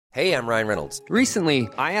Hey, I'm Ryan Reynolds. Recently,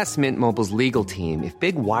 I asked Mint Mobile's legal team if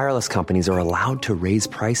big wireless companies are allowed to raise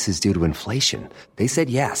prices due to inflation. They said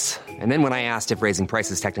yes. And then when I asked if raising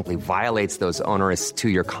prices technically violates those onerous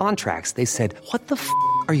two-year contracts, they said, "What the f***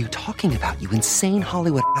 are you talking about, you insane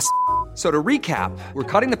Hollywood ass?" So to recap, we're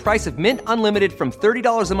cutting the price of Mint Unlimited from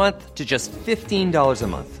 $30 a month to just $15 a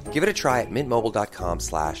month. Give it a try at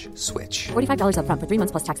mintmobile.com/switch. $45 up front for 3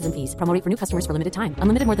 months plus taxes and fees. Promo rate for new customers for limited time.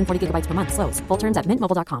 Unlimited more than 40 gigabytes per month. Slows full terms at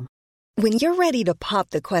mintmobile.com. When you're ready to pop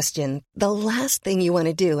the question, the last thing you want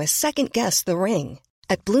to do is second-guess the ring.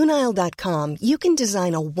 At BlueNile.com, you can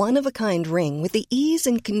design a one-of-a-kind ring with the ease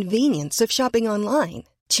and convenience of shopping online.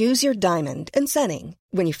 Choose your diamond and setting.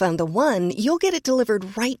 When you find the one, you'll get it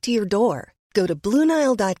delivered right to your door. Go to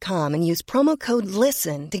BlueNile.com and use promo code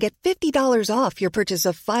LISTEN to get $50 off your purchase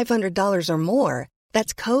of $500 or more.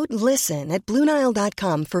 That's code LISTEN at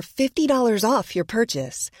BlueNile.com for $50 off your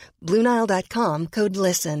purchase. BlueNile.com, code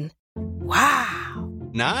LISTEN. Wow.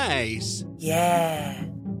 Nice. Yeah.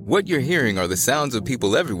 What you're hearing are the sounds of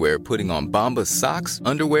people everywhere putting on Bombas socks,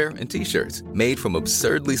 underwear, and T-shirts made from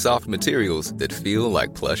absurdly soft materials that feel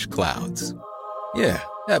like plush clouds. Yeah,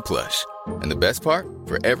 that plush. And the best part?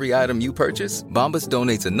 For every item you purchase, Bombas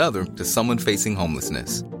donates another to someone facing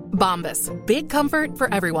homelessness. Bombas. Big comfort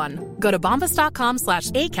for everyone. Go to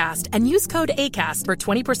bombas.com/ACAST and use code ACAST for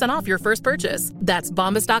 20% off your first purchase. That's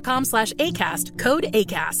bombas.com/ACAST. Code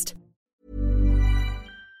ACAST.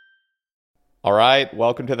 All right,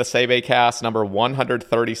 welcome to the SaveAcast number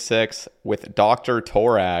 136 with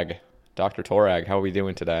DrTorag. Dr. Torag, how are we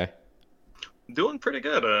doing today? Doing pretty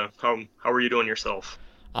good. How are you doing yourself?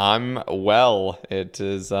 I'm well.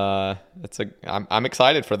 I'm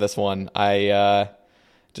excited for this one.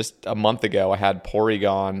 Just a month ago I had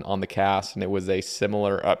Porygon on the cast, and it was a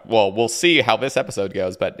similar we'll see how this episode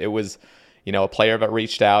goes, but it was, a player that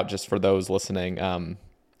reached out, just for those listening,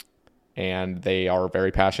 and they are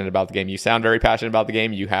very passionate about the game. You sound very passionate about the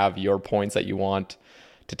game. You have your points that you want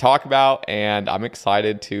to talk about, and I'm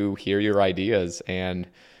excited to hear your ideas, and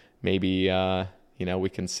maybe we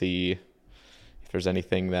can see if there's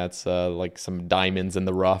anything that's like some diamonds in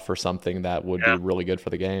the rough or something that would be really good for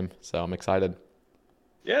the game. So I'm excited.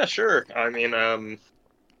 Yeah, sure. I mean, I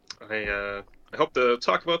hope to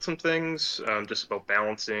talk about some things, just about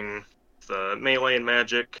balancing the melee and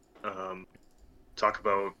magic, talk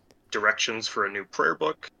about directions for a new prayer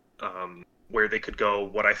book, where they could go,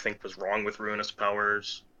 what I think was wrong with Ruinous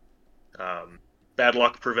Powers, bad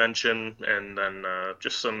luck prevention, and then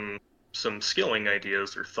just some skilling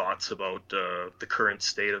ideas or thoughts about the current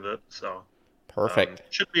state of it. So perfect.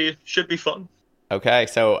 Should be fun. Okay,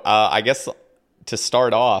 so I guess to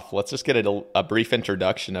start off, let's just get a brief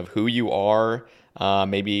introduction of who you are,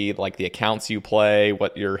 maybe like the accounts you play,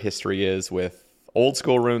 what your history is with old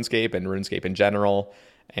school RuneScape and RuneScape in general.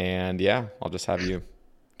 And yeah, I'll just have you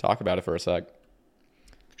talk about it for a sec.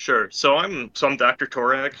 Sure. So I'm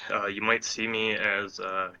DrTorag. You might see me as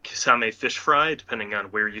Kisame Fish Fry, depending on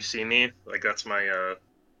where you see me. Like, that's my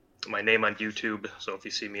name on YouTube. So if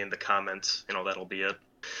you see me in the comments, that'll be it.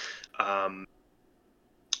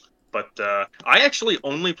 But I actually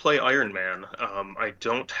only play Iron Man. I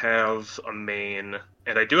don't have a main,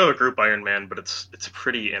 and I do have a group Iron Man, but it's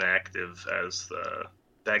pretty inactive, as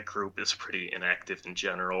that group is pretty inactive in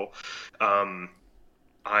general. I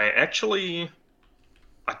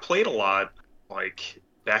played a lot, like,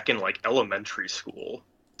 back in, like, elementary school.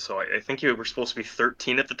 So I think you were supposed to be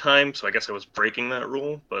 13 at the time, so I guess I was breaking that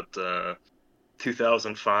rule. But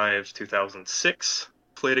 2005, 2006,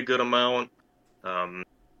 played a good amount. I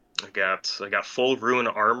got full rune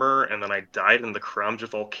armor, and then I died in the Kramja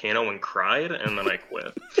volcano and cried, and then I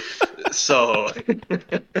quit. So...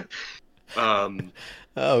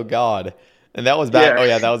 oh God. And that was back. Yeah. Oh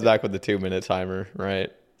yeah, that was back with the 2-minute timer,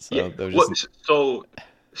 right? So yeah.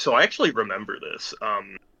 So I actually remember this.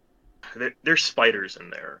 There's spiders in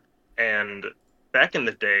there, and back in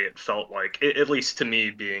the day, it felt like, at least to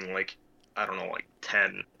me, being like, I don't know, like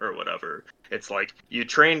 10 or whatever. It's like you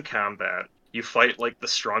train combat, you fight like the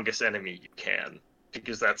strongest enemy you can,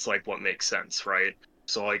 because that's like what makes sense, right?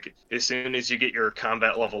 So like as soon as you get your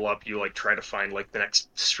combat level up, you like try to find like the next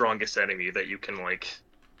strongest enemy that you can like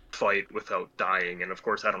fight without dying. And of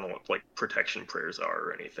course, I don't know what like protection prayers are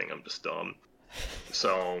or anything. I'm just dumb.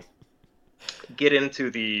 So get into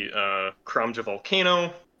the Kramja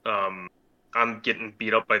volcano. I'm getting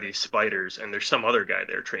beat up by these spiders, and there's some other guy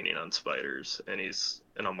there training on spiders, and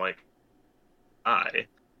I'm like, and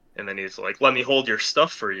then he's like, let me hold your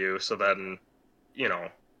stuff for you, so then,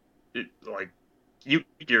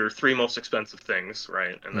 your 3 most expensive things,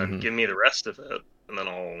 right? And then give me the rest of it, and then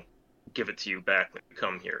I'll give it to you back when you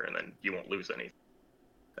come here, and then you won't lose anything.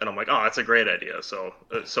 And I'm like, oh, that's a great idea. So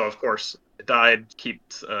of course, I died,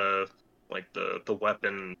 kept like the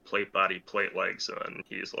weapon, plate body, plate legs, and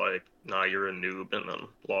he's like, nah, you're a noob, and then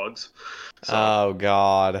logs. So Oh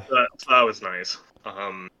God. that was nice.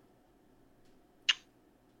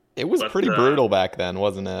 It was But pretty brutal back then,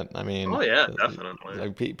 wasn't it? I mean, oh yeah, definitely.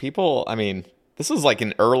 like people, I mean, this was like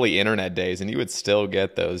in early internet days, and you would still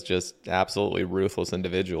get those just absolutely ruthless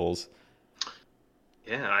individuals.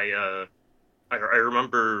 Yeah, I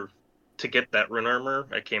remember to get that rune armor,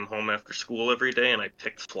 I came home after school every day and I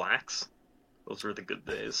picked flax. Those were the good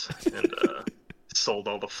days, and sold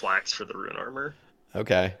all the flax for the rune armor.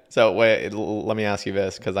 Okay. So wait, let me ask you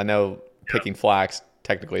this, because I know picking flax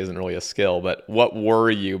technically isn't really a skill, but what were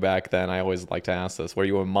you back then? I always like to ask this. Were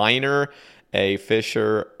you a miner, a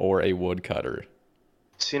fisher, or a woodcutter?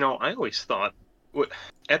 So, I always thought,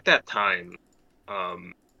 at that time, I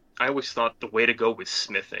always thought the way to go was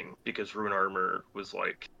smithing, because rune armor was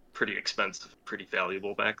like pretty expensive, pretty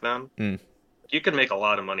valuable back then. Mm. You could make a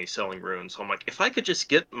lot of money selling runes. So I'm like, if I could just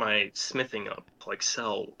get my smithing up, like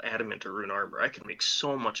sell adamant or rune armor, I could make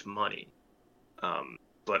so much money.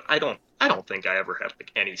 But I don't think I ever had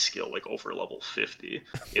like any skill like over level 50.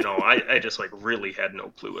 I just like really had no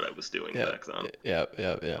clue what I was doing back then. Yeah.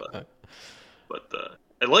 But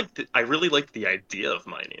I really liked the idea of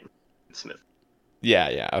mining smith.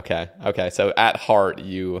 Yeah. Okay. So at heart,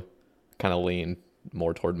 you kind of lean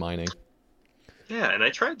more toward mining. Yeah, and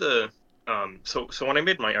I tried to. So when I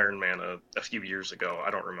made my Iron Man a few years ago,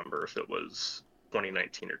 I don't remember if it was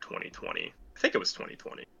 2019 or 2020. I think it was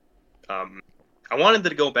 2020. I wanted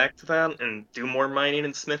to go back to that and do more mining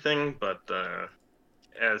and smithing, but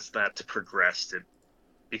as that progressed, it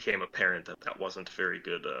became apparent that that wasn't a very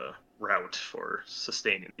good route for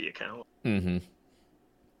sustaining the account. Mm-hmm.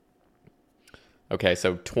 Okay,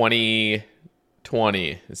 so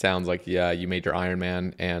 2020, it sounds like, yeah, you made your Iron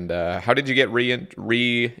Man. And how did you get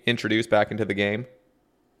reintroduced back into the game?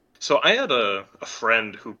 So I had a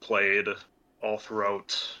friend who played all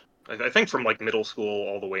throughout, I think from like middle school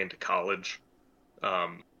all the way into college.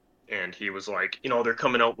 And he was like, they're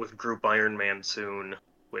coming out with Group Iron Man soon,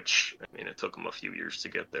 which, I mean, it took him a few years to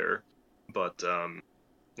get there. But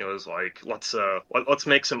it was like, let's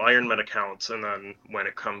make some Iron Man accounts, and then when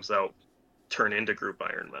it comes out, turn into Group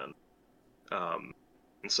Iron Man.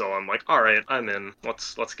 And so I'm like, all right, I'm in.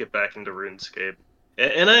 Let's get back into RuneScape,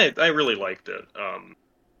 and I really liked it.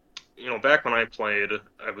 Back when I played,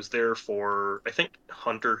 I was there for, I think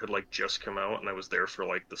Hunter had like just come out, and I was there for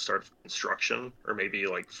like the start of construction, or maybe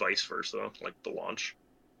like vice versa, like the launch.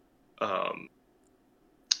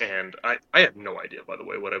 And I had no idea, by the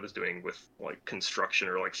way, what I was doing with like construction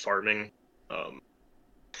or like farming.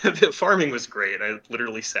 The farming was great. I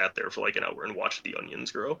literally sat there for like an hour and watched the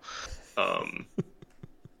onions grow.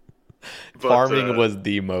 Farming was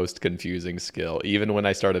the most confusing skill. Even when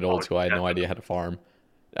I started old school, I had no idea how to farm.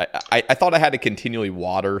 I thought I had to continually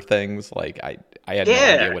water things. Like I had no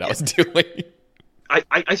idea what I was doing.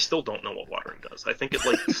 I still don't know what watering does. I think it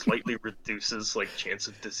like slightly reduces like chance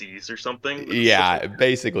of disease or something. Yeah,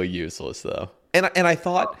 basically useless though. And I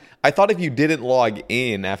thought if you didn't log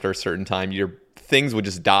in after a certain time, your things would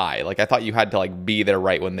just die. Like I thought you had to like be there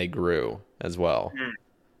right when they grew as well. I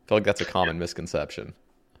feel like that's a common misconception.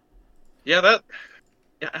 Yeah, I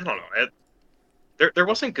don't know. There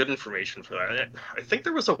wasn't good information for that. I think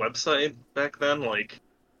there was a website back then, like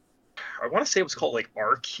I want to say it was called like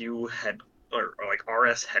RQ or like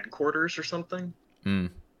RS headquarters or something.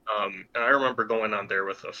 And I remember going on there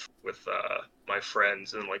with my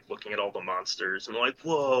friends and like looking at all the monsters and like,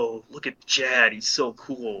 whoa, look at Jad, he's so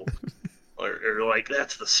cool. or like,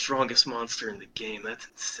 that's the strongest monster in the game. That's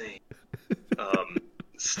insane.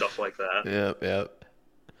 Stuff like that. Yep.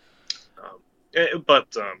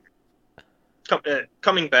 But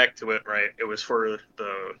coming back to it, right? It was for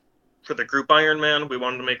the Group Iron Man. We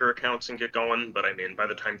wanted to make our accounts and get going, but I mean, by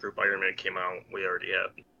the time Group Iron Man came out, we already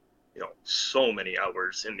had so many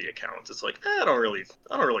hours in the accounts. It's like I don't really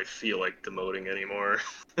feel like demoting anymore.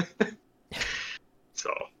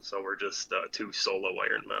 So we're just two solo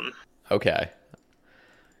Iron Men. Okay.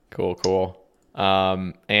 Cool.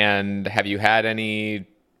 And have you had any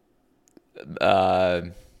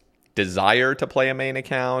desire to play a main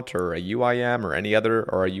account or a UIM or any other,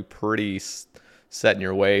 or are you pretty set in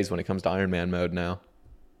your ways when it comes to Iron Man mode now?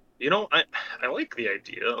 I like the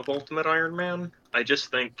idea of Ultimate Iron Man. I just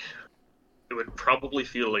think it would probably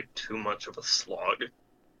feel like too much of a slog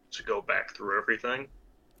to go back through everything.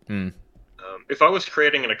 If I was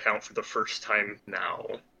creating an account for the first time now,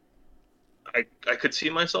 I could see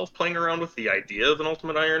myself playing around with the idea of an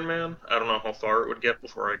Ultimate Iron Man. I don't know how far it would get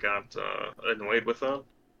before I got annoyed with that.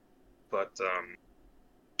 But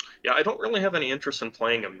Yeah, I don't really have any interest in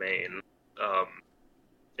playing a main. Um,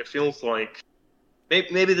 it feels like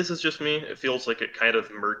maybe this is just me. It feels like it kind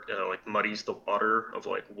of like muddies the water of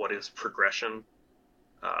like what is progression,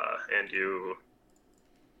 and you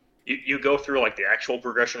go through like the actual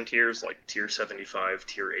progression tiers, like tier 75,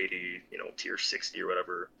 tier 80, tier 60 or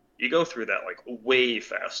whatever. You go through that like way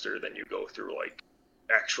faster than you go through like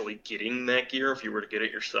actually getting that gear if you were to get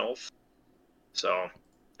it yourself. So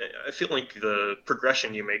I feel like the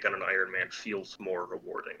progression you make on an Iron Man feels more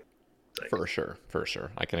rewarding. I think. For sure, for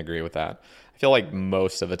sure. I can agree with that. I feel like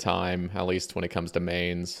most of the time, at least when it comes to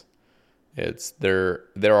mains, it's there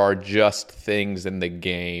are just things in the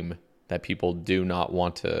game that people do not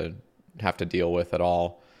want to have to deal with at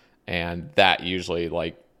all. And that usually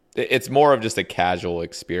like it's more of just a casual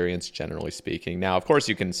experience, generally speaking. Now, of course,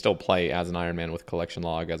 you can still play as an Iron Man with collection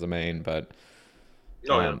log as a main, but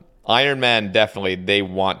Iron Man definitely, they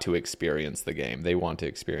want to experience the game. They want to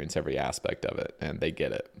experience every aspect of it, and they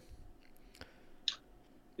get it.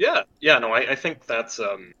 Yeah, no, I think that's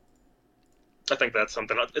something.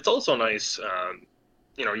 It's also nice,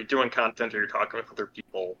 you're doing content or you're talking with other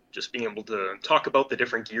people, just being able to talk about the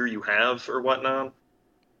different gear you have or whatnot.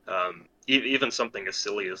 Even something as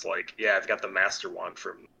silly as like, yeah, I've got the Master Wand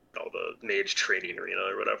from the Mage Training Arena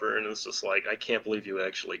or whatever, and it's just like, I can't believe you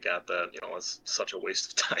actually got that. It's such a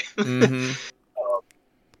waste of time. Mm-hmm.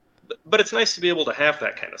 But it's nice to be able to have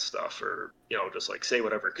that kind of stuff, or just like say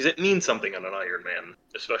whatever, because it means something on an Iron Man,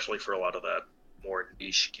 especially for a lot of that more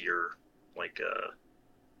niche gear. Like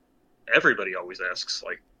everybody always asks,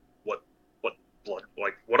 like, what blood,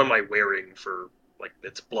 like, what am I wearing for like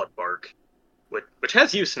its blood bark, which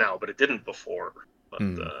has use now, but it didn't before. But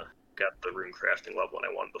got the rune crafting level, and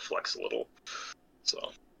I wanted to flex a little. So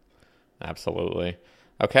absolutely.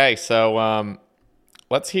 Okay, so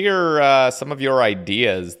let's hear some of your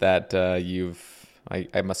ideas that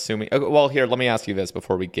I'm assuming. Well, here, let me ask you this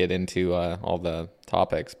before we get into all the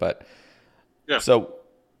topics. But yeah. So,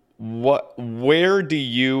 where do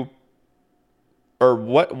you, or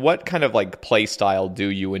what kind of like play style do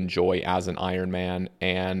you enjoy as an Iron Man,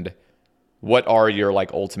 and what are your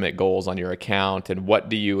like ultimate goals on your account, and what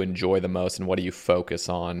do you enjoy the most, and what do you focus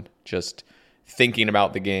on? Just thinking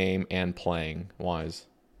about the game and playing wise.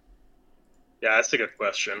 Yeah, that's a good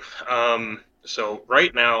question. So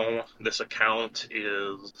right now, this account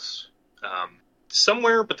is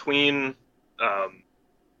somewhere between,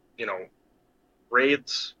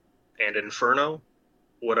 raids and Inferno,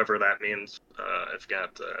 whatever that means. I've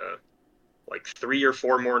got like 3 or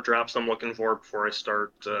 4 more drops I'm looking for before I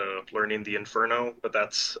start learning the Inferno, but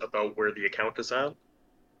that's about where the account is at.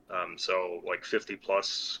 So like 50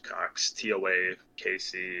 plus Cox, TOA,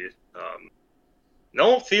 KC.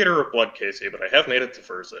 No Theater of Blood KC, but I have made it to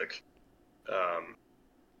Verzik.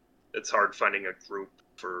 It's hard finding a group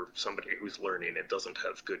for somebody who's learning it doesn't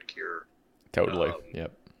have good gear. Totally.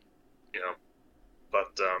 Yep.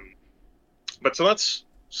 But so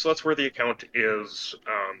that's where the account is.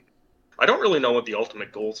 I don't really know what the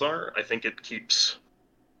ultimate goals are. I think it keeps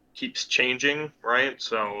changing, right?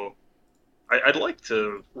 So I'd like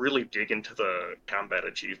to really dig into the combat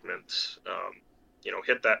achievements.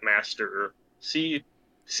 Hit that master, see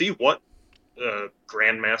what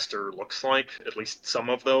Grandmaster looks like. At least some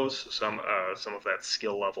of those, some of that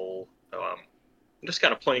skill level. I'm just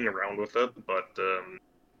kind of playing around with it, but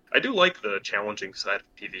I do like the challenging side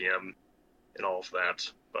of PVM and all of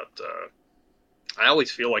that. But I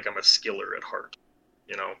always feel like I'm a skiller at heart.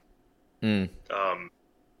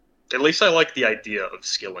 At least I like the idea of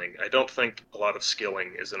skilling. I don't think a lot of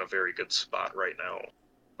skilling is in a very good spot right now,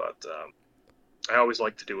 but I always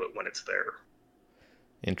like to do it when it's there.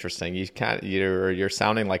 Interesting. You're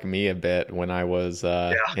sounding like me a bit when I was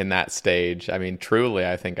in that stage. I mean, truly,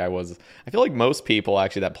 I think I was. I feel like most people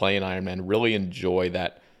actually that play in Iron Man really enjoy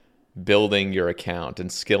that building your account,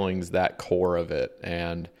 and skilling's that core of it.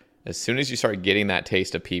 And as soon as you start getting that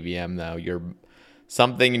taste of PVM, though,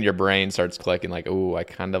 something in your brain starts clicking like, ooh, I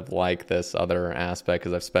kind of like this other aspect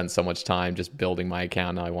because I've spent so much time just building my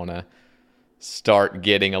account. Now I want to start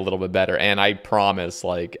getting a little bit better. And I promise,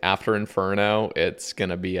 like, after Inferno, it's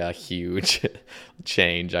going to be a huge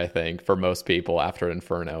change, I think, for most people. After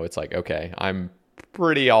Inferno, it's like, okay, I'm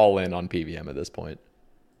pretty all in on PVM at this point.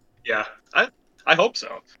 Yeah, I hope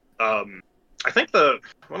so. I think one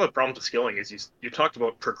of the problems with skilling is you talked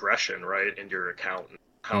about progression, right, in your account, and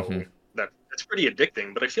how that's pretty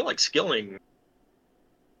addicting. But I feel like skilling,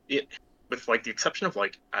 with like the exception of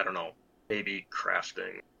like, I don't know, maybe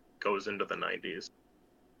crafting goes into the 90s.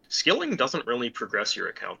 Skilling doesn't really progress your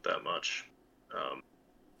account that much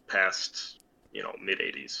past mid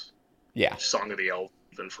 80s. Yeah, Song of the Elf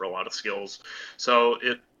even for a lot of skills. So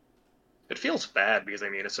it feels bad because I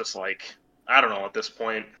mean it's just like I don't know at this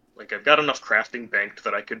point. Like I've got enough crafting banked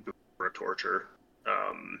that I could boot for a torture.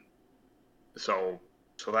 So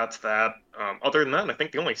that's that. Other than that, I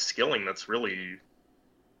think the only skilling that's really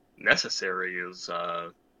necessary is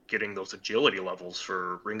getting those agility levels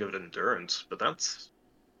for Ring of Endurance. But that's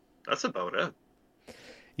about it.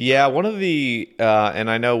 Yeah, one of the and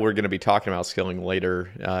I know we're going to be talking about skilling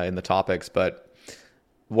later in the topics, but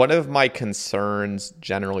one of my concerns,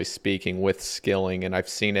 generally speaking, with skilling, and I've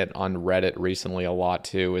seen it on Reddit recently a lot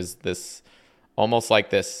too, is this almost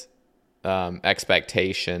like this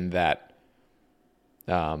expectation that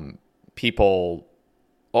people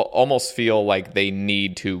almost feel like they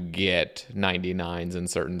need to get 99s in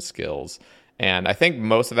certain skills. And I think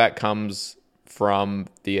most of that comes from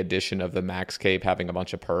the addition of the Max Cape having a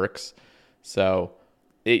bunch of perks. So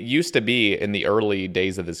it used to be in the early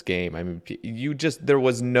days of this game, I mean, there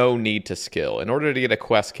was no need to skill. In order to get a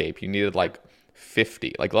quest cape, you needed like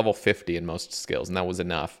 50, like level 50 in most skills, and that was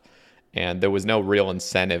enough. And there was no real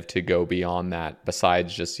incentive to go beyond that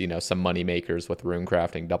besides just, some money makers with rune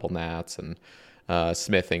crafting, double nats, and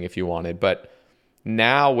smithing if you wanted. But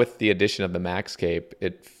now with the addition of the Max Cape,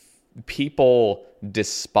 people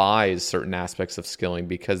despise certain aspects of skilling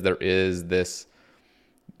because there is this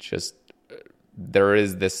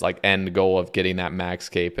like end goal of getting that Max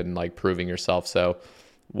Cape and like proving yourself. So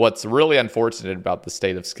what's really unfortunate about the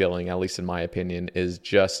state of skilling, at least in my opinion, is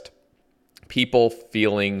just people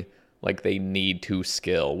feeling like they need to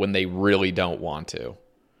skill when they really don't want to.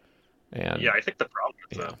 And yeah, I think the problem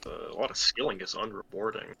is that a lot of skilling is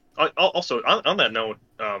unrewarding. Also, on that note,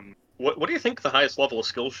 what do you think the highest level of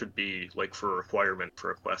skill should be like for a requirement for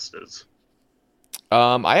a quest is?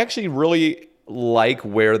 I actually really like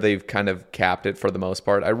where they've kind of capped it for the most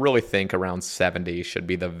part. I really think around 70 should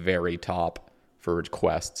be the very top for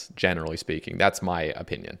quests, generally speaking. That's my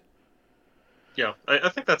opinion. Yeah, I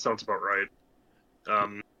think that sounds about right.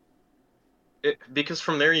 Because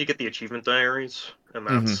from there you get the achievement diaries, and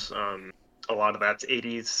that's a lot of that's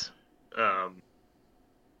 80s,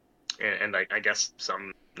 and I guess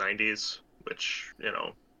some 90s, which I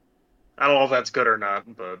don't know if that's good or not,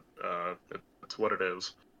 but it's what it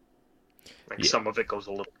is. Like some of it goes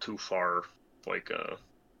a little too far, like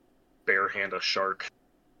barehand a shark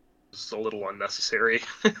is a little unnecessary.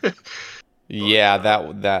 Yeah,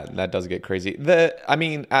 that does get crazy. I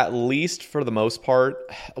mean, at least for the most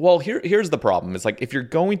part. Well, here's the problem. It's like if you're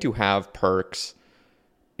going to have perks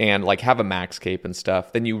and like have a Max Cape and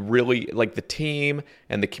stuff, then you really like the team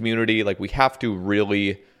and the community. Like we have to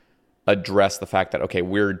really address the fact that okay,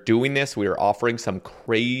 we're doing this. We are offering some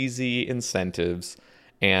crazy incentives,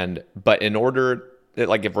 but in order,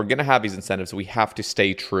 like if we're gonna have these incentives, we have to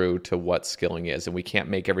stay true to what skilling is, and we can't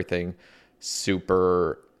make everything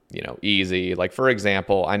super easy. Like, for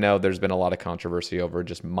example, I know there's been a lot of controversy over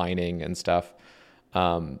just mining and stuff.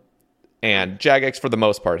 And Jagex, for the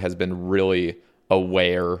most part, has been really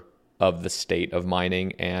aware of the state of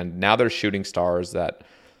mining. And now there's shooting stars that,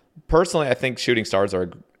 personally, I think shooting stars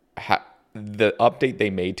are the update they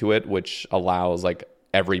made to it, which allows, like,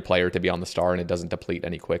 every player to be on the star and it doesn't deplete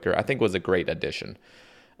any quicker, I think was a great addition.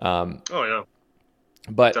 Oh, yeah.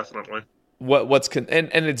 But definitely.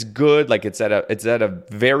 And it's good. Like it's at a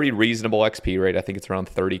very reasonable XP rate. I think it's around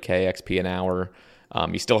 30k XP an hour.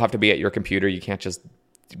 You still have to be at your computer. You can't just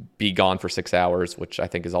be gone for 6 hours, which I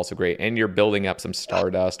think is also great. And you're building up some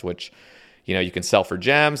Stardust, which you can sell for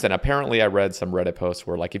gems. And apparently, I read some Reddit posts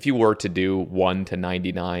where like if you were to do 1 to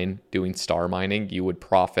 99 doing star mining, you would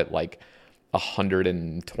profit like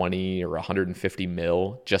 120 or 150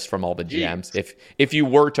 mil just from all the gems. If you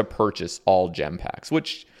were to purchase all gem packs,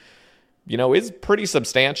 which is pretty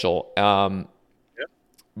substantial. Yeah.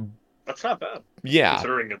 That's not bad. Yeah.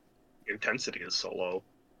 Considering the intensity is so low.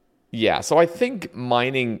 Yeah, so I think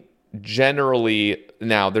mining generally,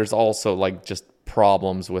 now there's also like just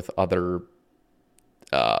problems with other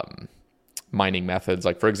mining methods.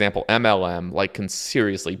 Like for example, MLM like can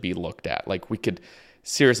seriously be looked at. Like we could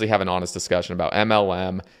seriously have an honest discussion about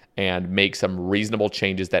MLM and make some reasonable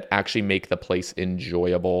changes that actually make the place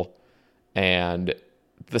enjoyable. And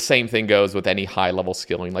the same thing goes with any high-level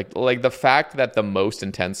skilling. Like the fact that the most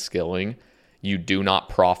intense skilling, you do not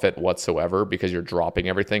profit whatsoever because you're dropping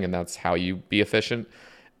everything and that's how you be efficient,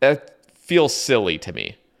 that feels silly to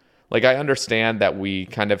me. Like I understand that we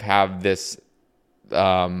kind of have this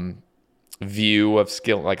view of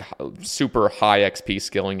skill, like super high XP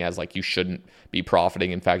skilling as like you shouldn't be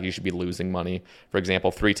profiting. In fact, you should be losing money. For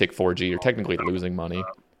example, 3-tick 4G, you're technically losing money.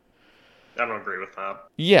 I don't agree with that.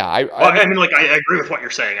 Yeah, I mean, like, I agree with what you're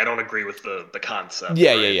saying. I don't agree with the concept.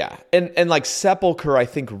 Yeah, right? yeah. And like Sepulcher, I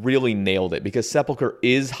think really nailed it because Sepulcher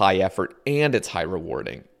is high effort and it's high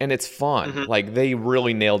rewarding and it's fun. Mm-hmm. Like they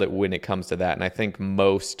really nailed it when it comes to that. And I think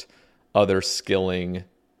most other skilling,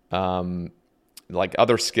 like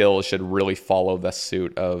other skills should really follow the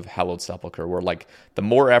suit of Hallowed Sepulcher, where like the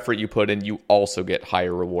more effort you put in, you also get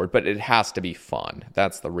higher reward, but it has to be fun.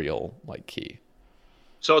 That's the real like key.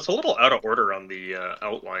 So it's a little out of order on the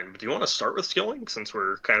outline, but do you want to start with skilling since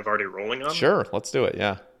we're kind of already rolling on it? Sure, let's do it.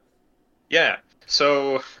 Yeah. Yeah.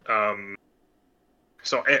 So, I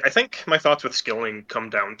think my thoughts with skilling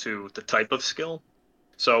come down to the type of skill.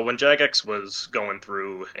 So when Jagex was going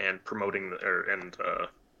through and promoting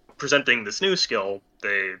presenting this new skill,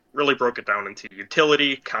 they really broke it down into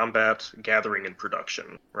utility, combat, gathering, and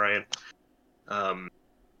production. Right.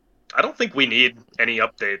 I don't think we need any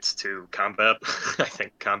updates to combat. I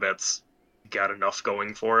think combat's got enough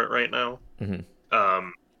going for it right now. Mm-hmm.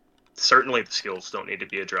 Certainly the skills don't need to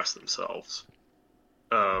be addressed themselves.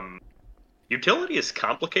 Utility is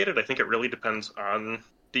complicated. I think it really depends on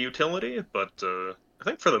the utility, but I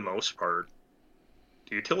think for the most part,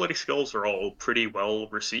 the utility skills are all pretty well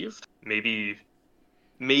received. Maybe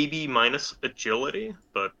minus agility,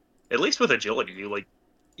 but at least with agility, you like,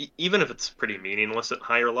 even if it's pretty meaningless at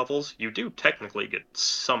higher levels, you do technically get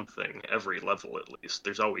something every level at least.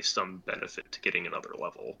 There's always some benefit to getting another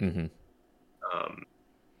level. Mm-hmm.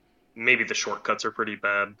 Maybe the shortcuts are pretty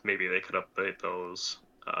bad. Maybe they could update those.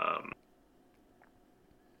 I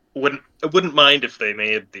wouldn't mind if they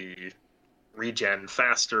made the regen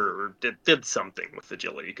faster or did something with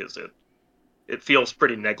agility, because it feels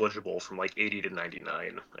pretty negligible from like 80 to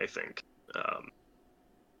 99, I think.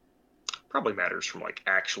 Probably matters from like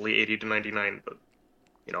actually 80 to 99, but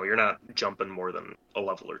you're not jumping more than a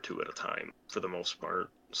level or two at a time for the most part,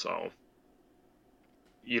 so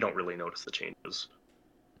you don't really notice the changes.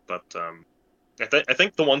 But I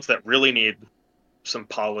think the ones that really need some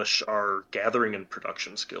polish are gathering and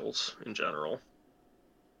production skills in general.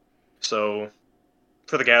 So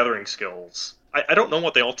for the gathering skills, I don't know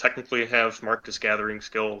what they all technically have marked as gathering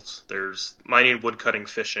skills. There's mining, woodcutting,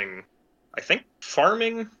 fishing. I think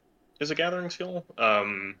farming is a gathering skill.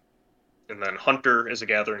 And then hunter is a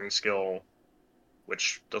gathering skill,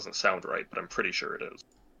 which doesn't sound right, but I'm pretty sure it is.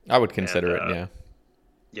 I would consider it, yeah.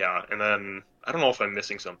 Yeah, and then I don't know if I'm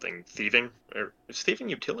missing something. Thieving? Is thieving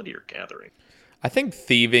utility or gathering? I think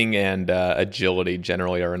thieving and agility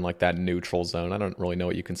generally are in like that neutral zone. I don't really know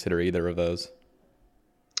what you consider either of those.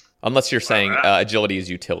 Unless you're saying agility is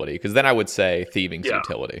utility, because then I would say thieving's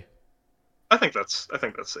utility. I think that's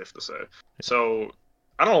safe to say. So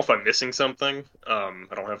I don't know if I'm missing something. I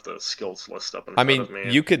don't have the skills list up in front of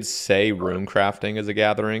me. You could say rune crafting is a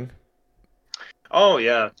gathering. Oh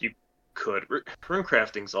yeah, you could. Rune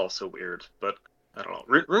crafting's also weird, but I don't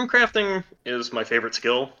know. Rune crafting is my favorite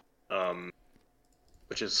skill,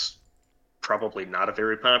 which is probably not a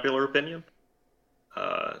very popular opinion.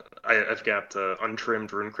 I've got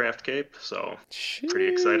untrimmed runecraft cape, so pretty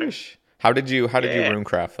exciting. How did you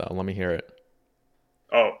runecraft though? Let me hear it.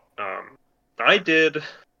 Oh, I did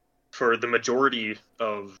for the majority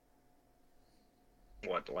of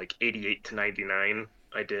like 88 to 99.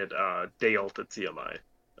 I did day ult at CMI.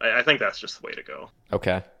 I think that's just the way to go.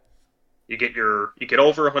 Okay. You get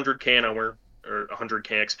over 100k an hour or 100k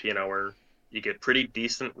XP an hour. You get pretty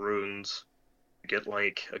decent runes. You get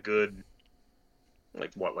like a good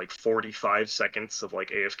like 45 seconds of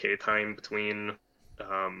like AFK time between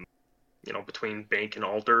between bank and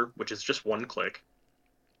altar, which is just one click.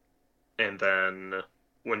 And then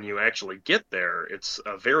when you actually get there, it's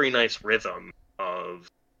a very nice rhythm of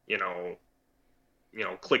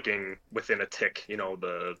clicking within a tick,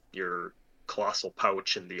 your colossal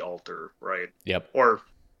pouch in the altar, right? Yep. Or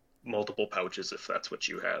multiple pouches if that's what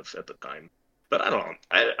you have at the time. But I don't know.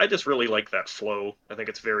 I just really like that flow. I think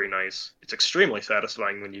it's very nice. It's extremely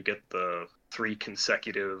satisfying when you get the 3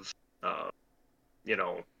 consecutive,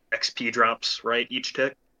 XP drops, right, each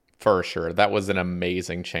tick. For sure. That was an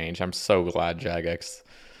amazing change. I'm so glad Jagex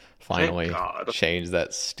finally changed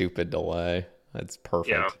that stupid delay. That's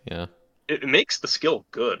perfect. Yeah. It makes the skill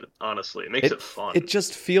good, honestly. It makes it fun. It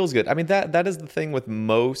just feels good. I mean, that is the thing with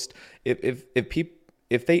most...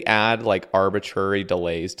 If they add like arbitrary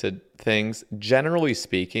delays to things, generally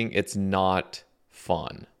speaking, it's not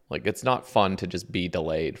fun. Like it's not fun to just be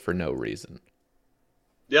delayed for no reason.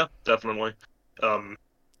 Yeah, definitely. I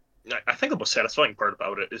think the most satisfying part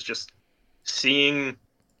about it is just seeing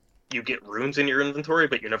you get runes in your inventory,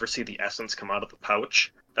 but you never see the essence come out of the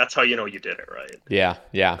pouch. That's how you know you did it, right? Yeah,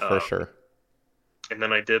 for sure. And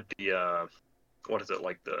then I did the, what is it,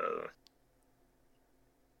 like the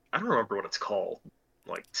I don't remember what it's called.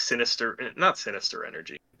 Like sinister, not sinister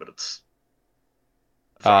energy, but it's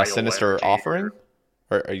vile Sinister energy. Offering?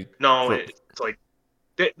 Or are you No, for, it's like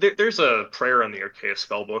there's a prayer in the Arceus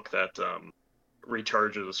spellbook that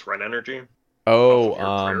recharges red energy off Oh, of your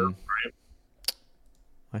prayer. Right?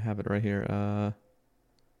 I have it right here.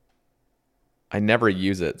 I never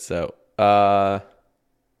use it, so Is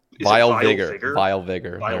it Vile Vile Vigor. Vigor? Vile Vigor.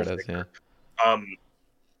 There Vile it is, yeah. Vigor. Um,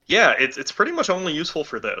 yeah, it's pretty much only useful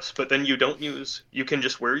for this, but then you can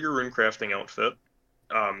just wear your runecrafting outfit.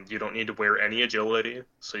 You don't need to wear any agility,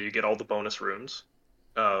 so you get all the bonus runes.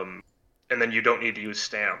 Um, and then you don't need to use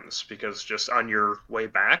stams because just on your way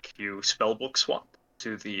back, you spellbook swap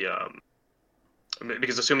to the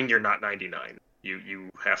because assuming you're not 99, you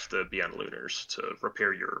have to be on lunars to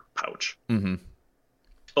repair your pouch. Mm-hmm.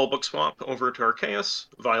 Spellbook swap over to Arceus,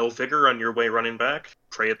 Vile Vigor on your way running back,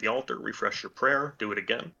 pray at the altar, refresh your prayer, do it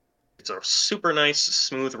again. It's a super nice,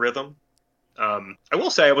 smooth rhythm. I will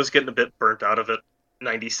say I was getting a bit burnt out of it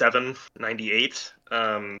 97, 98,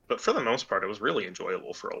 but for the most part, it was really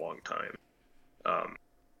enjoyable for a long time.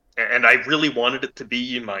 And I really wanted it to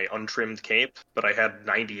be my untrimmed cape, but I had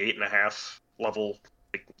 98 and a half level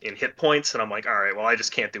in hit points, and I'm like, all right, well, I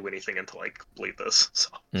just can't do anything until I complete this, so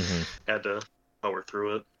had to power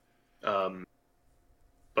through it.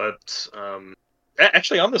 But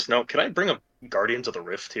actually, on this note, can I bring up Guardians of the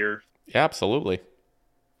Rift here? Yeah, absolutely.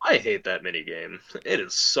 I hate that minigame. It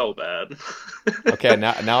is so bad. Okay,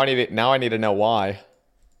 now I need to know why.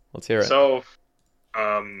 Let's hear it. So,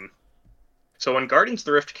 so when Guardians of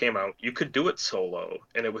the Rift came out, you could do it solo,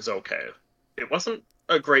 and it was okay. It wasn't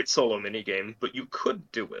a great solo minigame, but you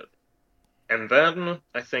could do it. And then,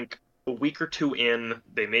 I think, a week or two in,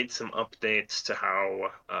 they made some updates to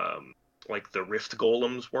how, like, the Rift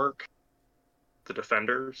Golems work, the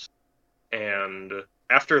defenders. And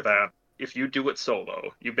after that, if you do it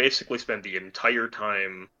solo, you basically spend the entire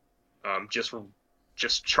time just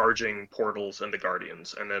charging portals and the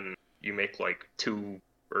Guardians, and then you make, like, 2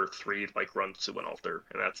 or 3, like, runs to an altar,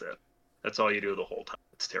 and that's it. That's all you do the whole time.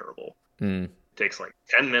 It's terrible. It takes, like,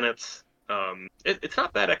 10 minutes. It's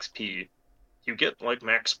not bad XP. You get, like,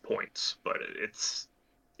 max points, but it's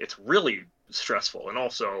really stressful. And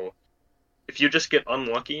also, if you just get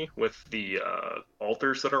unlucky with the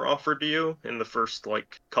altars that are offered to you in the first,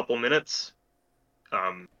 like, couple minutes,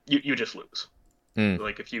 you just lose.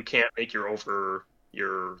 Like, if you can't make your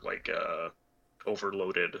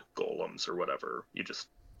overloaded golems or whatever, you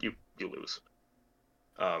lose.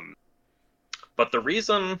 But the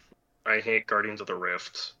reason I hate Guardians of the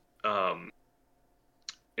Rift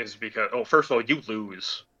is because, first of all, you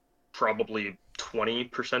lose probably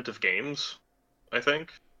 20% of games, I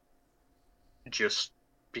think, just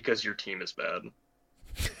because your team is bad.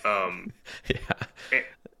 Yeah.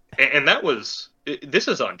 And that was, this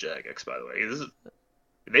is on Jagex, by the way.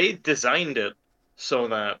 They designed it so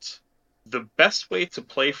that the best way to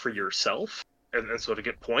play for yourself, and so to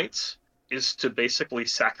get points, is to basically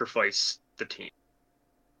sacrifice the team.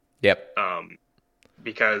 Yep.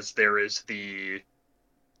 Because there's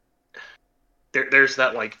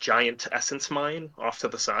that, like, giant essence mine off to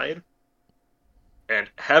the side, and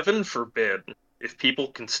heaven forbid if people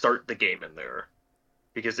can start the game in there,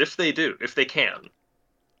 because if they can,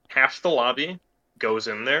 half the lobby goes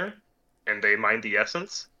in there and they mine the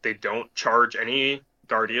essence. They don't charge any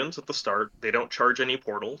guardians at the start. They don't charge any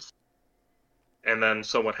portals. And then,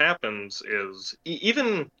 so what happens is,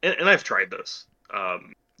 even, and I've tried this,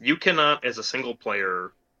 you cannot, as a single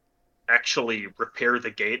player, actually repair the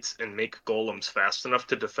gates and make golems fast enough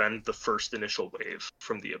to defend the first initial wave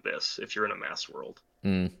from the abyss if you're in a mass world.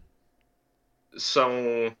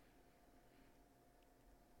 So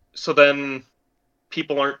then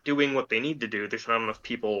people aren't doing what they need to do. There's not enough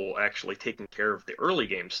people actually taking care of the early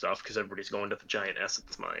game stuff because everybody's going to the giant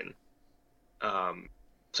essence mine.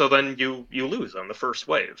 So then you lose on the first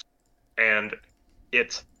wave. And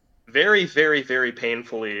it very, very, very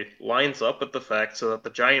painfully lines up with the fact so that the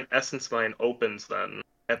giant essence mine opens then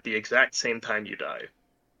at the exact same time you die.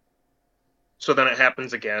 So then it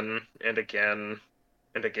happens again and again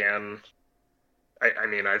and again. I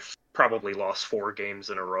mean, I've probably lost 4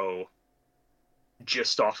 games in a row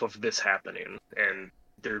just off of this happening, and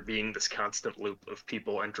there being this constant loop of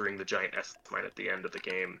people entering the giant essence mine at the end of the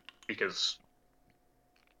game, because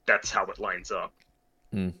that's how it lines up.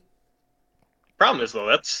 Problem is, though,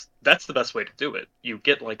 that's the best way to do it. You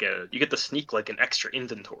get to sneak like an extra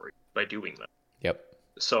inventory by doing that. Yep.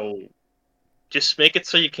 So just make it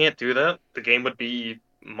so you can't do that. The game would be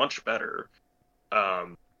much better.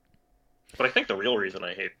 But I think the real reason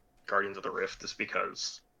I hate Guardians of the Rift is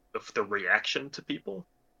because of the reaction to people.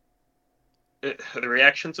 the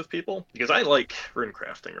reactions of people, because I like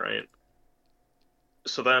runecrafting, right?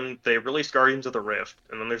 So then they released Guardians of the Rift,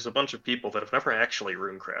 and then there's a bunch of people that have never actually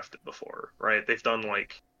runecrafted before, right? They've done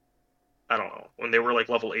like, I don't know, when they were like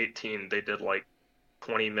level 18, they did like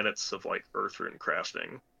 20 minutes of like Earth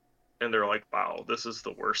runecrafting, and they're like, wow, this is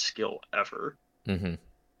the worst skill ever. Mm-hmm.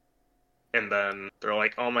 And then they're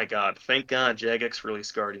like, oh my god, thank god Jagex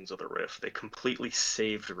released Guardians of the Rift. They completely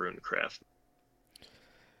saved runecraft.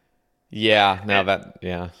 Yeah,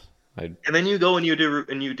 no, And then you go and you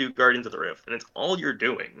do Guardians of the Rift, and it's all you're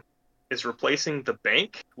doing is replacing the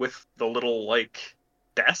bank with the little like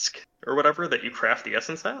desk or whatever that you craft the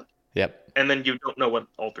essence at. Yep. And then you don't know what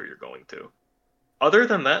altar you're going to. Other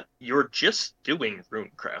than that, you're just doing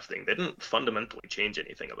rune crafting. They didn't fundamentally change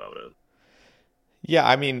anything about it. Yeah,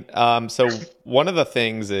 I mean, so one of the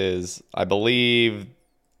things is, I believe,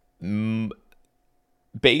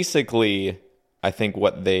 basically, I think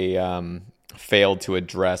what they failed to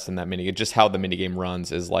address in that minigame, just how the minigame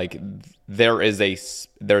runs, is like there's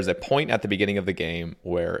a point at the beginning of the game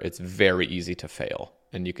where it's very easy to fail.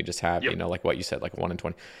 And you could just have, like what you said, like 1 in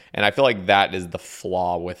 20. And I feel like that is the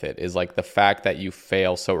flaw with it, is like the fact that you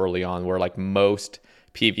fail so early on, where like most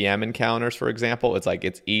PVM encounters, for example, it's like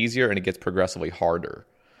it's easier and it gets progressively harder.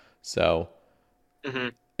 So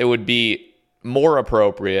it would be more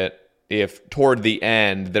appropriate if toward the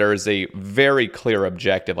end there's a very clear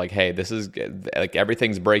objective, like, hey, this is like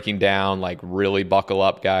everything's breaking down, like really buckle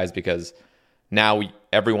up, guys, because now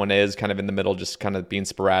everyone is kind of in the middle, just kind of being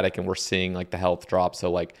sporadic, and we're seeing like the health drop.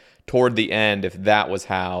 So like toward the end, if that was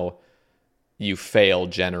how you fail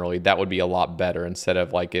generally, that would be a lot better, instead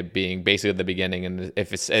of like it being basically at the beginning. And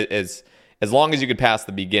if it's as long as you could pass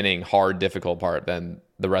the beginning hard, difficult part, then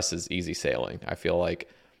the rest is easy sailing. I feel like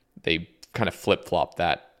they kind of flip-flop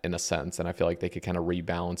that in a sense, and I feel like they could kind of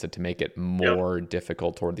rebalance it to make it more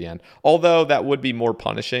difficult toward the end. Although that would be more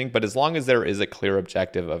punishing, but as long as there is a clear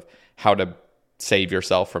objective of how to save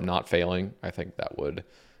yourself from not failing, I think that would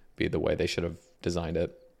be the way they should have designed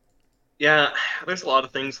it. Yeah, there's a lot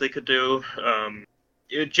of things they could do.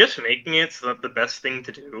 Just making it so that the best thing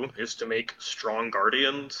to do is to make strong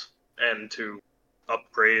guardians and to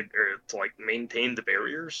upgrade or to like maintain the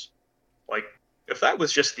barriers. Like, if that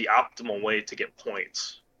was just the optimal way to get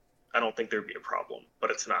points, I don't think there'd be a problem,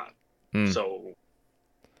 but it's not. So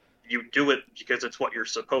you do it because it's what you're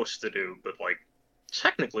supposed to do, but like,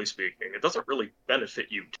 technically speaking, it doesn't really benefit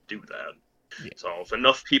you to do that. Yeah. So if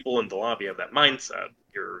enough people in the lobby have that mindset,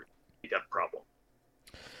 you got a problem.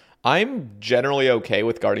 I'm generally okay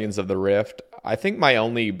with Guardians of the Rift. I think my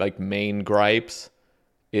only like main gripes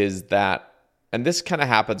is that, and this kind of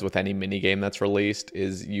happens with any minigame that's released,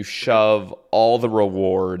 is you shove all the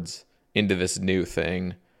rewards into this new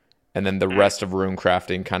thing, and then the rest of rune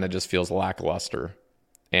crafting kind of just feels lackluster.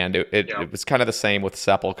 And it was kind of the same with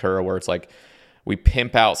Sepulchre, where it's like, we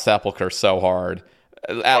pimp out Sepulchre so hard.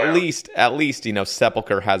 At least,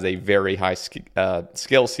 Sepulchre has a very high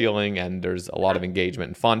skill ceiling, and there's a lot of engagement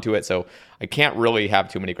and fun to it. So I can't really have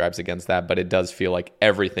too many gripes against that, but it does feel like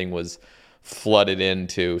everything was flooded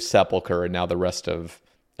into Sepulchre, and now the rest of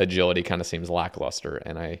agility kind of seems lackluster.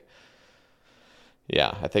 And I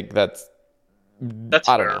think that's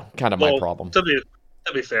I don't know, kind of my problem. To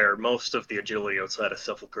be fair, most of the agility outside of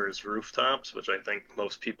Sepulchre is rooftops, which I think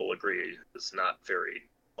most people agree is not very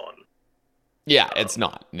fun. Yeah, it's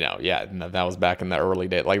not. No, that was back in the early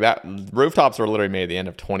days. Like that, rooftops were literally made at the end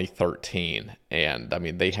of 2013, and I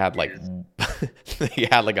mean they had like a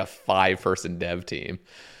 5-person dev team.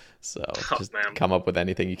 So just come up with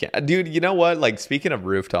anything you can, dude. You know what? Like, speaking of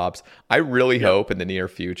rooftops, I really hope in the near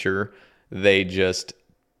future they just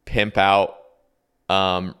pimp out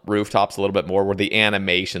rooftops a little bit more, where the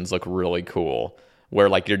animations look really cool, where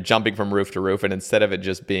like you're jumping from roof to roof, and instead of it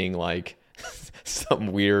just being like some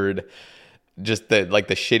weird, just the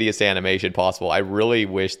shittiest animation possible, I really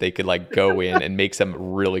wish they could like go in and make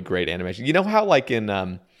some really great animation. You know how like in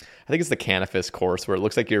I think it's the Canifis course, where it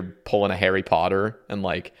looks like you're pulling a Harry Potter and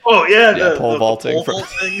like pole vaulting.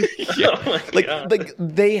 Like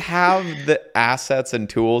they have the assets and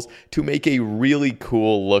tools to make a really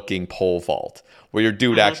cool looking pole vault where your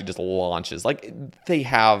dude actually just launches. Like, they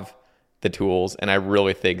have the tools, and I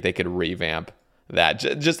really think they could revamp that.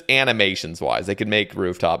 Just animations wise, they could make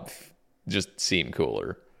rooftop just seem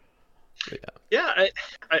cooler. I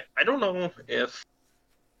don't know if.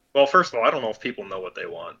 Well, first of all, I don't know if people know what they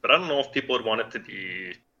want, but I don't know if people would want it to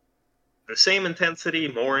be the same intensity,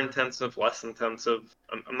 more intensive, less intensive.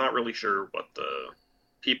 I'm not really sure what the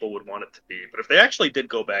people would want it to be. But if they actually did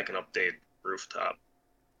go back and update Rooftop,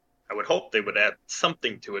 I would hope they would add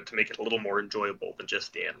something to it to make it a little more enjoyable than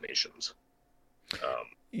just the animations.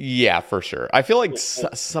 Yeah, for sure. I feel like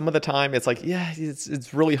some of the time it's like, yeah,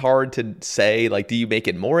 it's really hard to say, like, do you make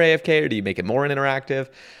it more AFK or do you make it more interactive?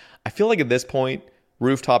 I feel like at this point,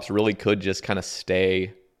 rooftops really could just kind of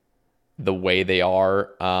stay the way they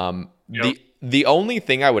are. The only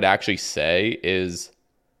thing I would actually say is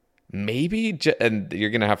maybe, and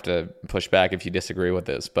you're going to have to push back if you disagree with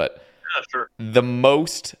this, but sure. The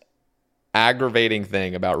most aggravating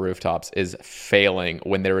thing about rooftops is failing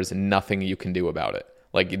when there is nothing you can do about it.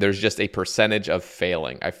 Like, there's just a percentage of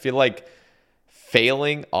failing. I feel like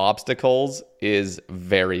failing obstacles is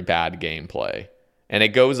very bad gameplay. And it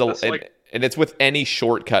goes, and it's with any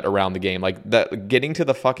shortcut around the game. Like, getting to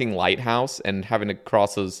the fucking lighthouse and having to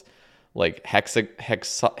cross those, like,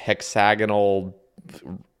 hexagonal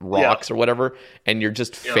rocks or whatever, and you're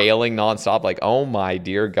just failing nonstop. Like, oh my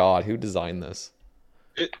dear God, who designed this?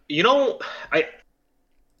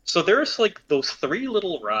 So there's like those 3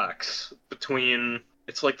 little rocks between,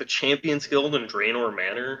 it's like the Champions Guild and Draenor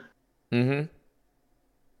Manor. Mm-hmm.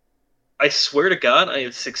 I swear to God, I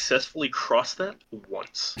have successfully crossed that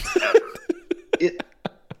once ever.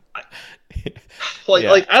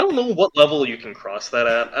 Like I don't know what level you can cross that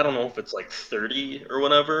at. I don't know if it's like 30 or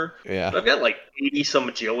whatever. Yeah. But I've got like 80 some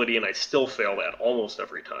agility, and I still fail that almost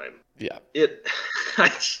every time. Yeah.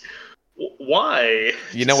 Why?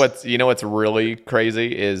 You know what's really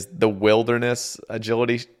crazy is the wilderness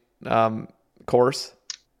agility course.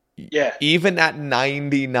 Yeah. Even at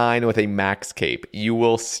 99 with a max cape, you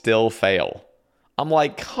will still fail. I'm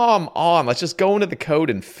like, come on, let's just go into the code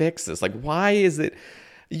and fix this. Like, why is it?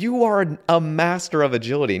 You are a master of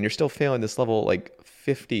agility and you're still failing this level like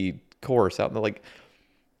 50 course out there. Like,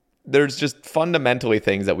 there's just fundamentally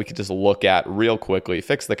things that we could just look at real quickly,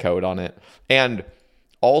 fix the code on it. And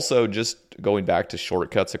also, just going back to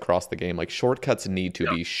shortcuts across the game, like, shortcuts need to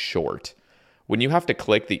be short. When you have to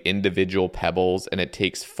click the individual pebbles and it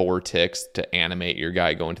takes 4 ticks to animate your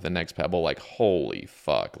guy going to the next pebble, like, holy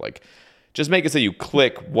fuck. Like, just make it so you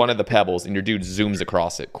click one of the pebbles and your dude zooms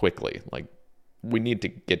across it quickly. Like, we need to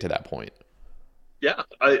get to that point. Yeah,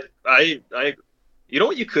 I you know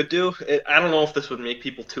what you could do? I don't know if this would make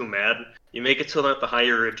people too mad. You make it so that the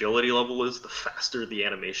higher agility level is, the faster the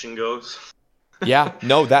animation goes. Yeah,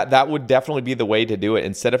 no, that would definitely be the way to do it.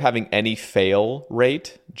 Instead of having any fail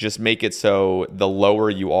rate, just make it so the lower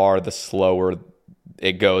you are, the slower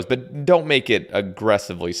it goes. But don't make it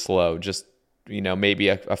aggressively slow. Just, maybe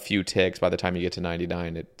a few ticks. By the time you get to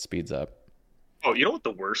 99, it speeds up. Oh, you know what the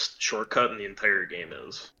worst shortcut in the entire game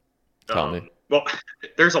is? Tell me. Well,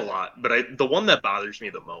 there's a lot, but the one that bothers me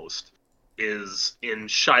the most is in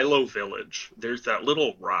Shiloh Village. There's that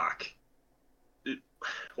little rock,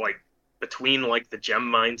 like, between, like, the gem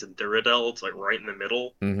mines and Duradel. It's, like, right in the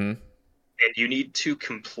middle. Mm-hmm. And you need to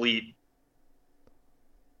complete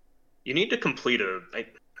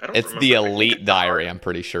I don't It's remember. the Elite Diary, I'm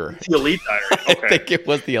pretty sure. It's the Elite Diary, okay. I think it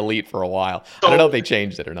was the Elite for a while. I don't know if they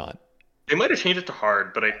changed it or not. They might have changed it to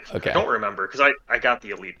hard, but I don't remember, because I got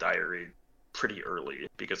the Elite Diary pretty early,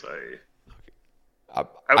 because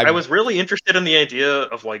I was really interested in the idea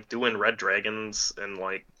of, like, doing red dragons and,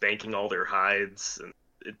 like, banking all their hides, and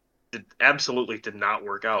it absolutely did not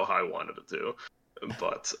work out how I wanted it to.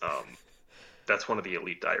 But that's one of the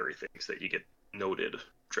Elite Diary things, that you get noted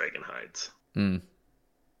dragon hides. Mm.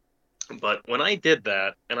 But when I did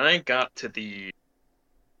that, and I got to the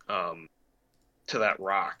to that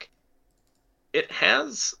rock, it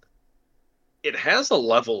has a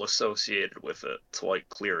level associated with it to, like,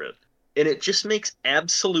 clear it. And it just makes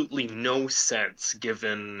absolutely no sense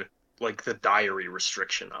given, like, the diary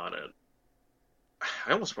restriction on it.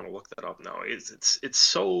 I almost want to look that up now. It's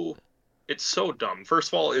so dumb. First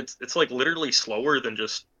of all, it's like literally slower than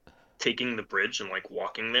just taking the bridge and, like,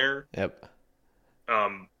 walking there. Yep.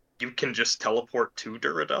 You can just teleport to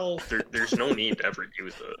Duradel. There's no need to ever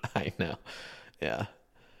use it. I know. Yeah.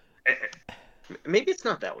 Maybe it's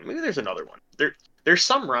not that one. Maybe there's another one. There's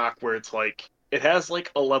some rock where it's like it has,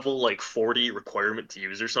 like, a level, like, 40 requirement to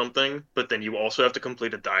use or something, but then you also have to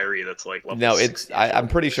complete a diary that's, like, level 60. I'm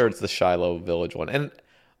pretty sure it's the Shiloh Village one. And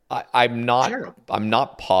I'm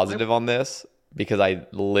not positive on this because I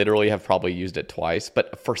literally have probably used it twice,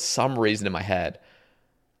 but for some reason in my head,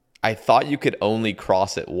 I thought you could only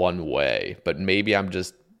cross it one way, but maybe I'm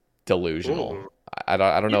just delusional. Ooh. I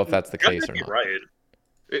don't know if that's the case or not. Right.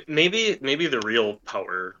 Maybe the real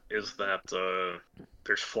power is that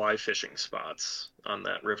there's fly fishing spots on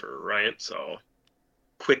that river, right? So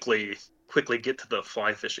quickly get to the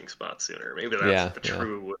fly fishing spot sooner. Maybe that's the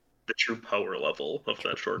true power level of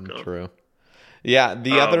that shortcut. True. Yeah,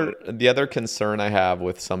 the other concern I have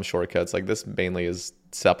with some shortcuts, like this mainly is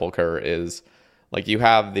Sepulchre, is like you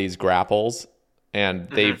have these grapples and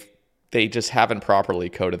they just haven't properly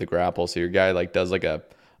coded the grapple. So your guy like does like a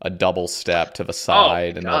double step to the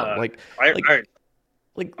side and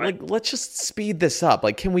let's just speed this up.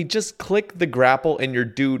 Like, can we just click the grapple and your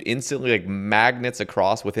dude instantly like magnets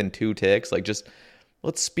across within 2 ticks? Like, just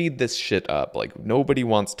let's speed this shit up. Like, nobody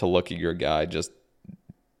wants to look at your guy just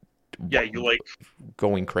you like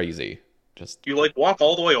going crazy. Just you like walk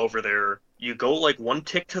all the way over there. You go like 1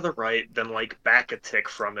 tick to the right, then like back a tick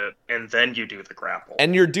from it, and then you do the grapple.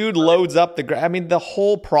 And your dude loads up I mean, the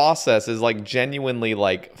whole process is like genuinely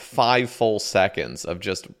like 5 full seconds of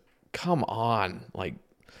just, come on. Like,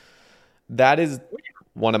 that is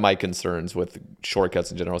one of my concerns with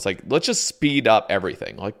shortcuts in general. It's like, let's just speed up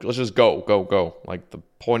everything. Like, let's just go. Like, the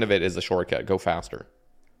point of it is the shortcut. Go faster.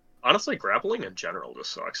 Honestly, grappling in general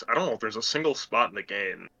just sucks. I don't know if there's a single spot in the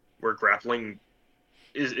game where grappling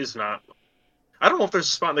is not... I don't know if there's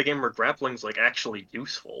a spot in the game where grappling's like actually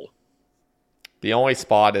useful. The only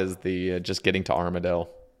spot is the just getting to Armadillo,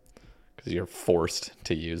 because you're forced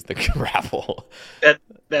to use the grapple.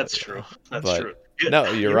 That's true. That's true.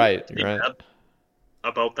 No, you're right. You're right.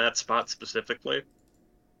 About that spot specifically.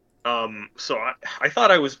 So I thought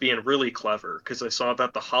I was being really clever because I saw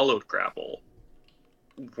that the hollowed grapple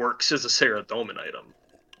works as a Saradomin item.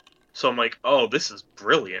 So I'm like, oh, this is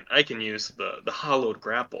brilliant. I can use the hollowed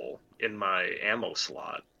grapple in my ammo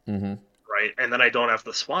slot, right? And then I don't have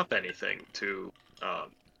to swap anything to,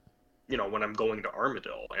 when I'm going to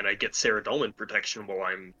Armadillo, and I get Saradomin protection while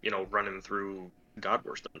I'm, running through God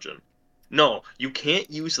Wars Dungeon. No, you can't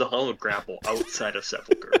use the hollowed grapple outside of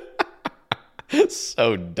Sepulchre.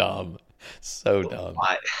 So dumb. So dumb.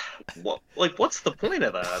 Why? What's the point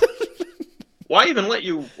of that? Why even let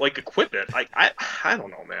you equip it? I don't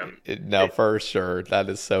know, man. For sure, that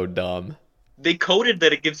is so dumb. They coded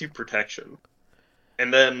that it gives you protection,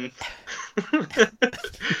 and then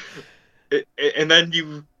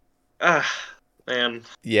you, man.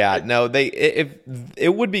 Yeah, no,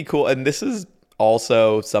 it would be cool, and this is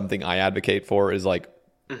also something I advocate for. Is like,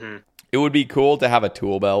 it would be cool to have a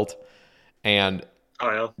tool belt, and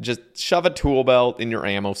just shove a tool belt in your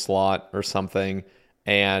ammo slot or something,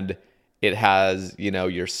 and it has,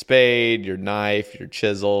 your spade, your knife, your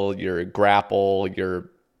chisel, your grapple,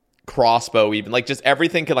 your crossbow, even like just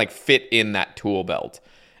everything can like fit in that tool belt.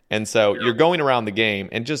 And so you're going around the game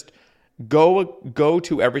and just go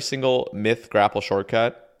to every single myth grapple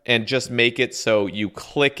shortcut and just make it so you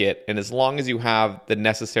click it. And as long as you have the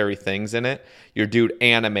necessary things in it, your dude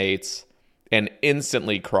animates and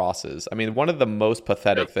instantly crosses. I mean, one of the most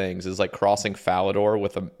pathetic things is like crossing Falador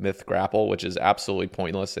with a myth grapple, which is absolutely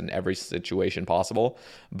pointless in every situation possible.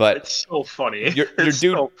 But it's so funny. Your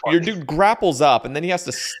dude grapples up, and then he has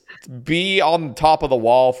to be on top of the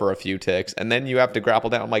wall for a few ticks, and then you have to grapple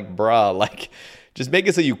down. I'm like, bruh, like, just make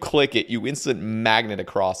it so you click it, you instant magnet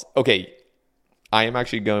across. Okay, I am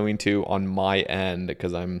actually going to, on my end,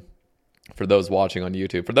 because for those watching on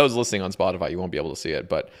YouTube, for those listening on Spotify, you won't be able to see it,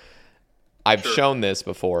 but I've shown this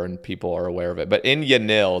before and people are aware of it. But in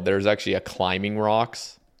Yanil, there's actually a climbing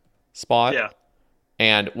rocks spot. Yeah.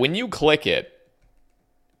 And when you click it,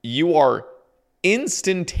 you are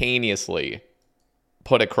instantaneously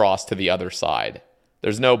put across to the other side.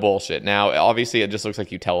 There's no bullshit. Now, obviously, it just looks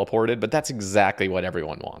like you teleported, but that's exactly what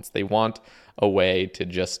everyone wants. They want a way to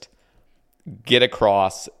just get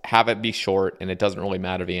across, have it be short, and it doesn't really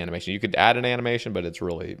matter the animation. You could add an animation, but it's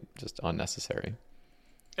really just unnecessary.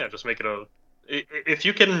 Yeah, just make it if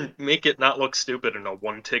you can make it not look stupid in a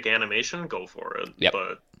 1-tick animation, go for it. Yep.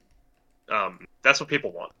 But that's what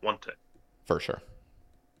people want, 1 tick. For sure.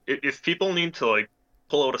 If people need to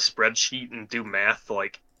pull out a spreadsheet and do math,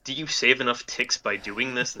 do you save enough ticks by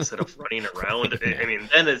doing this instead of running around? I mean,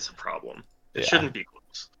 then it's a problem. It shouldn't be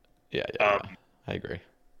close. Yeah, I agree.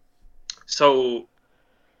 So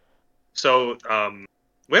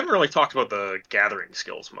we haven't really talked about the gathering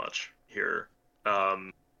skills much here.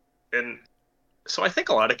 And so I think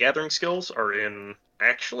a lot of gathering skills are in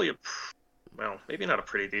actually maybe not a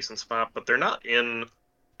pretty decent spot, but they're not in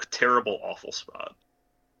a terrible, awful spot.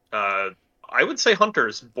 I would say Hunter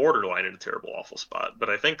is borderline in a terrible, awful spot, but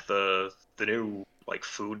I think the new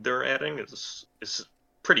food they're adding is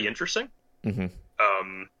pretty interesting. Mm-hmm.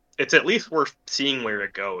 It's at least worth seeing where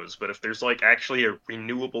it goes, but if there's actually a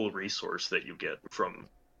renewable resource that you get from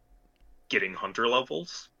getting Hunter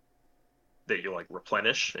levels that you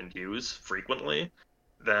replenish and use frequently,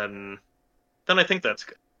 then I think that's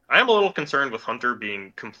good. I am a little concerned with Hunter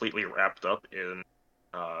being completely wrapped up in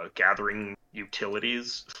gathering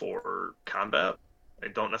utilities for combat. I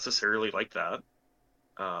don't necessarily like that.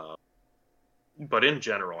 But in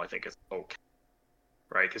general, I think it's okay.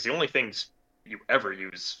 Right? Because the only things you ever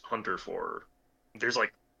use Hunter for there's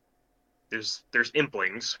like there's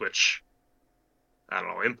implings, which I don't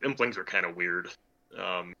know. Implings are kind of weird.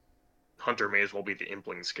 Hunter may as well be the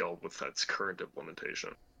impling skill with its current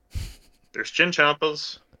implementation. There's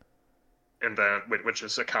Chinchompas, and then which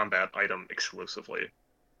is a combat item exclusively,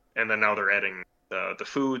 and then now they're adding the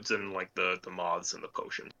foods and like the moths and the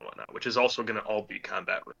potions and whatnot, which is also going to all be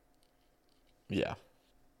combat. Yeah.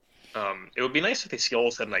 It would be nice if the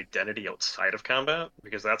skills had an identity outside of combat,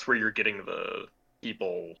 because that's where you're getting the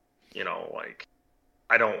people, like,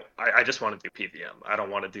 I just want to do PVM. I don't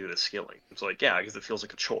want to do the skilling. It's like, yeah, because it feels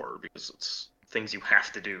like a chore, because it's things you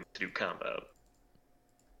have to do combat.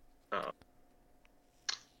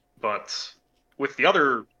 But with the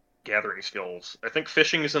other gathering skills, I think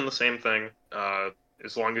fishing is in the same thing.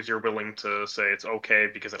 As long as you're willing to say it's okay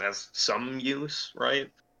because it has some use, right?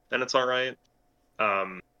 Then it's all right.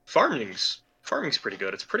 Farming's pretty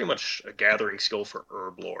good. It's pretty much a gathering skill for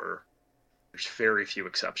herb lore. There's very few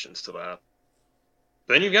exceptions to that.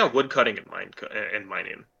 But then you've got woodcutting and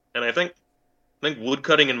mining, and I think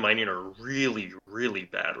woodcutting and mining are really, really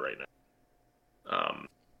bad right now.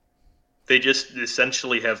 They just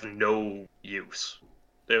essentially have no use.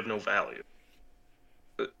 They have no value.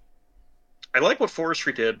 But I like what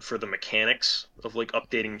forestry did for the mechanics of like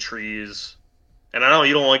updating trees. And I know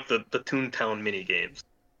you don't like the Toontown mini games.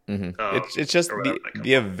 Mm-hmm. It's just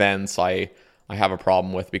the events I have a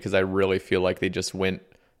problem with, because I really feel like they just went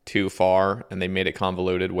too far and they made it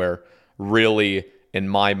convoluted, where really, in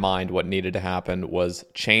my mind, what needed to happen was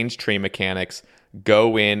change tree mechanics,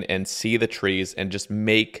 go in and see the trees and just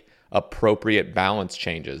make appropriate balance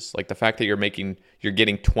changes. Like the fact that you're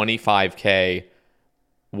getting 25k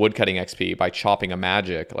woodcutting XP by chopping a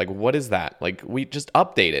magic. Like, what is that? Like, we just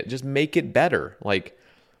update it. Just make it better. Like,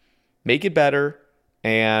 make it better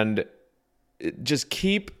and just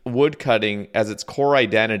keep woodcutting as its core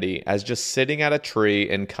identity, as just sitting at a tree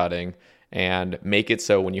and cutting, and make it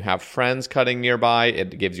so when you have friends cutting nearby,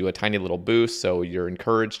 it gives you a tiny little boost, so you're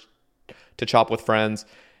encouraged to chop with friends.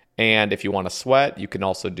 And if you want to sweat, you can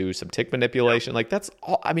also do some tick manipulation. Like, that's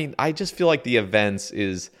all. I mean, I just feel like the events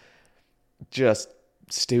is just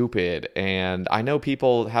stupid, and I know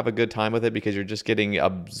people have a good time with it because you're just getting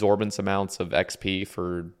absorbent amounts of XP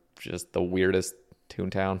for just the weirdest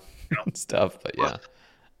Toontown stuff. But yeah,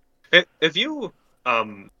 have you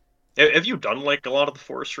done like a lot of the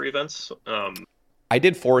forestry events? I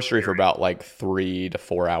did forestry for about like 3 to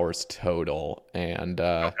 4 hours total, and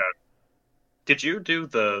okay. Did you do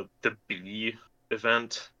the bee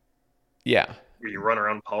event? Yeah, where you run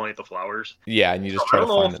around pollinate the flowers? Yeah, and you just try to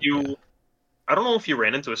find them. Yeah. I don't know if you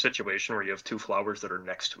ran into a situation where you have two flowers that are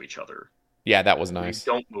next to each other. Yeah, that was nice.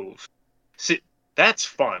 You don't move. See, that's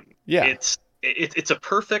fun. Yeah. It's a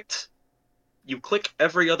perfect... You click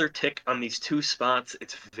every other tick on these two spots.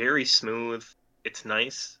 It's very smooth. It's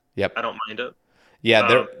nice. Yep. I don't mind it.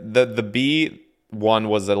 Yeah, the bee one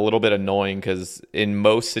was a little bit annoying because in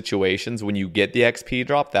most situations when you get the XP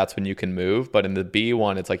drop, that's when you can move. But in the bee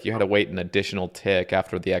one, it's like you had to wait an additional tick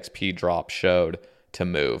after the XP drop showed to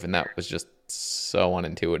move. And that was just so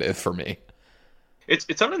unintuitive for me. It's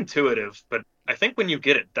unintuitive, but I think when you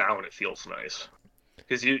get it down, it feels nice.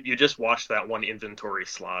 Because you just watch that one inventory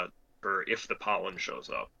slot for if the pollen shows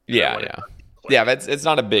up. Yeah. It's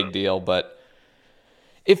not a big deal, but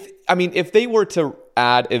if they were to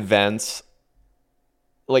add events,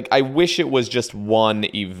 like I wish it was just one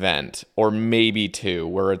event or maybe two,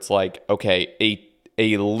 where it's like, okay,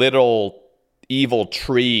 a little evil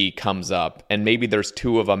tree comes up and maybe there's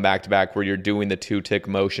two of them back to back where you're doing the 2-tick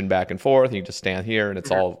motion back and forth and you just stand here and it's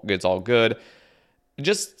all good.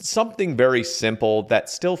 Just something very simple that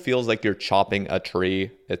still feels like you're chopping a tree.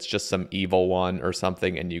 It's just some evil one or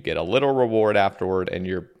something, and you get a little reward afterward and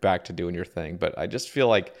you're back to doing your thing. But I just feel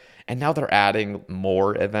like, and now they're adding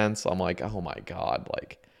more events. I'm like, oh my God.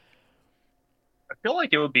 Like, I feel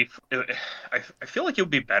like it would be, I feel like it would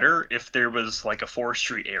be better if there was like a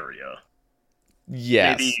forestry area.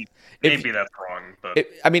 Yes. Maybe that's wrong, but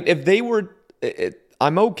if they were,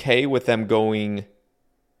 I'm okay with them going.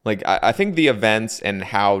 Like, I think the events and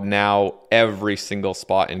how now every single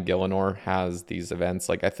spot in Gielinor has these events,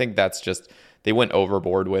 like, I think that's just, they went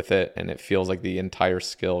overboard with it, and it feels like the entire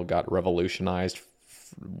skill got revolutionized,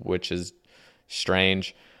 which is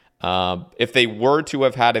strange. If they were to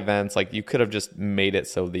have had events, like, you could have just made it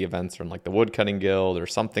so the events are in, like, the Woodcutting Guild or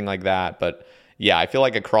something like that. But, yeah, I feel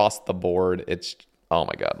like across the board, it's, oh,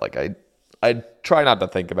 my God, like, I try not to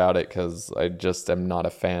think about it because I just am not a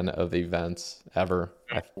fan of events ever.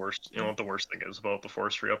 You know what the worst thing is about the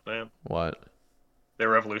forestry update? What? They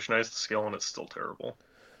revolutionized the skill and it's still terrible.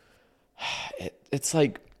 It's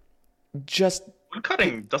like, just wood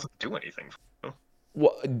cutting doesn't do anything for you.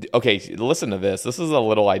 Well, okay, listen to this. This is a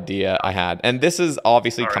little idea I had. And this is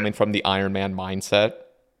obviously All right. coming from the Iron Man mindset.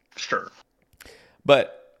 Sure.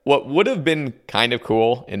 But what would have been kind of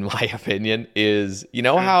cool, in my opinion, is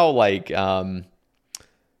how like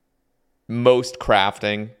most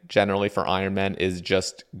crafting generally for Iron Man is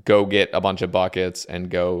just go get a bunch of buckets and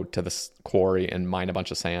go to the quarry and mine a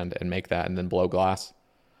bunch of sand and make that and then blow glass.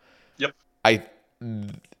 Yep.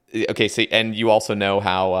 Okay, see, and you also know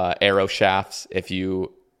how arrow shafts, if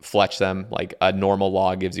you fletch them, like a normal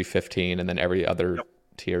log gives you 15, and then every other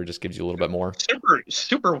tier just gives you a little bit more.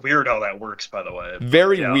 Super weird how that works, by the way.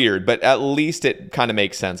 Very weird, but at least it kind of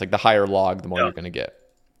makes sense. Like the higher log, the more you're going to get.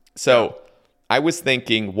 So I was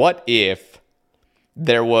thinking, what if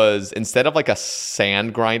there was, instead of like a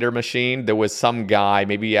sand grinder machine, there was some guy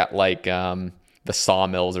maybe at like the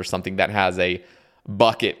sawmills or something that has a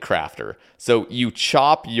bucket crafter. So you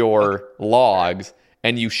chop your logs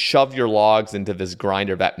and you shove your logs into this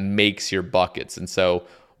grinder that makes your buckets. And so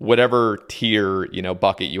whatever tier,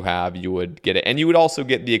 bucket you have, you would get it. And you would also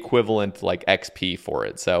get the equivalent like XP for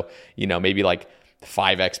it. So, maybe like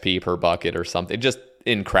 5 XP per bucket or something, just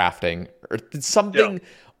in crafting or something.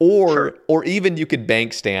 Or even you could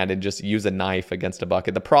bank stand and just use a knife against a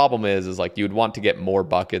bucket. The problem is like you'd want to get more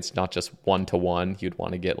buckets, not just 1-to-1. You'd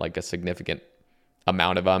want to get like a significant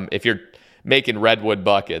amount of them. If you're making redwood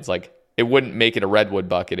buckets, like it wouldn't make it a redwood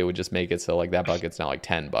bucket. It would just make it so like that bucket's now like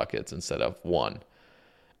 10 buckets instead of 1.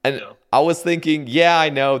 And I was thinking, I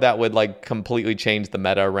know that would like completely change the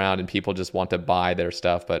meta around and people just want to buy their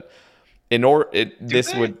stuff. But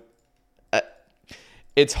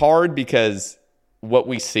it's hard because what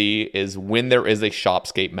we see is when there is a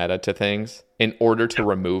shopscape meta to things, in order to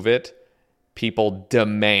remove it, people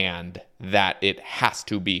demand that it has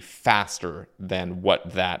to be faster than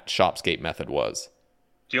what that shopscape method was.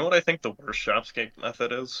 Do you know what I think the worst shopscape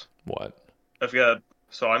method is? What?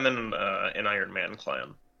 I'm in an Iron Man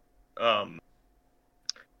clan. I've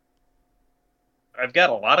got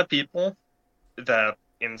a lot of people that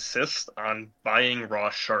insist on buying raw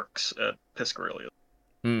sharks at Piscarillia.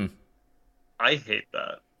 I hate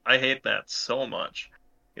that. I hate that so much.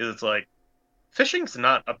 It's like, fishing's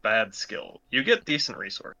not a bad skill. You get decent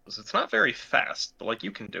resources. It's not very fast, but like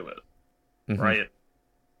you can do it, right?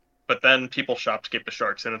 But then people shopscape the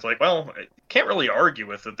sharks, and it's like, well, I can't really argue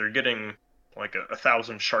with it. They're getting like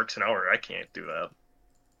 1,000 sharks an hour. I can't do that.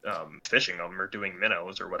 Fishing them or doing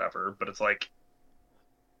minnows or whatever. But it's like,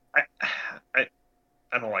 I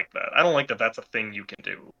don't like that. I don't like that. That's a thing you can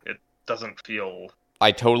do. It doesn't feel.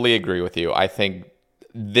 I totally agree with you. I think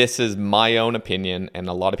this is my own opinion, and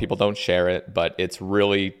a lot of people don't share it, but it's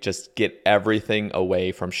really just get everything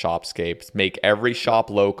away from shopscapes. Make every shop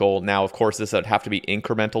local. Now, of course, this would have to be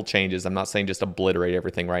incremental changes. I'm not saying just obliterate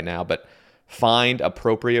everything right now, but find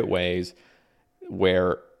appropriate ways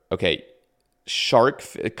where, shark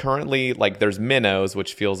currently, like there's minnows,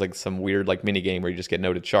 which feels like some weird like mini game where you just get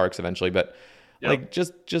noted sharks eventually, but like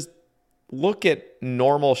just look at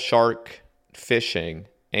normal shark fishing,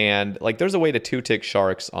 and like there's a way to 2-tick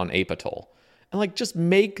sharks on Apatoll, and like just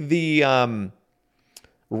make the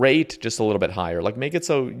rate just a little bit higher. Like make it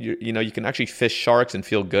so you can actually fish sharks and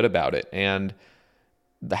feel good about it, and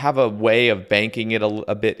have a way of banking it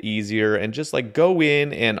a bit easier, and just like go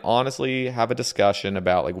in and honestly have a discussion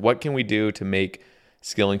about like what can we do to make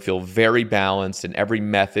skilling feel very balanced, and every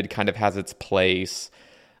method kind of has its place.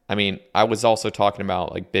 I mean, I was also talking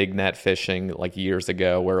about like big net fishing like years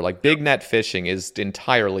ago, where like big net fishing is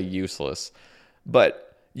entirely useless,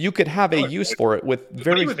 but you could have a use for it with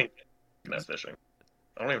very. What do you think net fishing?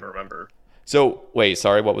 I don't even remember. So wait,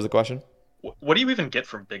 sorry, what was the question? What do you even get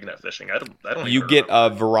from big net fishing? I don't. You get a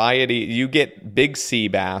variety. You get big sea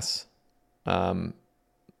bass, and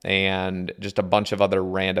just a bunch of other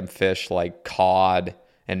random fish like cod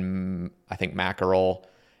and I think mackerel.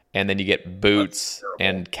 And then you get boots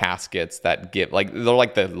and caskets that give they're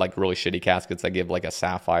like the like really shitty caskets that give like a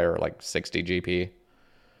sapphire like 60 GP.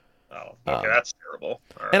 Oh, okay, that's terrible.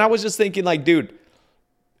 All right. And I was just thinking, like, dude,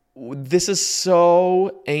 this is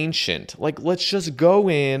so ancient. Like, let's just go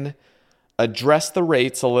in, address the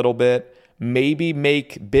rates a little bit, maybe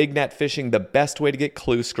make big net fishing the best way to get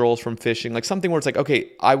clue scrolls from fishing. Like something where it's like,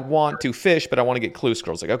 okay, I want to fish, but I want to get clue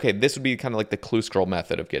scrolls. Like, okay, this would be kind of like the clue scroll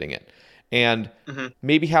method of getting it. And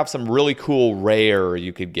maybe have some really cool rare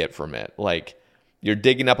you could get from it. Like you're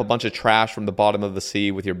digging up a bunch of trash from the bottom of the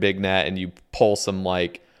sea with your big net, and you pull some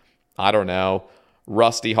like, I don't know,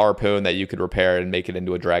 rusty harpoon that you could repair and make it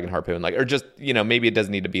into a dragon harpoon. Like, or just, maybe it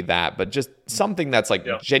doesn't need to be that, but just something that's like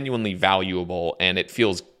genuinely valuable and it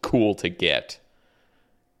feels cool to get.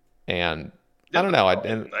 And I don't know. I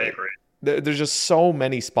agree. there's just so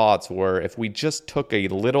many spots where if we just took a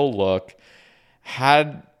little look,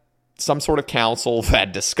 had some sort of council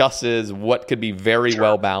that discusses what could be very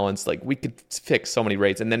well balanced, like we could fix so many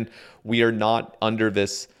rates, and then we are not under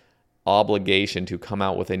this obligation to come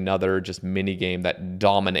out with another just mini game that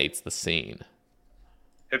dominates the scene.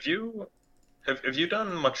 Have you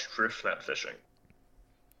done much drift net fishing?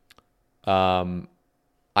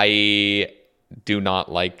 I do not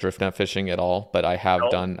like drift net fishing at all, but I have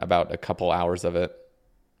done about a couple hours of it.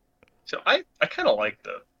 So I kind of liked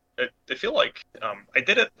it. I feel like I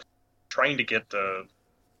did it trying to get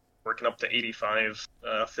working up to 85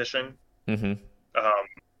 fishing. Mm-hmm.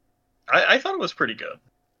 I thought it was pretty good.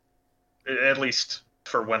 At least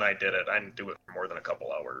for when I did it. I didn't do it for more than a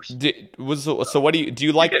couple hours. So what do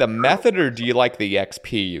you like the method, or do you like the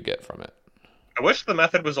XP you get from it? I wish the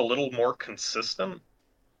method was a little more consistent.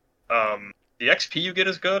 The XP you get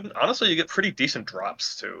is good. Honestly, you get pretty decent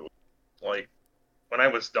drops too. Like when I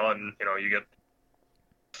was done, you get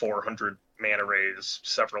 400 manta rays,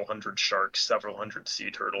 several hundred sharks, several hundred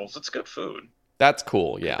sea turtles. It's good food. That's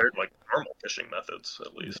cool, yeah. Compared to like normal fishing methods,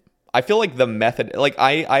 at least. I feel like the method, like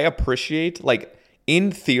I appreciate, like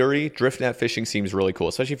in theory, drift net fishing seems really cool,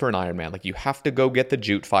 especially for an Ironman. Like you have to go get the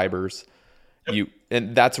jute fibers. Yep.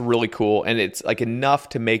 And that's really cool, and it's like enough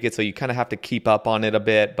to make it so you kind of have to keep up on it a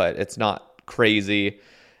bit, but it's not crazy.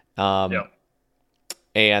 And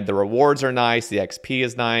the rewards are nice, the XP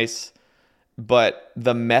is nice, but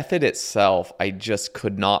the method itself, I just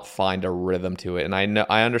could not find a rhythm to it. And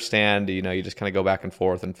I understand, you just kind of go back and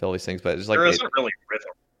forth and fill these things, but it's like there isn't really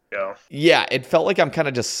rhythm. Yeah, it felt like I'm kind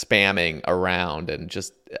of just spamming around and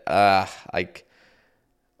just like.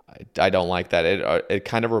 I don't like that. It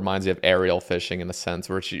kind of reminds me of aerial fishing in a sense,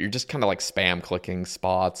 where you're just kind of like spam clicking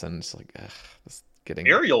spots and it's like, it's getting...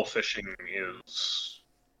 Aerial fishing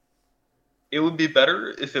it would be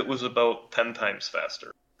better if it was about 10 times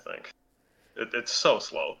faster, I think. It's so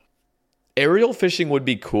slow. Aerial fishing would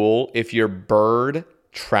be cool if your bird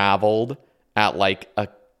traveled at like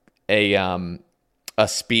a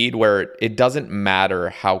speed where it doesn't matter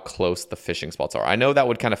how close the fishing spots are. I know that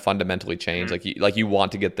would kind of fundamentally change. Mm-hmm. Like you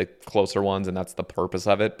want to get the closer ones, and that's the purpose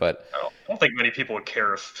of it. But I don't think many people would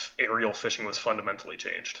care if aerial fishing was fundamentally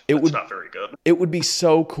changed. It's not very good. It would be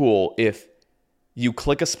so cool if you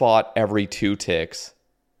click a spot every 2 ticks,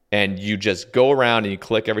 and you just go around and you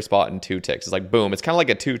click every spot in 2 ticks. It's like boom. It's kind of like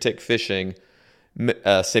a 2-tick fishing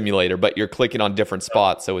simulator, but you're clicking on different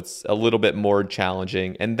spots, so it's a little bit more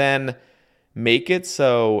challenging. And then make it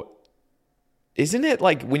so, isn't it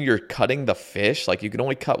like when you're cutting the fish, like you can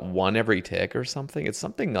only cut one every tick or something? It's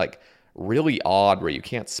something like really odd where you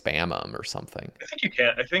can't spam them or something. I think you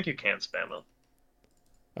can spam them.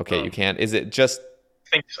 Okay, you can't. Is it just... I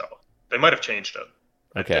think so. They might have changed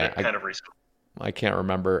it. Okay. Kind of recently. I can't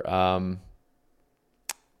remember.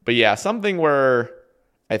 But yeah, something where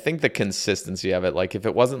I think the consistency of it, like if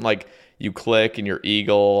it wasn't like you click and your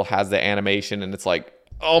eagle has the animation and it's like,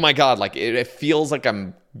 oh my God, like it feels like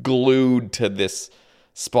I'm glued to this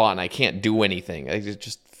spot and I can't do anything.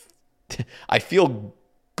 I feel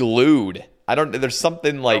glued. There's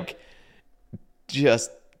something like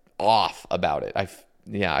just off about it. I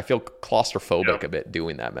feel claustrophobic a bit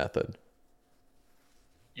doing that method.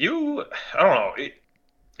 I don't know.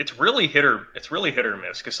 It's really hit or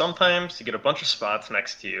miss, because sometimes you get a bunch of spots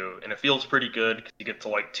next to you and it feels pretty good because you get to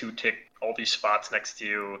like 2-tick all these spots next to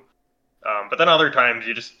you. But then other times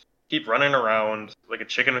you just keep running around like a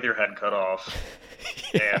chicken with your head cut off,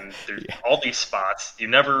 and there's all these spots. You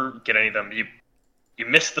never get any of them. You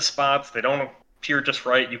miss the spots. They don't appear just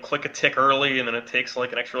right. You click a tick early, and then it takes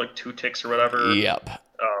like an extra like 2 ticks or whatever. Yep.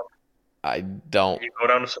 I don't. You go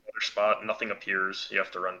down to some other spot, and nothing appears. You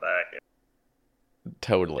have to run back.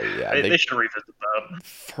 Totally, yeah. They should revisit that.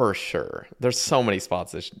 For sure. There's so many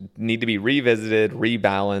spots that need to be revisited,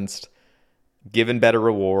 rebalanced, given better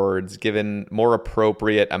rewards, given more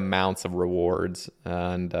appropriate amounts of rewards,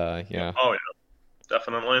 and yeah. Oh yeah,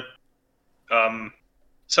 definitely.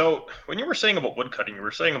 So when you were saying about woodcutting, you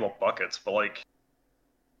were saying about buckets, but like,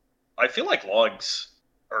 I feel like logs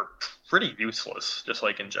are pretty useless, just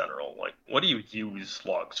like in general. Like, what do you use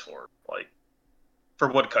logs for? Like, for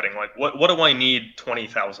woodcutting, like what do I need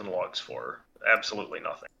 20,000 logs for? Absolutely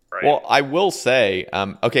nothing, right? Well, I will say,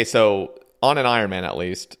 okay, so on an Ironman at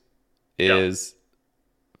least,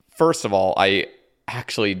 first of all, I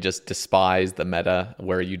actually just despise the meta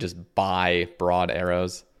where you just buy broad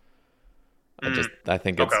arrows. I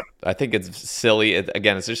think it's silly.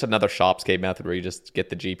 Again, it's just another Shopscape method where you just get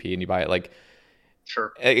the GP and you buy it. Like,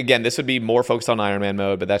 Sure. Again, this would be more focused on Iron Man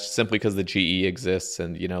mode, but that's simply because the GE exists,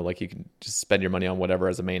 and you can just spend your money on whatever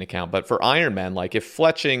as a main account. But for Iron Man, like if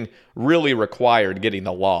fletching really required getting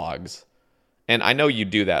the logs, and I know you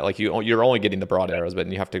do that, like you're only getting the broad arrows, but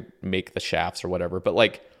you have to make the shafts or whatever. But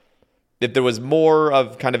like if there was more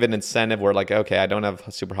of kind of an incentive where like, okay, I don't have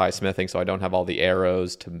super high smithing, so I don't have all the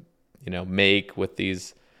arrows to make with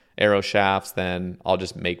these arrow shafts, then I'll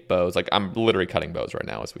just make bows. Like I'm literally cutting bows right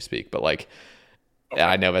now as we speak, but like. Yeah,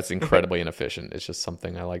 I know that's incredibly inefficient. It's just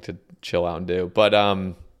something I like to chill out and do. But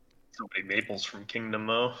so many maples from Kingdom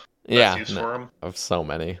though. Yeah, use for them. Of so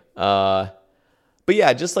many. But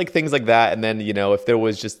yeah, just like things like that. And then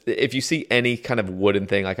if you see any kind of wooden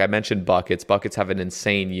thing, like I mentioned, buckets have an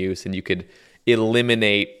insane use, and you could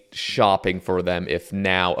eliminate shopping for them. If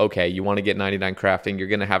now, okay, you want to get 99 crafting, you're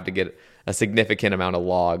going to have to get a significant amount of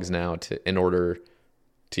logs now in order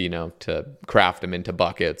to craft them into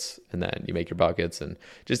buckets, and then you make your buckets, and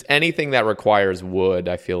just anything that requires wood,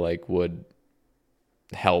 I feel like would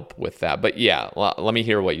help with that. But yeah, let me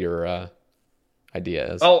hear what your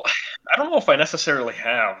idea is. Well, I don't know if I necessarily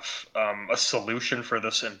have a solution for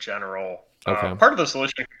this in general. Okay. Part of the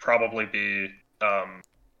solution could probably be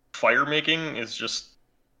fire making is just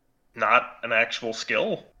not an actual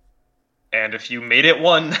skill. And if you made it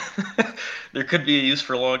one, there could be a use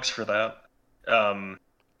for logs for that.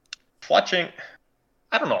 Fletching,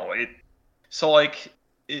 I don't know.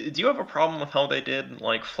 Do you have a problem with how they did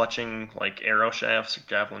like fletching, like arrow shafts or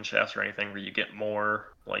javelin shafts or anything, where you get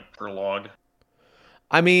more like per log?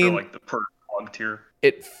 I mean, or, like the per log tier.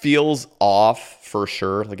 It feels off for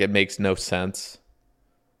sure. Like it makes no sense,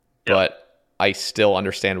 but I still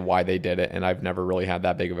understand why they did it, and I've never really had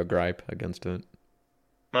that big of a gripe against it.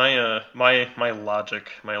 My logic,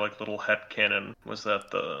 my like little headcanon was that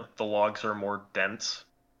the logs are more dense,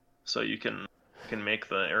 so you can make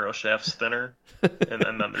the arrow shafts thinner, and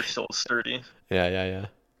then they're still sturdy. Yeah.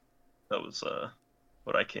 That was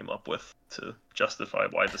what I came up with to justify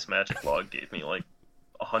why this magic log gave me like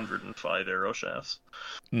 105 arrow shafts.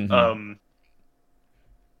 Mm-hmm.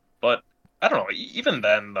 But I don't know. Even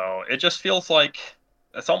then, though, it just feels like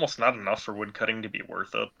it's almost not enough for woodcutting to be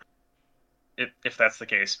worth it. If that's the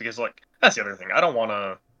case, because like that's the other thing. I don't want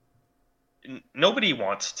to. Nobody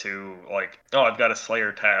wants to like. Oh, I've got a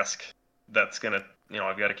Slayer task that's gonna.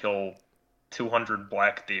 I've got to kill 200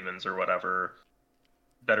 black demons or whatever.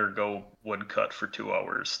 Better go woodcut for 2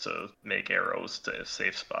 hours to make arrows to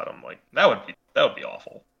safe spot them. Like that would be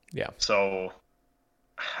awful. Yeah. So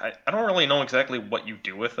I don't really know exactly what you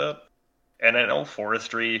do with it, and I know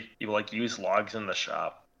forestry you like use logs in the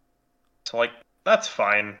shop. So like that's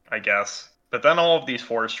fine, I guess. But then all of these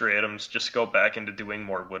forestry items just go back into doing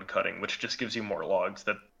more wood cutting, which just gives you more logs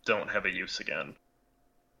that don't have a use again.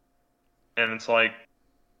 And it's like,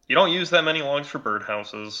 you don't use that many logs for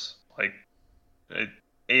birdhouses. Like,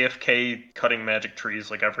 AFK cutting magic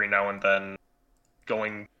trees like every now and then,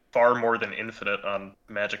 going far more than infinite on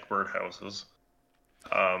magic birdhouses.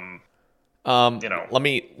 Let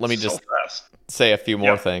me just say a few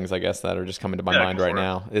more things, I guess, that are just coming to my mind right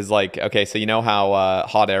now. Is like, okay, so you know how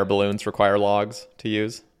hot air balloons require logs to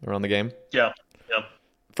use around the game? Yeah.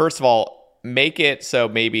 First of all, make it so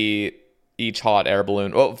maybe each hot air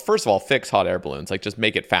balloon. Well, first of all, fix hot air balloons. Like, just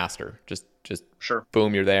make it faster. Just sure.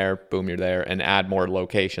 Boom, you're there, and add more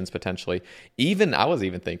locations potentially. I was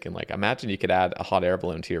even thinking, like, imagine you could add a hot air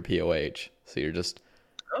balloon to your POH. So you're just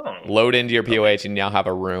load into your POH, and you now have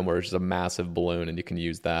a room where it's just a massive balloon, and you can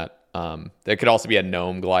use that. There could also be a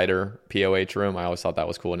gnome glider POH room. I always thought that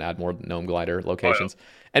was cool, and add more gnome glider locations.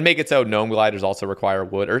 And make it so gnome gliders also require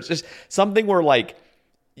wood, or it's just something where like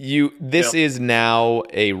this is now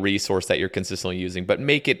a resource that you're consistently using, but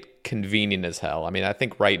make it convenient as hell. I mean, I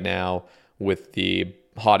think right now with the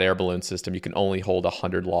hot air balloon system, you can only hold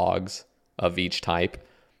 100 logs of each type.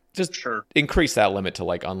 Just increase that limit to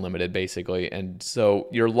like unlimited, basically. And so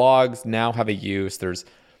your logs now have a use. There's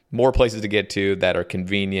more places to get to that are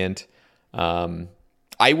convenient. I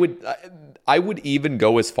would even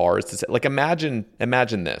go as far as to say, like, imagine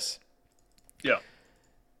this. Yeah.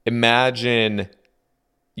 Imagine,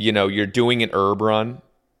 you're doing an herb run,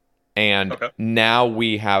 and now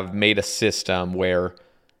we have made a system where,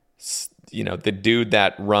 the dude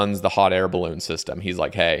that runs the hot air balloon system, he's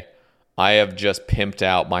like, hey, I have just pimped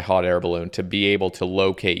out my hot air balloon to be able to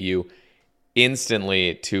locate you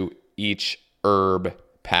instantly to each herb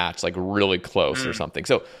patch, like really close or something.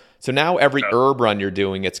 So now every herb run you're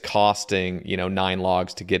doing, it's costing 9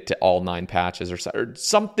 logs to get to all 9 patches or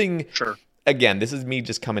something. Sure. Again, this is me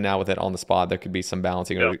just coming out with it on the spot. There could be some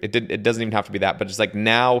balancing. It doesn't even have to be that, but just like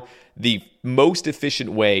now the most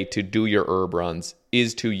efficient way to do your herb runs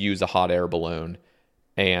is to use a hot air balloon.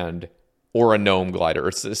 and or a gnome glider,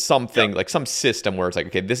 or something like some system where it's like,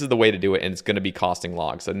 okay, this is the way to do it, and it's going to be costing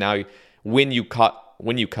logs. So now, when you cut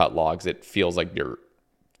logs, it feels like you're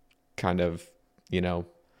kind of,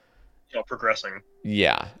 progressing.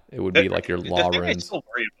 Yeah, it would be like your law the thing runes. I still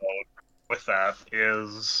worry about with that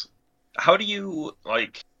is, how do you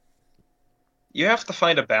you have to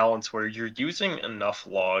find a balance where you're using enough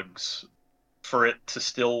logs for it to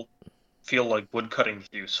still feel like woodcutting's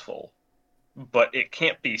useful, but it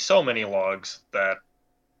can't be so many logs that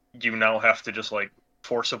you now have to just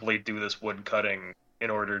forcibly do this woodcutting in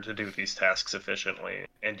order to do these tasks efficiently,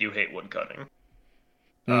 and you hate woodcutting.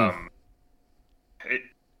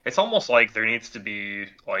 It's almost like there needs to be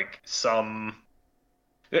some.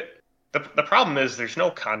 The problem is there's no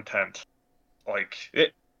content.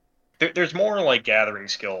 There's more gathering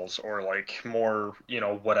skills or more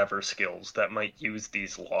whatever skills that might use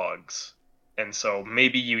these logs, and so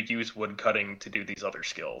maybe you use woodcutting to do these other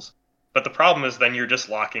skills. But the problem is then you're just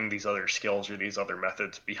locking these other skills or these other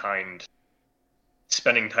methods behind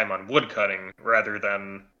spending time on woodcutting rather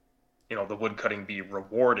than the woodcutting be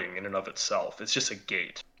rewarding in and of itself. It's just a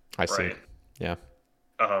gate. I see. Right? Yeah.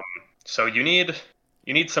 So you need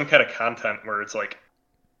some kind of content where it's I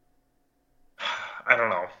don't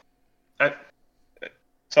know.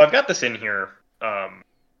 So I've got this in here.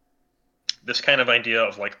 This kind of idea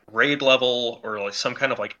of raid level or some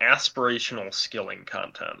kind of aspirational skilling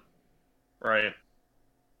content, right?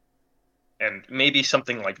 And maybe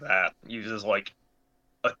something like that uses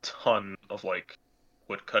a ton of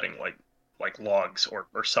woodcutting, like logs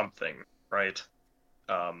or something, right?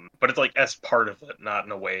 But it's as part of it, not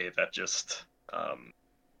in a way that just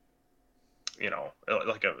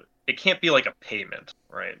it can't be a payment,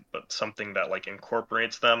 right? But something that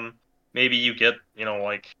incorporates them. Maybe you get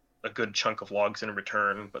a good chunk of logs in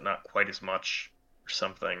return, but not quite as much or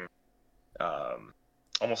something.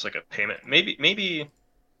 Almost like a payment. Maybe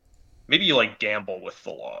you gamble with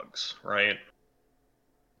the logs, right?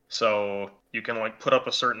 So you can put up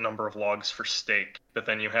a certain number of logs for stake, but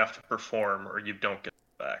then you have to perform or you don't get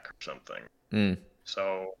it back or something.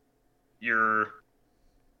 So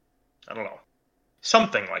I don't know,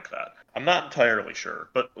 something like that. I'm not entirely sure,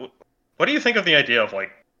 but what do you think of the idea of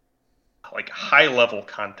high level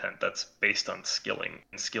content that's based on skilling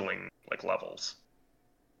levels?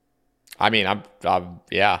 I mean,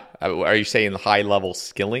 yeah. Are you saying high level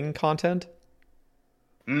skilling content?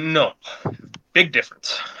 No, big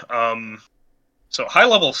difference. So high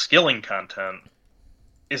level skilling content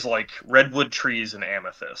is redwood trees and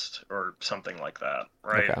amethyst or something like that,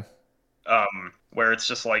 right? Okay. Where it's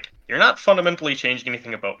just you're not fundamentally changing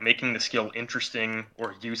anything about making the skill interesting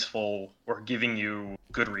or useful or giving you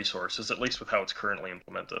good resources, at least with how it's currently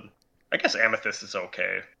implemented. I guess amethyst is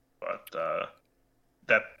okay, but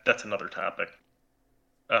that's another topic.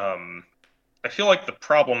 I feel like the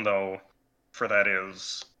problem though for that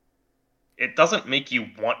is it doesn't make you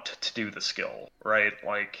want to do the skill, right?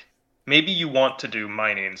 Maybe you want to do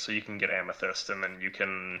mining so you can get amethyst and then you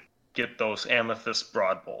can get those amethyst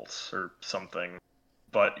broad bolts or something,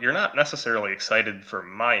 but you're not necessarily excited for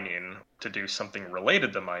mining to do something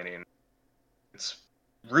related to mining. It's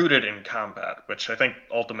rooted in combat, which I think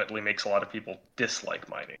ultimately makes a lot of people dislike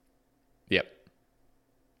mining. Yep.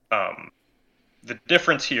 The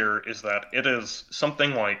difference here is that it is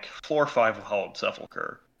something like Floor 5 of Hollowed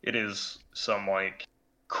Sepulchre. It is some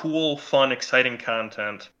cool, fun, exciting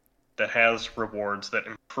content that has rewards that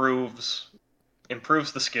improves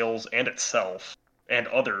the skills and itself and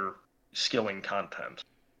other skilling content.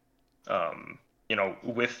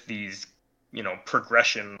 With these,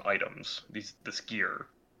 progression items, this gear,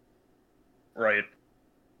 right?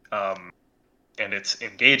 And it's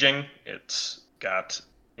engaging. It's got,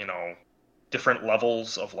 different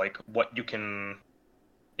levels of what you can,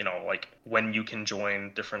 when you can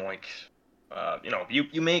join different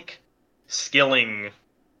you make skilling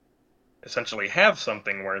essentially have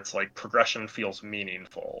something where it's progression feels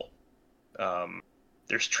meaningful.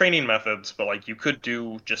 There's training methods, but you could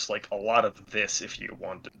do just a lot of this if you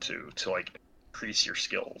wanted to increase your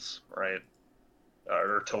skills, right?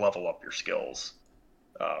 Or to level up your skills.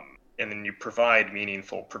 And then you provide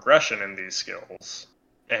meaningful progression in these skills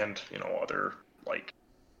and other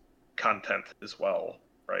content as well,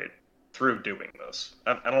 right? Through doing this.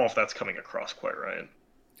 I don't know if that's coming across quite right.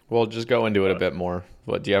 Well, just go into it a bit more.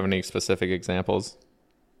 Do you have any specific examples?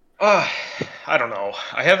 I don't know.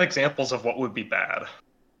 I have examples of what would be bad,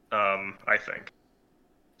 I think.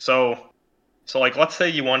 So let's say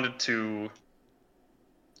you wanted to...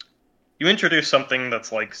 You introduce something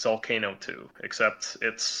that's like Volcano 2, except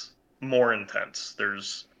it's more intense.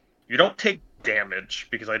 You don't take damage,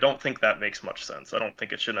 because I don't think that makes much sense. I don't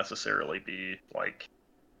think it should necessarily be like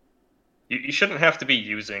you shouldn't have to be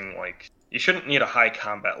using like you shouldn't need a high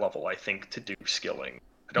combat level, I think, to do skilling.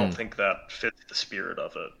 I don't think that fits the spirit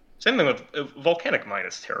of it. Same thing with Volcanic Mine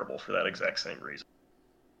is terrible for that exact same reason.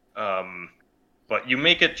 But you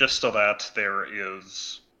make it just so that there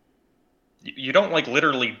is you don't like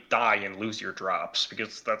literally die and lose your drops,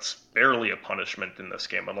 because that's barely a punishment in this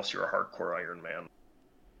game unless you're a hardcore Iron Man.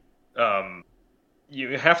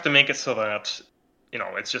 You have to make it so that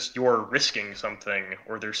it's just you're risking something,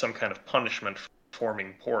 or there's some kind of punishment for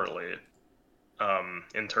performing poorly.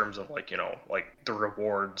 In terms of like the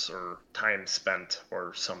rewards or time spent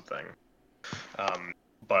or something.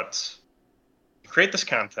 But you create this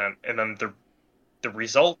content, and then the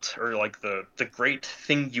result, or like the great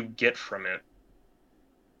thing you get from it,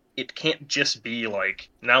 it can't just be like,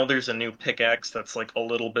 now there's a new pickaxe that's like a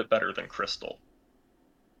little bit better than Crystal,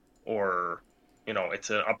 or it's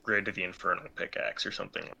an upgrade to the Inferno pickaxe or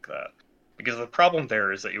something like that. Because the problem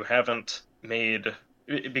there is that you haven't made,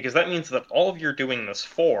 because that means that all you're doing this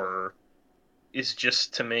for is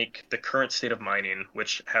just to make the current state of mining,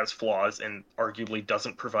 which has flaws and arguably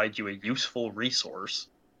doesn't provide you a useful resource,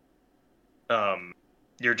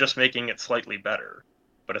 you're just making it slightly better.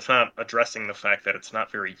 But it's not addressing the fact that it's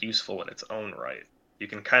not very useful in its own right. You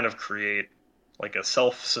can kind of create like a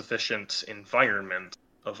self-sufficient environment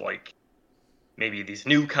of like maybe these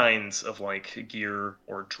new kinds of like gear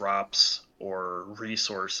or drops or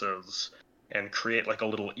resources, and create like a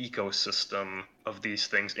little ecosystem of these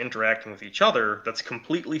things interacting with each other that's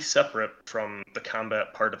completely separate from the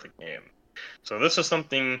combat part of the game. So this is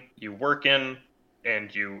something you work in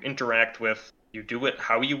and you interact with. You do it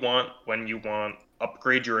how you want, when you want,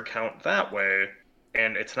 upgrade your account that way,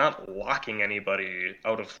 and it's not locking anybody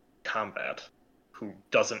out of combat who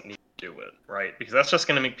doesn't need to do it, right? Because that's just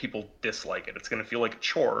going to make people dislike it. It's going to feel like a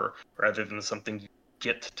chore rather than something you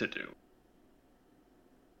get to do.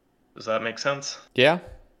 Does that make sense? Yeah.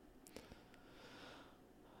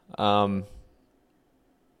 Yeah,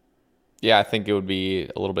 I think it would be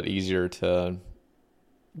a little bit easier to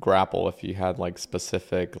grapple if you had like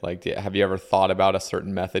specific, like, have you ever thought about a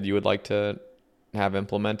certain method you would like to have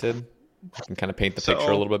implemented? I can kind of paint the picture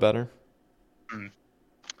a little bit better.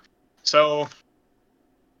 So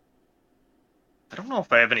I don't know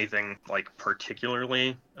if I have anything like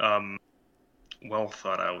particularly well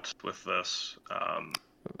thought out with this.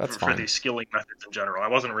 That's for fine. these skilling methods in general. I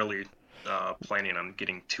wasn't really planning on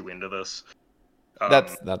getting too into this.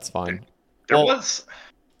 That's fine. There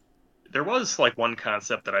was like one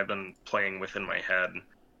concept that I've been playing with in my head,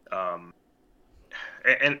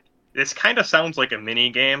 and this kind of sounds like a mini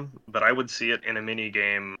game, but I would see it in a mini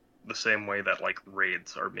game the same way that like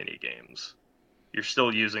raids are mini games. You're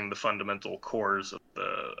still using the fundamental cores of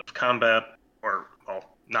combat, or well,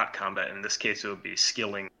 not combat. In this case, it would be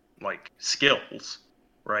skilling, like skills,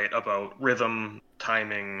 right? About rhythm,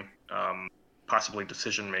 timing, possibly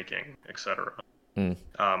decision making, etc.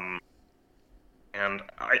 And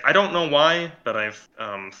I don't know why, but I've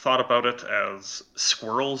thought about it as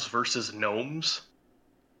squirrels versus gnomes,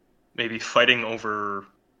 maybe fighting over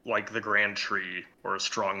like the Grand Tree or a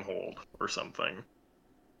stronghold or something.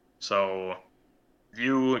 So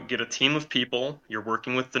you get a team of people, you're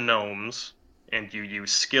working with the gnomes, and you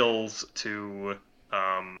use skills to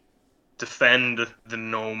defend the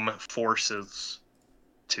gnome forces,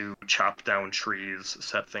 to chop down trees,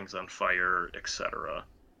 set things on fire, etc.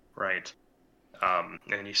 Right?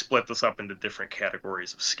 And you split this up into different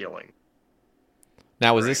categories of skilling.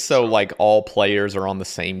 Now, is this so like all players are on the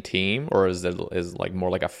same team, or is like more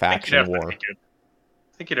like a faction war? I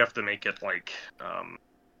think you'd have to make it like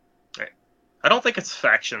I don't think it's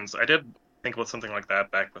factions. I did think about something like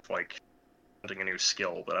that back with like hunting a new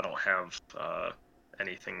skill, but I don't have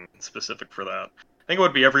anything specific for that. I think it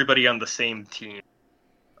would be everybody on the same team.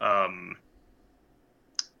 It's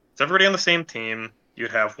everybody on the same team.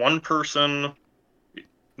 You'd have one person.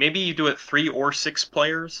 Maybe you do it 3 or 6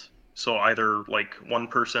 players. So either like one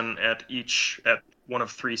person at one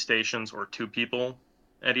of 3 stations, or 2 people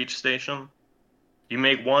at each station. You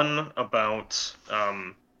make one about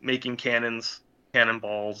making cannons,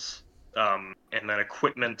 cannonballs, and then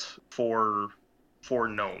equipment for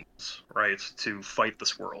gnomes, right, to fight the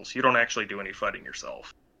squirrels. You don't actually do any fighting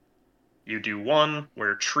yourself. You do one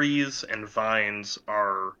where trees and vines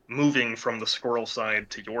are moving from the squirrel side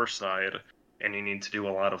to your side, and you need to do a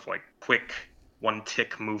lot of like quick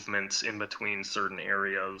one-tick movements in between certain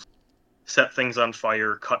areas. Set things on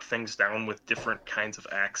fire, cut things down with different kinds of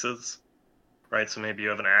axes, right? So maybe you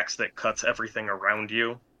have an axe that cuts everything around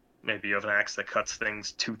you, maybe you have an axe that cuts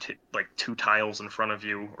things like 2 tiles in front of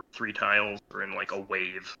you, or 3 tiles, or in like a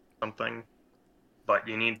wave, something. But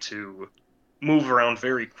you need to move around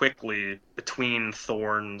very quickly between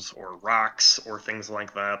thorns or rocks or things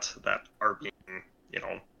like that are being,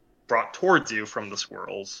 brought towards you from the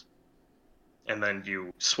squirrels. And then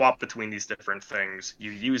you swap between these different things.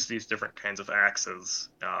 You use these different kinds of axes.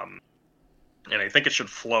 And I think it should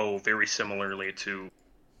flow very similarly to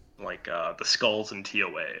like the skulls in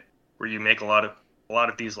TOA, where you make a lot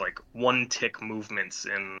of these like one-tick movements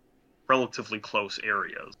in relatively close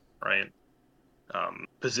areas, right?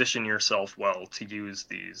 Position yourself well to use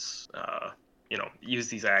these, use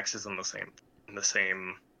these axes in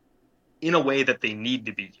a way that they need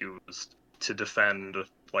to be used to defend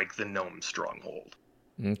like the gnome stronghold.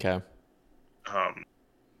 Okay.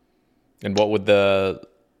 And what would the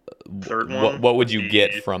third one? What would you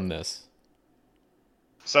get from this?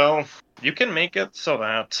 So you can make it so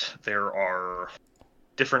that there are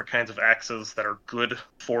different kinds of axes that are good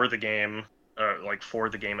for the game, like for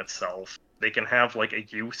the game itself. They can have like a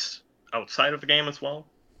use outside of the game as well,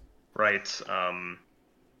 right?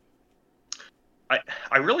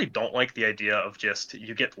 I really don't like the idea of just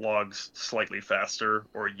you get logs slightly faster,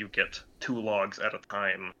 or you get 2 logs at a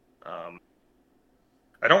time.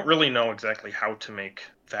 I don't really know exactly how to make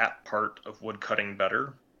that part of woodcutting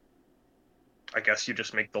better. I guess you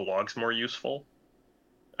just make the logs more useful.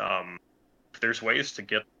 If there's ways to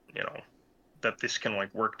get, that this can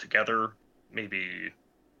like work together, maybe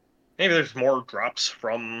there's more drops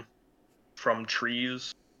from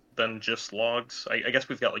trees than just logs. I guess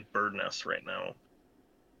we've got like bird nests right now.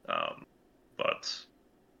 But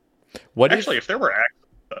if there were axes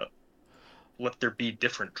that let there be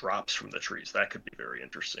different drops from the trees, that could be very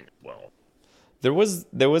interesting as well. There was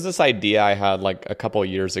this idea I had like a couple of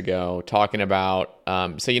years ago talking about,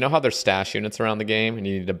 so you know how there's stash units around the game and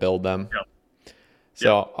you need to build them? Yeah.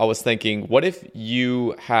 So I was thinking, what if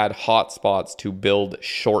you had hotspots to build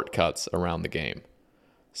shortcuts around the game?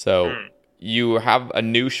 So you have a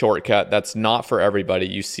new shortcut that's not for everybody.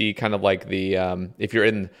 You see kind of like the, if you're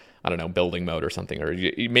in, I don't know, building mode or something, or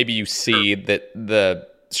maybe you see that the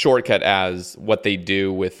shortcut as what they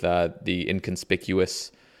do with the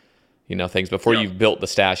inconspicuous things before you've built the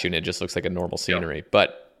stash unit. It just looks like a normal scenery. Yeah.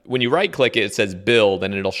 But when you right click it, it says build,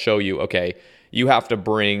 and it'll show you, okay, you have to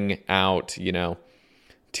bring out,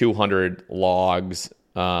 200 logs,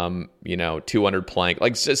 200 plank,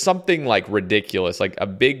 like just something like ridiculous, like a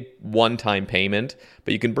big one-time payment,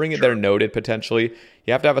 but you can bring it there noted potentially.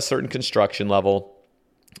 You have to have a certain construction level,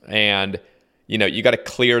 and you got to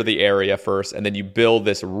clear the area first, and then you build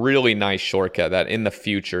this really nice shortcut that in the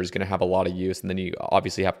future is going to have a lot of use. And then you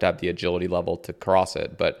obviously have to have the agility level to cross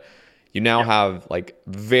it. But you now have like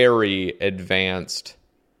very advanced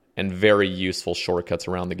and very useful shortcuts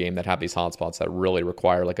around the game that have these hotspots that really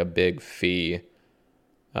require like a big fee,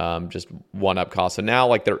 just one-up cost. So now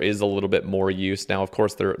like there is a little bit more use. Now, of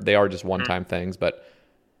course, they are just one-time things, but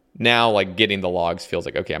now like getting the logs feels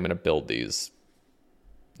like, okay, I'm going to build these.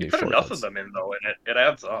 You put enough of them in though, and it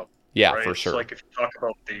adds up. Yeah, right? for sure. So, like if you talk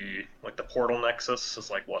about the portal nexus is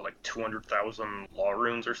like 200,000 law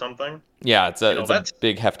runes or something. Yeah, it's a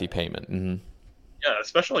big hefty payment. Mm-hmm. Yeah,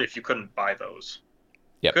 especially if you couldn't buy those.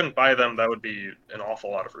 Yep. If you couldn't buy them, that would be an awful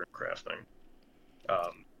lot of rune crafting.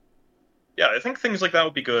 Yeah, I think things like that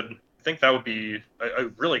would be good. I think that would be a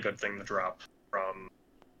really good thing to drop from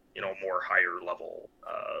more higher level,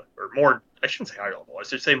 or more, I shouldn't say higher level, I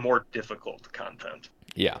should say more difficult content.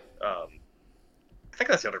 Yeah. I think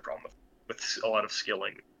that's the other problem with a lot of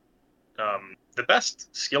skilling. The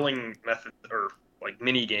best skilling method, or like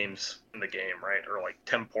mini games in the game, right, are like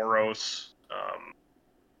Temporos.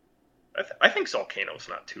 I think Volcano's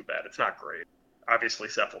not too bad. It's not great. Obviously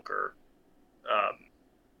Sepulcher.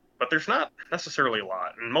 But there's not necessarily a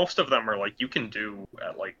lot, and most of them are like you can do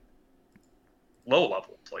at like low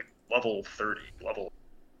levels, like level 30, level,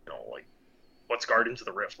 like what's Guardians of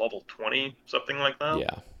the Rift, level 20, something like that.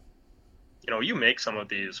 Yeah. You make some of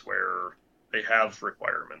these where they have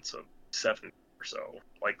requirements of 7 or so,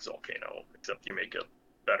 like Volcano, except you make it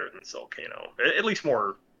better than Volcano. At least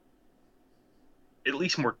more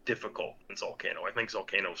difficult than Volcano. I think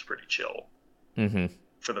Volcano's pretty chill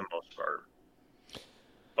for the most part.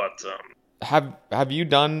 But have you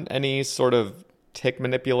done any sort of tick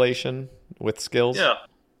manipulation with skills?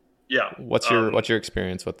 Yeah. What's your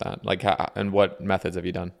experience with that? Like, and what methods have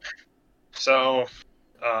you done? So,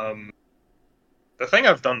 the thing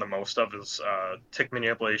I've done the most of is tick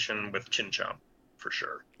manipulation with Chin Chomp, for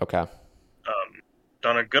sure. Okay.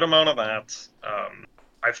 Done a good amount of that.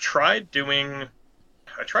 I tried doing,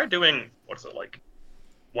 what is it, like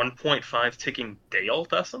 1.5 ticking day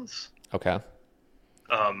alt essence. Okay.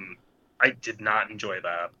 I did not enjoy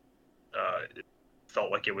that. It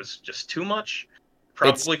felt like it was just too much.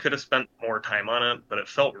 It's Probably could have spent more time on it, but it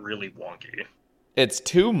felt really wonky. it's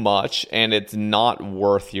too much, and it's not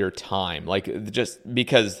worth your time. Like, just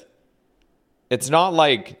because it's not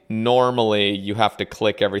like normally you have to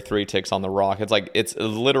click every 3 ticks on the rock. It's like it's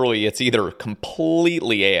either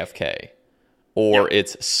completely AFK or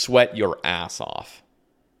it's sweat your ass off.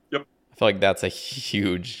 Yep. I feel like that's a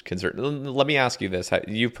huge concern. Let me ask you this.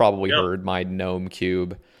 You've probably heard my gnome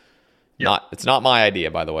cube. It's not my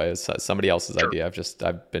idea, by the way. It's somebody else's idea.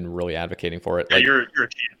 I've been really advocating for it. Yeah, you're a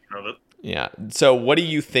champion of it. Yeah. So what do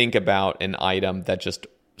you think about an item that just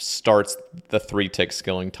starts the 3-tick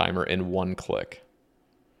skilling timer in 1 click?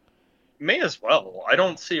 May as well. I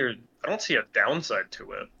don't see a downside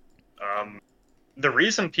to it. The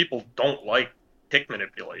reason people don't like tick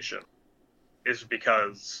manipulation is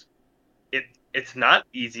because it's not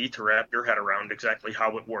easy to wrap your head around exactly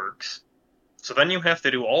how it works. So then you have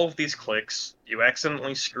to do all of these clicks. You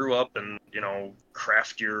accidentally screw up and,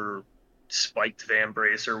 craft your spiked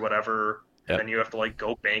vambrace or whatever, and then you have to,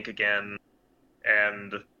 go bank again.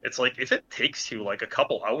 And it's like, if it takes you, a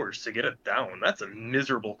couple hours to get it down, that's a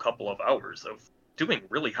miserable couple of hours of doing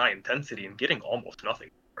really high intensity and getting almost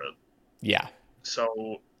nothing for it. Yeah.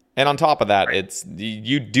 So... And on top of that, it's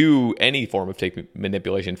you do any form of tick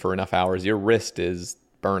manipulation for enough hours, your wrist is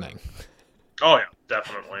burning. Oh, yeah,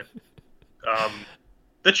 definitely.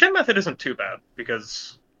 The chin method isn't too bad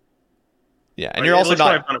because... Yeah, and you're also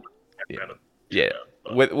not... Yeah.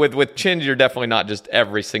 With chins, you're definitely not just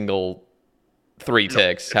every single 3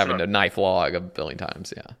 ticks having to knife log a billion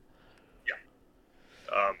times. Yeah.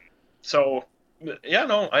 So, yeah,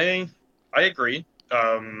 no, I agree.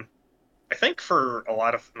 I think for a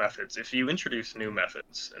lot of methods, if you introduce new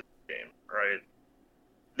methods in the game, right,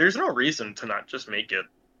 there's no reason to not just make it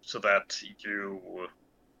so that you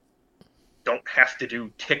don't have to do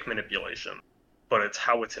tick manipulation, but it's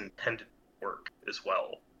how it's intended to work as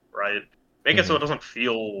well, right? Make it so it doesn't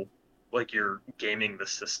feel like you're gaming the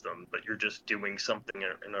system, but you're just doing something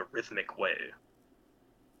in a rhythmic way.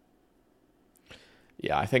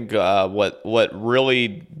 Yeah, I think what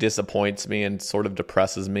really disappoints me and sort of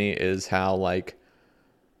depresses me is how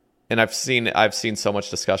and I've seen so much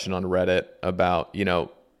discussion on Reddit about,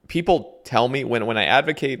 people tell me when I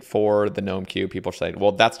advocate for the gnome cube, people are saying,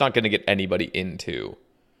 well, that's not going to get anybody into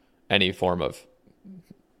any form of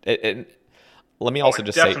it. Let me also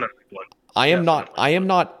just say, I am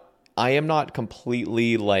not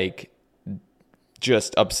completely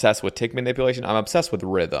just obsessed with tick manipulation. I'm obsessed with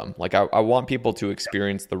rhythm. I want people to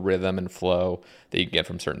experience the rhythm and flow that you get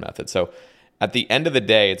from certain methods. So at the end of the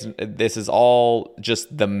day, this is all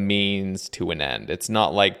just the means to an end. It's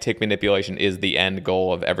not like tick manipulation is the end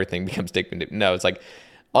goal of everything becomes tick manipulation. No, it's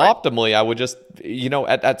optimally, I would just,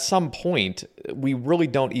 at some point, we really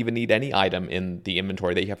don't even need any item in the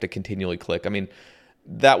inventory that you have to continually click. I mean,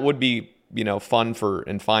 that would be fun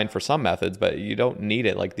and fine for some methods, but you don't need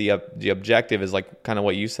it. The objective is kind of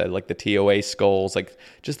what you said, the TOA skulls,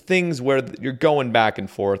 just things where you're going back and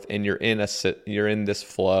forth and you're in this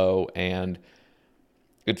flow and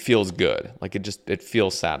it feels good. It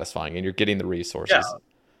feels satisfying and you're getting the resources. Yeah.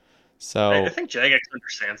 So I think Jagex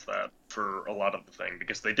understands that for a lot of the thing,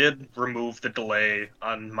 because they did remove the delay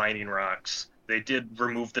on mining rocks. They did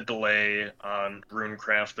remove the delay on rune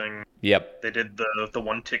crafting. Yep. They did the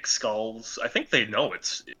 1-tick skulls. I think they know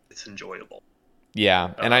it's enjoyable.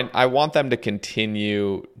 Yeah, and I want them to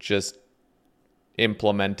continue just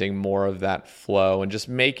implementing more of that flow and just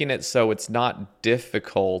making it so it's not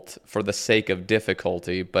difficult for the sake of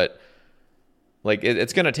difficulty, but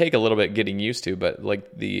it's going to take a little bit getting used to, but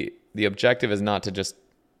the objective is not to just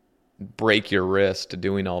break your wrist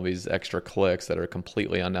doing all these extra clicks that are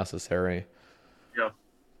completely unnecessary. Yeah.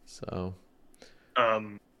 So.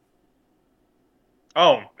 Oh,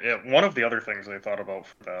 yeah. One of the other things I thought about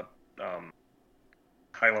for that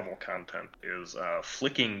high-level content is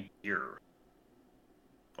flicking gear.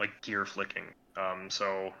 Gear flicking.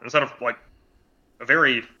 So instead of a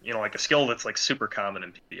very, a skill that's super common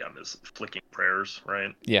in PvM is flicking prayers,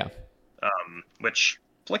 right? Yeah. Which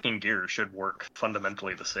flicking gear should work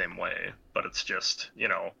fundamentally the same way, but it's just,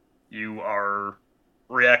 you are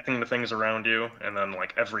reacting to things around you, and then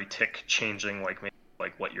every tick changing maybe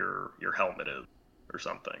what your helmet is or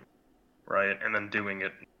something, right? And then doing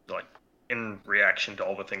it in reaction to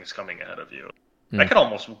all the things coming ahead of you. That could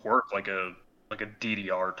almost work like a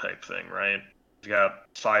DDR type thing, right? You've got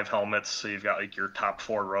 5 helmets, so you've got your top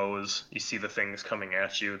 4 rows. You see the things coming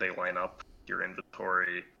at you, they line up your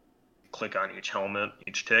inventory. Click on each helmet,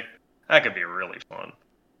 each tick. That could be really fun.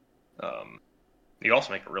 You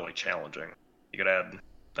also make it really challenging. You could add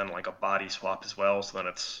then like a body swap as well, so then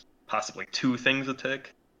it's possibly 2 things a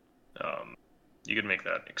tick. You could make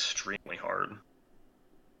that extremely hard.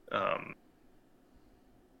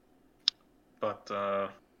 But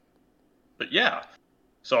yeah,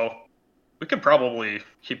 so we could probably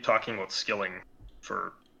keep talking about skilling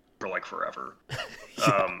for like forever.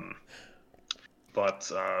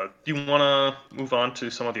 But do you want to move on to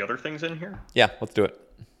some of the other things in here? Yeah, let's do it.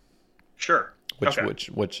 Sure. Which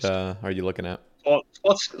Okay. are you looking at? Well,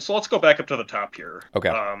 let's go back up to the top here. Okay.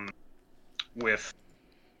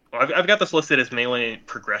 I've got this listed as melee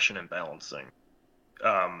progression and balancing.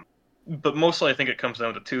 But mostly I think it comes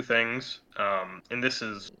down to 2 things. And this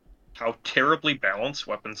is how terribly balanced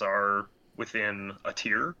weapons are within a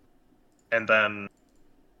tier. And then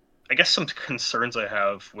I guess some concerns I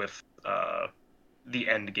have with the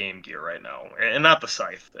end game gear right now. And not the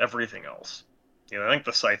scythe, everything else. I think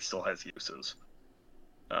the scythe still has uses.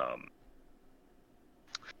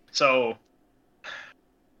 So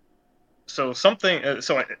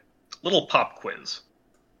a little pop quiz.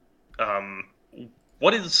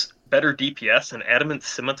 What is better DPS, an adamant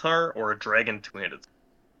scimitar or a dragon two-handed?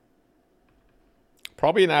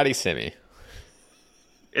 Probably an Addy Simi.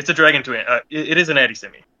 It's a dragon two-handed. It is an Addy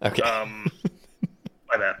Simi. Okay.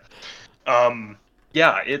 My bad.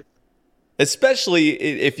 Yeah. Especially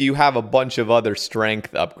if you have a bunch of other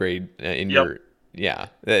strength upgrade in your. Yeah,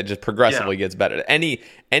 it just progressively gets better.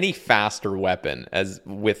 Any faster weapon as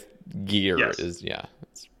with gear is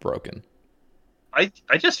it's broken. I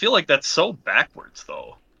just feel like that's so backwards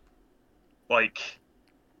though. Like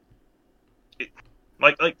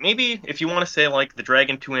maybe if you want to say like the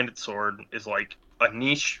dragon two-handed sword is like a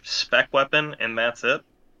niche spec weapon and that's it.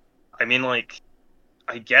 I mean, like,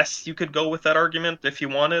 I guess you could go with that argument if you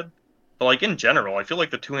wanted, but like in general, I feel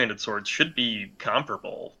like the two-handed swords should be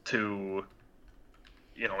comparable to,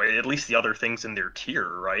 at least the other things in their tier,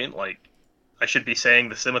 right? Like, I should be saying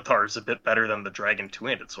the scimitar is a bit better than the dragon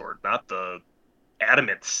two-handed sword, not the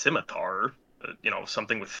adamant scimitar,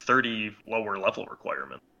 something with 30 lower level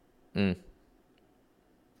requirement.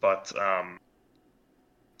 But,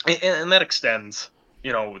 and that extends,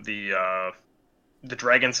 the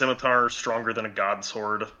dragon scimitar is stronger than a god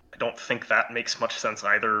sword. I don't think that makes much sense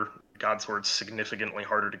either. God sword's significantly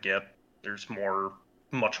harder to get. There's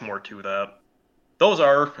much more to that. Those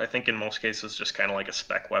are, I think, in most cases, just kind of like a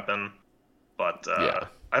spec weapon, but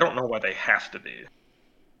I don't know why they have to be.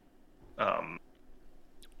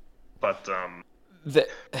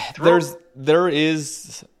 There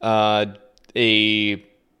is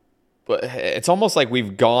it's almost like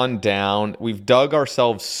we've dug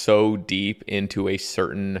ourselves so deep into a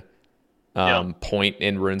certain point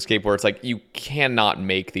in RuneScape where it's like you cannot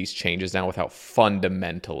make these changes now without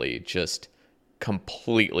fundamentally just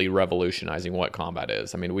completely revolutionizing what combat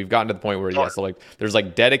is. I mean, we've gotten to the point where there's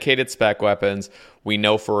like dedicated spec weapons. We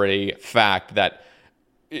know for a fact that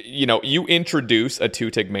you introduce a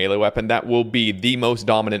 2-tick melee weapon that will be the most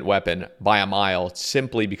dominant weapon by a mile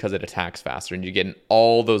simply because it attacks faster, and you get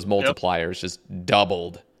all those multipliers just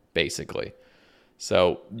doubled basically.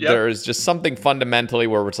 So there's just something fundamentally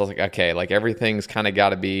where we're just like, okay, like everything's kind of got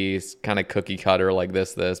to be kind of cookie cutter like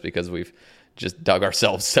this because we've just dug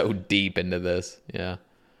ourselves so deep into this. Yeah.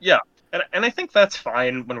 And I think that's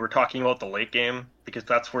fine when we're talking about the late game, because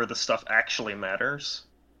that's where the stuff actually matters.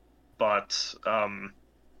 But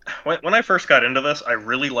when I first got into this, I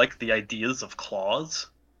really liked the ideas of claws,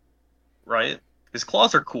 right? Because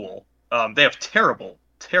claws are cool. They have terrible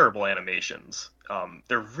animations.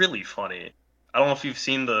 They're really funny. I don't know if you've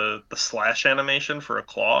seen the slash animation for a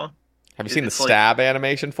claw. Have you seen the stab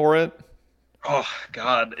animation for it? Oh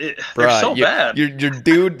God, they're so bad. Your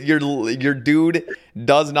dude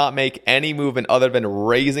does not make any movement other than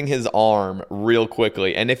raising his arm real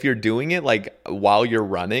quickly. And if you're doing it like while you're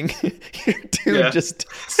running, your dude just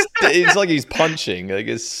it's like he's punching. Like,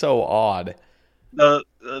 it's so odd.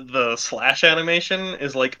 The slash animation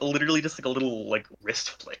is like literally just like a little like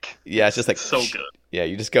wrist flick. Yeah, it's just like so good. Yeah,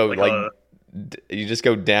 you just go you just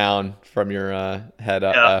go down from your head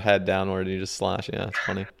up, head downward, and you just slash. Yeah, it's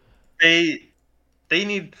funny. They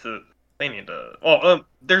need to. Well,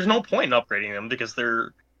 there's no point in upgrading them because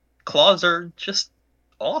their claws are just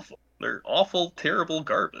awful. They're awful, terrible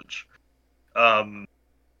garbage. And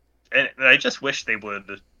I just wish they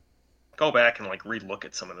would go back and like relook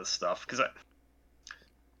at some of this stuff, because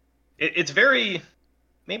it's very,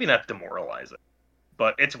 maybe not demoralizing,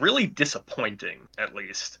 but it's really disappointing. At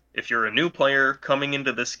least if you're a new player coming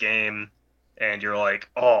into this game and you're like,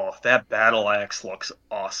 oh, that battle axe looks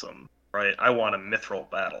awesome. Right, I want a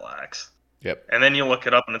mithril battle axe. Yep. And then you look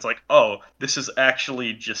it up and it's like, oh, this is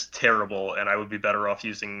actually just terrible, and I would be better off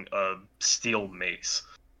using a steel mace.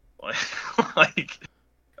 Like,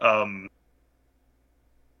 um,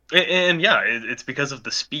 and yeah, it's because of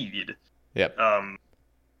the speed. Yep.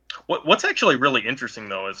 What's actually really interesting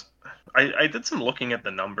though is I did some looking at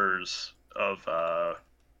the numbers of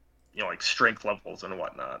like strength levels and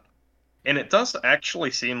whatnot, and it does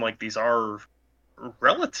actually seem like these are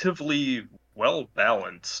relatively well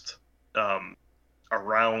balanced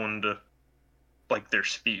around like their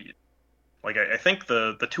speed. Like I think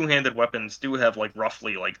the two-handed weapons do have like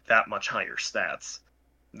roughly like that much higher stats.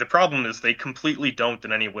 The problem is they completely don't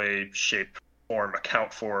in any way, shape, form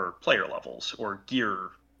account for player levels or gear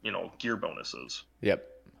bonuses. Yep.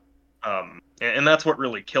 And that's what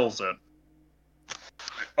really kills it.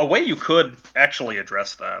 A way you could actually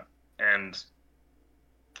address that, and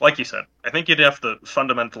like you said, I think you'd have to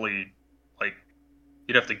fundamentally, like,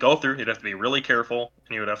 you'd have to go through, you'd have to be really careful,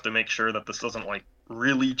 and you would have to make sure that this doesn't, like,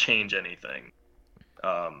 really change anything.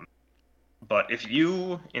 But if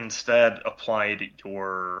you instead applied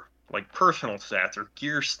your, like, personal stats or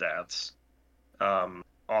gear stats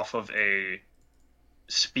off of a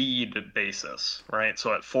speed basis, right?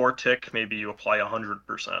 So at 4 tick, maybe you apply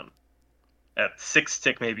 100%. At 6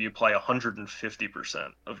 tick, maybe you apply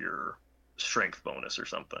 150% of your strength bonus or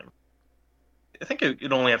something. I think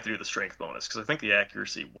you'd only have to do the strength bonus, because I think the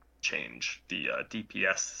accuracy will change the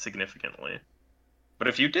DPS significantly. But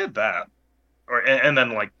if you did that, and then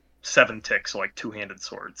like 7 ticks, so like two-handed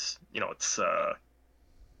swords, it's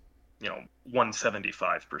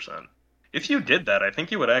 175%. If you did that, I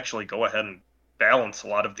think you would actually go ahead and balance a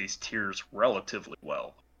lot of these tiers relatively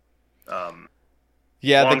well.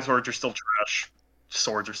 Long swords are still trash.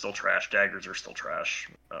 Swords are still trash. Daggers are still trash.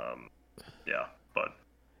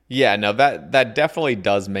 Yeah, no, that definitely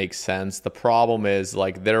does make sense. The problem is,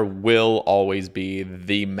 like, there will always be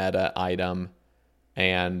the meta item,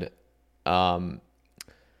 and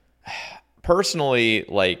personally,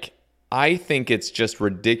 like, I think it's just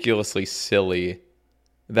ridiculously silly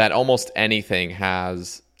that almost anything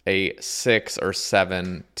has a 6 or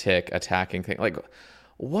 7 tick attacking thing. Like,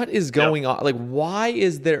 what is going on? Like, why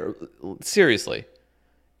is there... Seriously.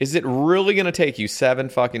 Is it really going to take you 7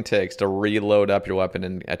 fucking ticks to reload up your weapon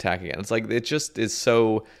and attack again? It's like, it just is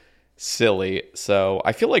so silly. So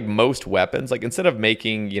I feel like most weapons, like, instead of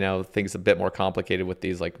making, things a bit more complicated with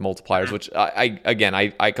these, like, multipliers, which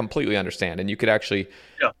I completely understand. And you could actually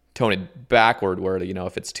tone it backward where,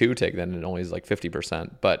 if it's 2 tick, then it only is like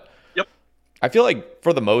 50%. But I feel like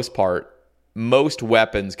for the most part, most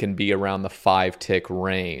weapons can be around the 5 tick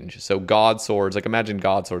range. So God swords, like, imagine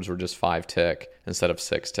God swords were just 5 tick instead of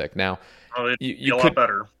 6 tick. Now, you could,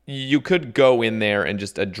 better. You could go in there and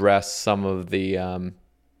just address some of the,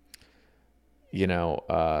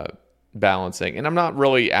 balancing. And I'm not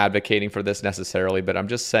really advocating for this necessarily, but I'm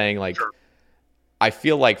just saying, like, sure. I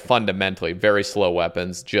feel like fundamentally very slow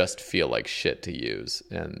weapons just feel like shit to use.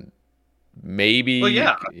 And maybe,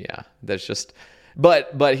 that's just...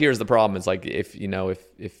 But here's the problem: is like if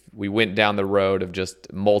we went down the road of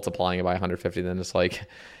just multiplying it by 150, then it's like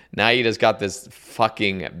now you just got this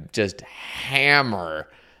fucking just hammer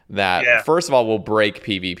that first of all will break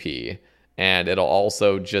PvP, and it'll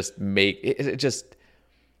also just make it just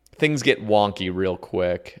things get wonky real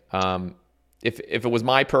quick. If it was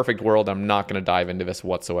my perfect world, I'm not going to dive into this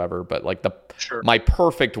whatsoever. But like my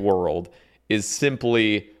perfect world is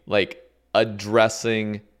simply like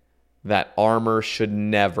addressing that armor should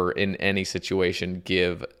never in any situation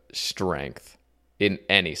give strength in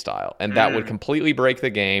any style. And that would completely break the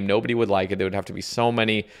game. Nobody would like it. There would have to be so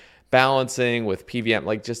many balancing with PVM,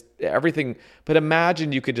 like just everything. But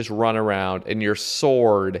imagine you could just run around and your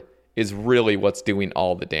sword is really what's doing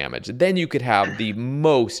all the damage. Then you could have the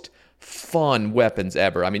most fun weapons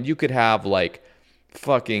ever. I mean, you could have like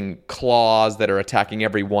fucking claws that are attacking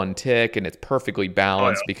every 1 tick and it's perfectly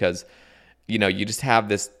balanced because... you just have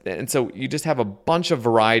this, and so you just have a bunch of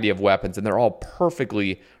variety of weapons, and they're all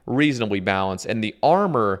perfectly reasonably balanced. And the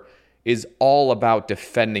armor is all about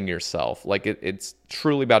defending yourself. Like it's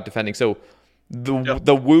truly about defending. So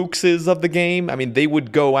the Wookses of the game, I mean, they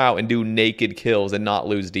would go out and do naked kills and not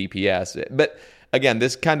lose DPS. But again,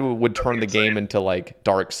 this kind of would turn the game into like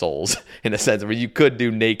Dark Souls in a sense where you could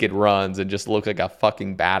do naked runs and just look like a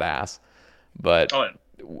fucking badass. But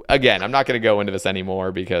again, I'm not going to go into this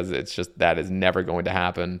anymore because it's just that is never going to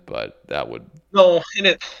happen. But that would and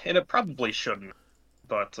it probably shouldn't.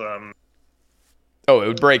 But it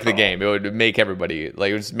would break the game. It would make everybody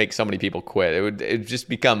like it would just make so many people quit. It would just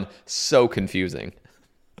become so confusing.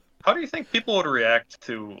 How do you think people would react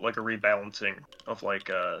to like a rebalancing of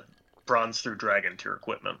like bronze through dragon tier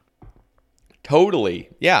equipment? Totally.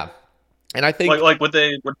 Yeah. And I think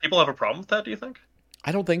would people have a problem with that, do you think?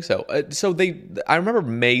 I don't think so. I remember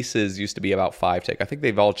maces used to be about 5 tick. I think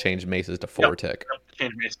they've all changed maces to 4 tick.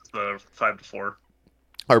 Changed maces to 5 to 4.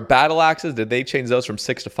 Our battle axes, did they change those from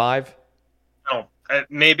 6 to 5? No,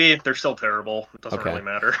 maybe they're still terrible. It doesn't really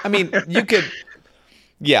matter. I mean, you could.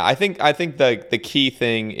 Yeah, I think the key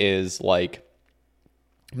thing is like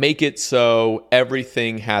make it so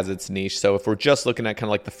everything has its niche. So if we're just looking at kind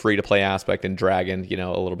of like the free to play aspect in Dragon,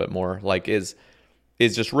 a little bit more like is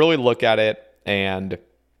just really look at it and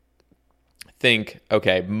think,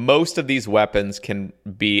 okay, most of these weapons can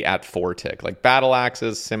be at 4 tick, like battle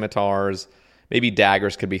axes, scimitars, maybe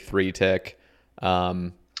daggers could be 3 tick.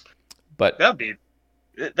 But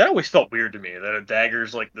that always felt weird to me that a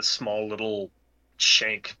dagger's like the small little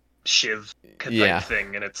shank shiv type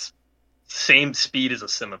thing, and it's same speed as a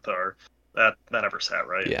scimitar. That never sat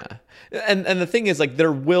right. Yeah, and the thing is, like,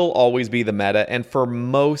 there will always be the meta, and for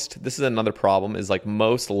most, this is another problem, is like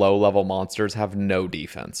most low level monsters have no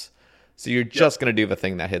defense, so you're just gonna do the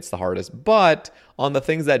thing that hits the hardest. But on the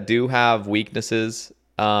things that do have weaknesses,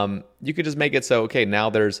 you could just make it so, okay,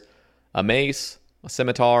 now there's a mace, a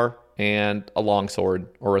scimitar, and a longsword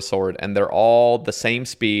or a sword, and they're all the same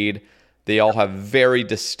speed. They all have very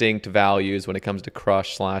distinct values when it comes to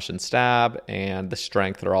crush, slash, and stab, and the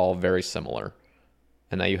strength are all very similar.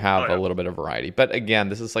 And now you have a little bit of variety. But again,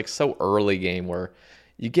 this is like so early game where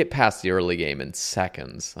you get past the early game in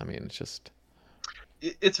seconds. I mean,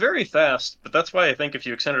 it's very fast, but that's why I think if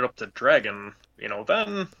you extend it up to Dragon,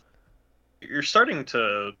 then you're starting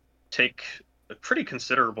to take a pretty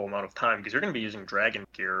considerable amount of time, because you're going to be using Dragon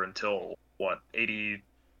gear until,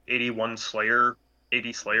 81 Slayer,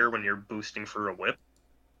 80 Slayer when you're boosting for a whip.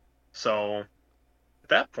 So at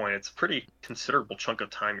that point, it's a pretty considerable chunk of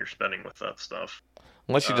time you're spending with that stuff.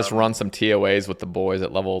 Unless you just run some TOAs with the boys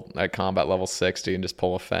at combat level 60 and just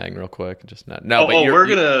pull a Fang real quick. You're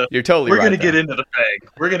totally right. We're gonna get into the Fang.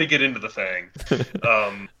 We're gonna get into the Fang.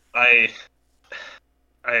 I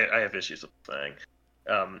have issues with the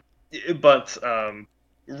Fang. But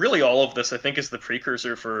really all of this, I think, is the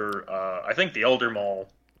precursor for, I think the Elder Maul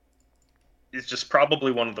is just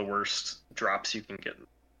probably one of the worst drops you can get.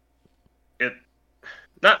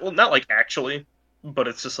 Not like actually, but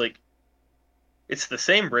it's just like, it's the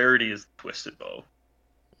same rarity as the Twisted Bow.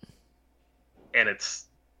 And it's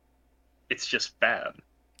just bad.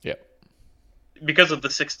 Yeah. Because of the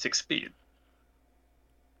 6 tick speed.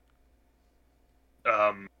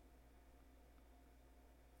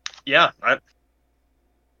 Yeah, I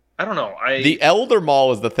don't know. The Elder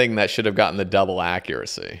Maul is the thing that should have gotten the double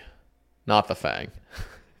accuracy, not the Fang.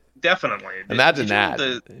 Definitely. Imagine that.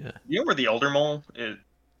 You know where the Elder Maul is?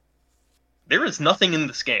 There is nothing in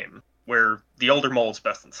this game where the Elder Maul is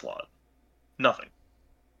best in slot. Nothing.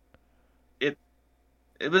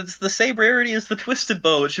 It's the same rarity as the Twisted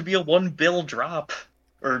Bow. It should be a 1 bill drop,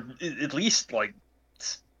 or at least like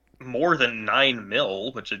more than 9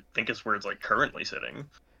 mil, which I think is where it's like currently sitting.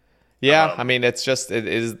 Yeah, I mean, it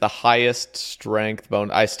is the highest strength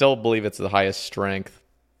bonus. I still believe it's the highest strength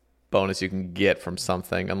bonus you can get from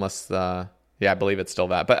something, unless, I believe it's still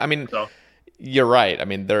that. But I mean, you're right. I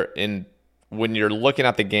mean, when you're looking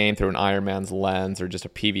at the game through an Iron Man's lens or just a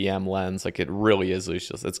PVM lens, like, it really is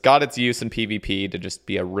useless. It's got its use in PvP to just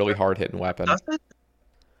be a really hard hitting weapon. Does it?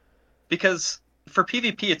 Because for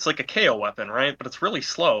PvP, it's like a KO weapon, right? But it's really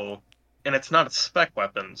slow, and it's not a spec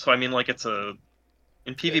weapon. So I mean, like,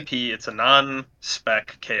 in PvP, it's a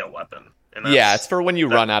non-spec KO weapon. And it's for when you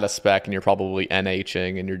run out of spec and you're probably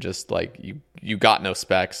NHing and you're just like, you got no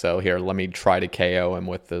spec, so here, let me try to KO him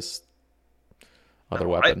with this other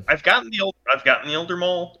weapon. I've gotten the Elder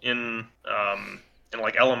Maul in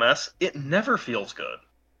like LMS. It never feels good.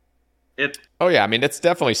 I mean, it's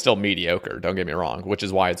definitely still mediocre, don't get me wrong, which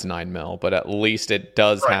is why it's 9 mil, but at least it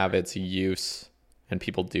does have its use. And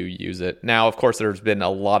people do use it. Now, of course, there's been a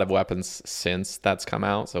lot of weapons since that's come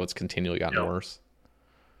out, so it's continually gotten worse.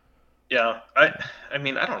 Yeah, I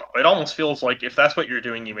mean, I don't know. It almost feels like if that's what you're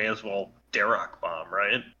doing, you may as well DrTorag bomb,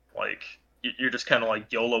 right? Like, you're just kind of like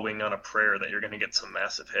YOLOing on a prayer that you're going to get some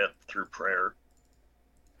massive hit through prayer.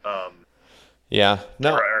 Yeah,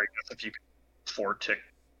 no. Or I guess if you could 4 tick,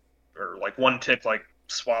 or like 1 tick, like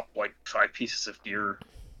swap like 5 pieces of gear,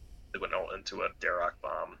 it went all into a DrTorag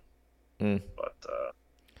bomb. But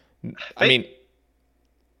I mean,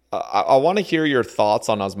 I want to hear your thoughts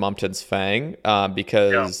on Osmumten's Fang,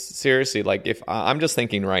 because seriously, like, if I'm just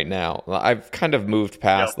thinking right now, I've kind of moved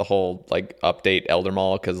past the whole like update Elder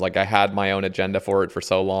Maul, because like I had my own agenda for it for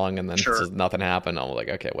so long, and then nothing happened. I'm like,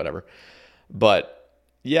 okay, whatever. But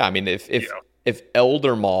yeah, I mean, if if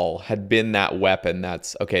Elder Maul had been that weapon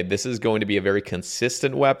that's, okay, this is going to be a very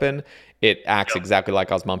consistent weapon. It acts exactly like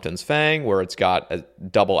Osmumten's Fang, where it's got a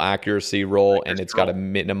double accuracy roll and it's got a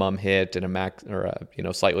minimum hit and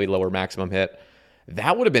a slightly lower maximum hit.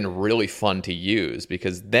 That would have been really fun to use,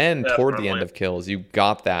 because then toward the end of kills, you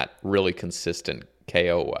got that really consistent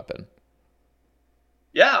KO weapon.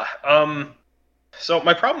 Yeah. So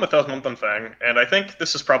my problem with Osmumten Fang, and I think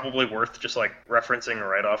this is probably worth just like referencing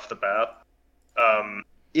right off the bat,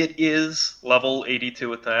 it is level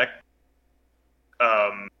 82 attack,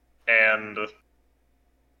 and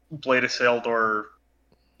Blade of Saildor,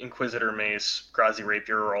 Inquisitor Mace, Grazi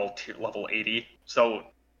Rapier are all level 80. So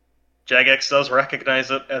Jagex does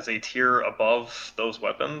recognize it as a tier above those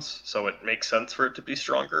weapons, so it makes sense for it to be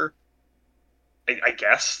stronger. I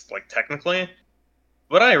guess, like, technically.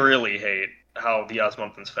 But I really hate how the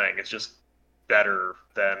Osmumten's Fang is just better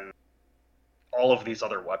than all of these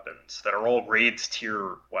other weapons that are all raids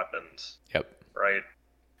tier weapons. Yep. Right?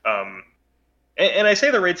 And I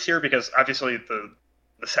say the raids tier because obviously the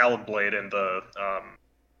Salad Blade and the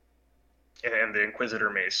Inquisitor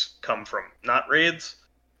Mace come from not raids,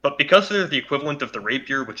 but because they're the equivalent of the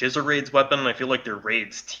Rapier, which is a raids weapon, I feel like they're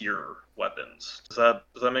raids tier weapons. Does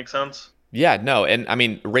that make sense? Yeah, no, and I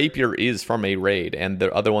mean, Rapier is from a raid, and the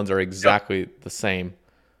other ones are exactly the same.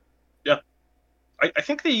 Yeah. I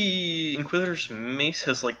think the Inquisitor's Mace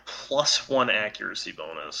has like +1 accuracy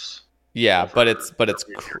bonus. Yeah, but it's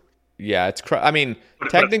I mean,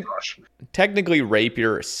 technically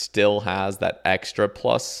Rapier still has that extra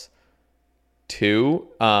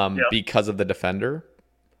 +2 because of the Defender.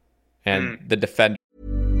 And the Defender.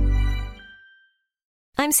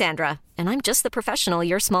 I'm Sandra, and I'm just the professional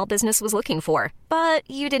your small business was looking for. But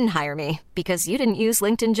you didn't hire me because you didn't use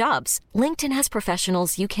LinkedIn Jobs. LinkedIn has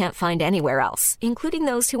professionals you can't find anywhere else, including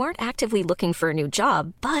those who aren't actively looking for a new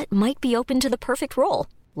job, but might be open to the perfect role,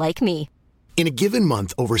 like me. In a given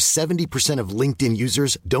month, over 70% of LinkedIn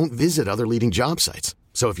users don't visit other leading job sites.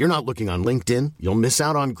 So if you're not looking on LinkedIn, you'll miss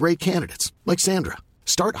out on great candidates like Sandra.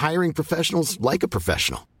 Start hiring professionals like a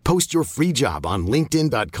professional. Post your free job on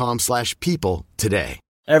linkedin.com/people today.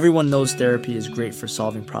 Everyone knows therapy is great for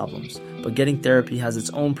solving problems, but getting therapy has its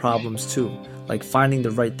own problems too, like finding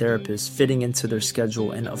the right therapist, fitting into their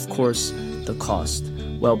schedule, and of course, the cost.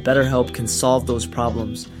 Well, BetterHelp can solve those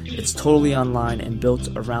problems. It's totally online and built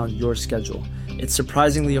around your schedule. It's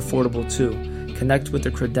surprisingly affordable too. Connect with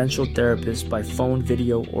a credentialed therapist by phone,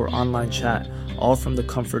 video, or online chat, all from the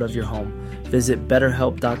comfort of your home. Visit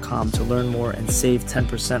BetterHelp.com to learn more and save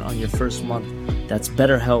 10% on your first month. That's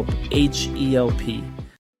BetterHelp, H-E-L-P.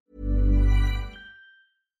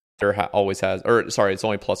 Always has, it's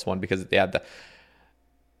only +1 because they had the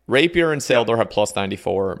Rapier and Saildor have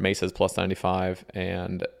 +94, Mace has +95,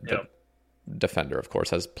 and the Defender, of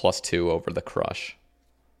course, has +2 over the Crush.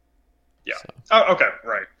 Yeah. So. Oh, okay,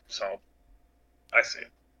 right. So, I see.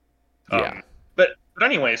 Yeah. But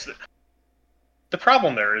anyways, the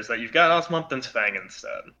problem there is that you've got Osmumten's Fang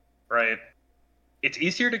instead, right? It's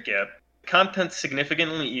easier to get. Content's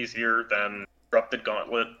significantly easier than Corrupted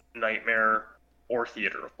Gauntlet, Nightmare, or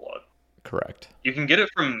Theater of Blood. Correct. You can get it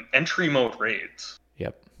from entry mode raids.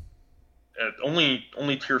 Yep. Only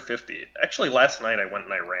tier 50. Actually, last night I went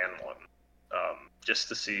and I ran one, just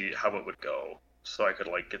to see how it would go, so I could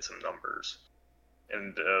like get some numbers.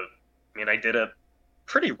 And I did it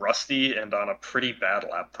pretty rusty and on a pretty bad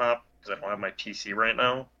laptop because I don't have my PC right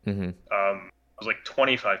now. Mm-hmm. It was like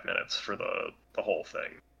 25 minutes for the whole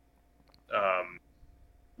thing.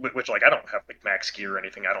 Which like I don't have like max gear or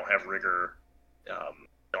anything. I don't have rigor.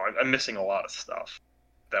 I'm missing a lot of stuff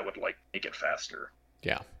that would like make it faster.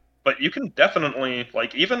 Yeah. But you can definitely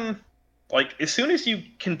like even like as soon as you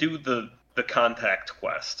can do the contact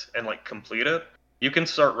quest and like complete it, you can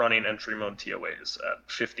start running entry mode TOAs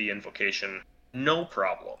at 50 invocation, no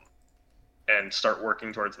problem, and start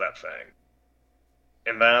working towards that Fang.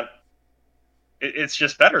 And that it's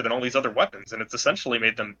just better than all these other weapons, and it's essentially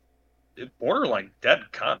made them borderline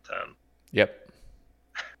dead content. Yep.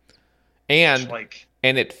 And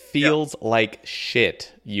it feels like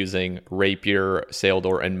shit using Rapier,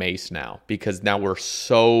 Saildor, and Mace now, because now we're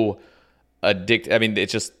so addicted. I mean,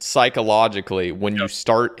 it's just psychologically, when you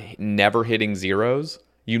start never hitting zeros,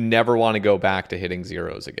 you never want to go back to hitting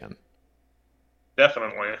zeros again.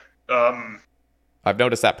 Definitely. I've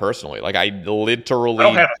noticed that personally. Like, I literally... I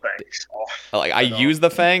don't have a Fang. So I use the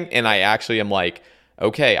Fang, and I actually am like,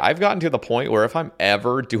 okay, I've gotten to the point where if I'm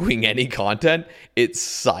ever doing any content, it's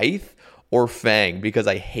Scythe or Fang, because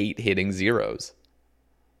I hate hitting zeros.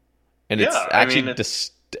 And it's actually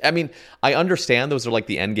I understand those are like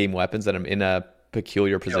the end game weapons that I'm in a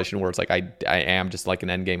peculiar position where it's like I am just like an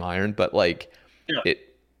endgame iron, but like Yeah.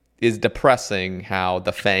 it is depressing how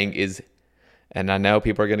the Fang is, and I know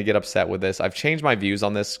people are going to get upset with this. I've changed my views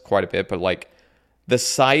on this quite a bit, but like the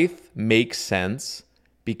Scythe makes sense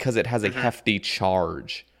because it has a hefty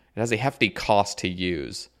charge. It has a hefty cost to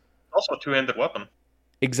use. Also a two-handed weapon.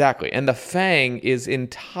 Exactly. And the Fang is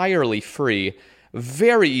entirely free,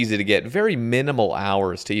 very easy to get, very minimal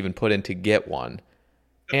hours to even put in to get one.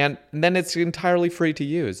 And then it's entirely free to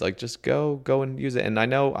use. Like, just go and use it. And I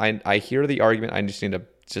know I hear the argument. I just need to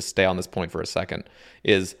just stay on this point for a second.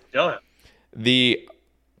 I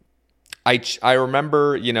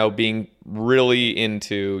remember, being really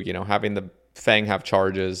into, having the Fang have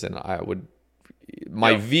charges, and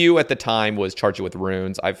my view at the time was charge it with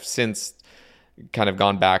runes. I've since kind of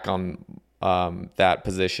gone back on that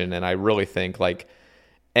position, and I really think like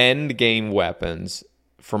end game weapons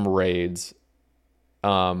from raids.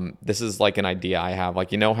 This is like an idea I have.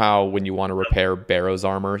 Like, how when you want to repair Barrow's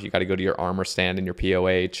armor, you got to go to your armor stand in your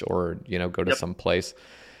POH, or go to some place.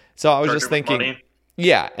 So I was just thinking,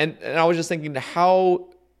 and I was just thinking, how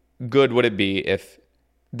good would it be if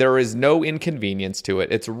there is no inconvenience to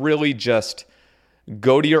it? It's really just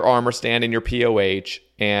go to your armor stand in your POH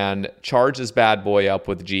and charge this bad boy up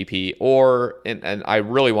with GP, and I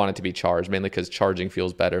really want it to be charged, mainly because charging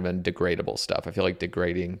feels better than degradable stuff. I feel like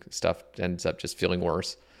degrading stuff ends up just feeling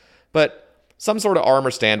worse. But some sort of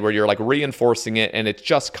armor stand where you're like reinforcing it and it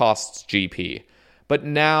just costs GP. But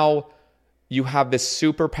now you have this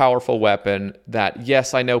super powerful weapon that,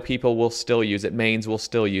 yes, I know people will still use it. Mains will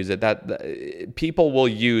still use it. That people will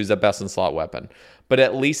use a best in slot weapon. But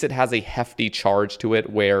at least it has a hefty charge to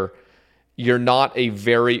it where you're not a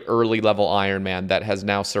very early level Iron Man that has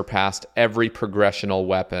now surpassed every progressional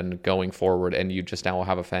weapon going forward, and you just now will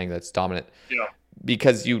have a Fang that's dominant. Yeah.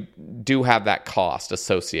 Because you do have that cost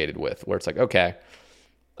associated with, where it's like, okay,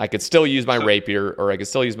 I could still use my rapier, or I could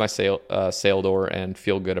still use my sail door and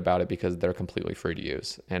feel good about it because they're completely free to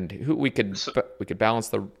use. And we could balance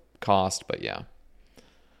the cost, but yeah.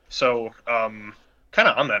 So, kind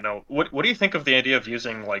of on that note, what do you think of the idea of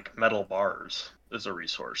using like metal bars as a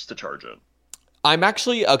resource to charge it? I'm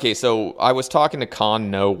actually okay. So I was talking to Con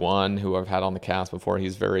No One, who I've had on the cast before.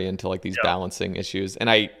 He's very into like these balancing issues, and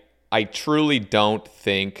I truly don't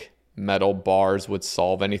think metal bars would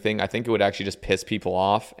solve anything. I think it would actually just piss people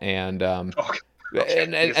off, and and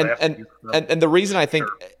the reason I think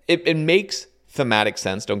it makes thematic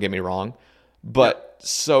sense. Don't get me wrong, but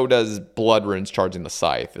so does Blood Runes charging the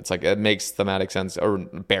Scythe. It's like it makes thematic sense, or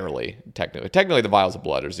barely. Technically, the Vials of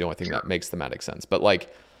Blood is the only thing that makes thematic sense. But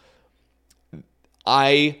like,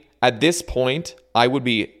 at this point, I would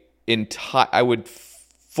be I would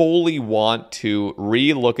fully want to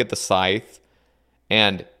re-look at the Scythe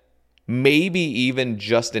and maybe even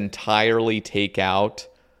just entirely take out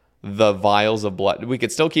the Vials of Blood. We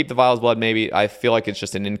could still keep the Vials of Blood, maybe. I feel like it's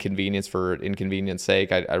just an inconvenience for inconvenience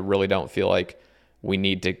sake. I really don't feel like we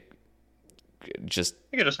need to just...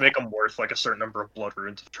 You could just make them worth like a certain number of blood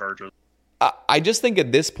runes of charges. I just think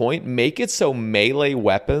at this point, make it so melee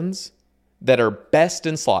weapons that are best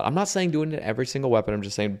in slot. I'm not saying doing it to every single weapon. I'm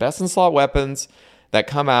just saying best in slot weapons that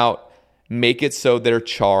come out, make it so they're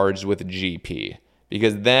charged with GP.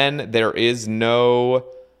 Because then there is no...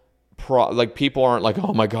 like, people aren't like,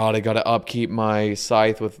 oh my god, I gotta upkeep my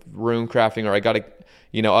Scythe with rune crafting, or I gotta...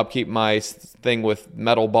 upkeep my thing with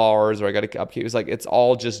metal bars, or I got to upkeep. It's like, it's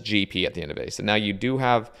all just GP at the end of it. So now you do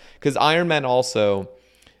have, because Iron Men also,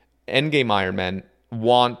 endgame Iron Men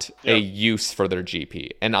want a use for their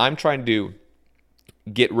GP. And I'm trying to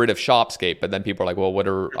get rid of Shopscape, but then people are like, well, what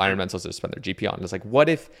are Iron Men supposed to spend their GP on? And it's like, what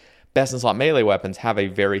if best in slot melee weapons have a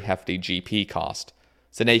very hefty GP cost?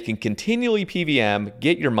 So now you can continually PVM,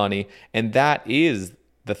 get your money, and that is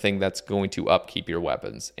the thing that's going to upkeep your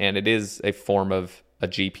weapons. And it is a form of a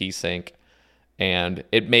GP sink, and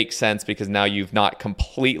it makes sense because now you've not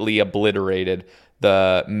completely obliterated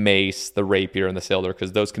the mace, the rapier, and the sailor,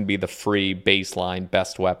 because those can be the free baseline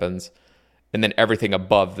best weapons, and then everything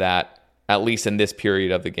above that, at least in this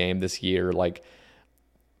period of the game this year, like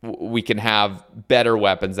we can have better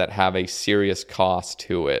weapons that have a serious cost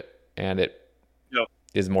to it, and it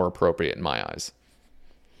is more appropriate in my eyes.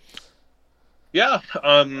 No,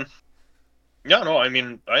 I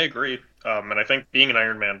mean, I agree. And I think being an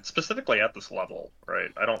Iron Man, specifically at this level,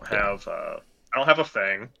 right? I don't have a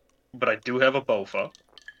Fang, but I do have a Bofa.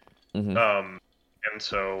 Mm-hmm. And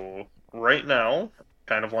so right now,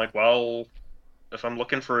 kind of like, well, if I'm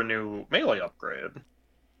looking for a new melee upgrade,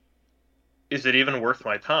 is it even worth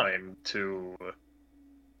my time to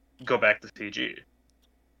go back to CG?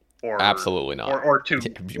 Or absolutely not. Or to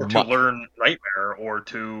learn Nightmare, or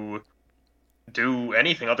to do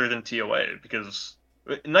anything other than TOA, because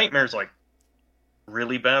Nightmare's like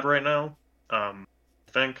really bad right now. I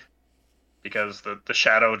think because the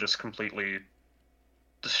shadow just completely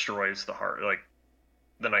destroys the heart, like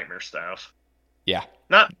the Nightmare staff. Yeah.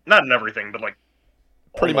 Not in everything, but like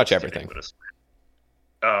pretty much everything.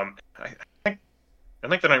 I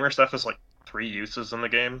think the Nightmare staff has like 3 uses in the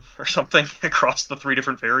game or something across the 3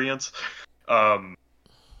 different variants.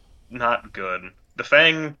 Not good. The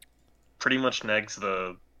Fang pretty much negs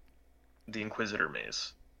the Inquisitor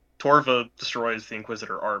mace. Torva destroys the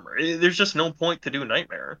Inquisitor armor. There's just no point to do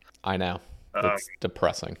Nightmare. I know. It's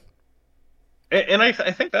depressing. And I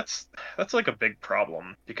think that's like a big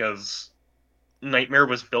problem, because Nightmare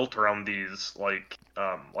was built around these like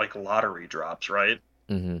lottery drops, right?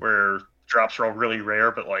 Mm-hmm. Where drops are all really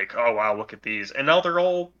rare, but like, oh wow, look at these. And now they're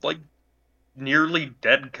all like nearly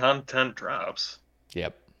dead content drops.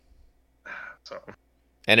 Yep. So.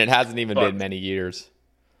 And it hasn't even been many years.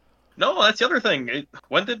 No, that's the other thing.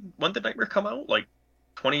 When did Nightmare come out? Like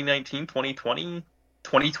 2019, 2020,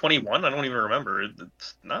 2021? I don't even remember.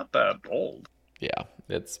 It's not that old. Yeah,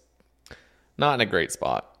 it's not in a great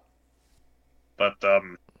spot. But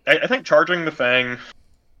I think charging the Fang,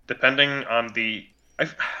 depending on the...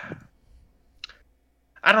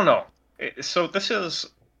 I don't know. So this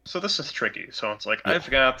is tricky. So it's like, yeah. I've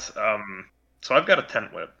got a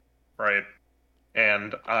tent whip, right?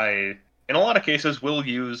 And I, in a lot of cases, will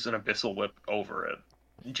use an Abyssal Whip over it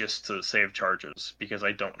just to save charges, because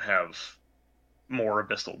I don't have more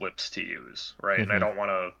Abyssal Whips to use, right? Mm-hmm. And I don't want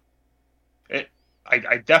to...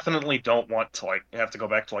 I definitely don't want to like have to go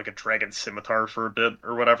back to like a Dragon Scimitar for a bit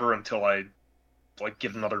or whatever until I like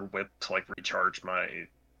get another whip to like recharge my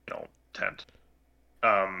tent.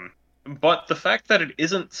 But the fact that it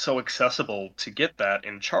isn't so accessible to get that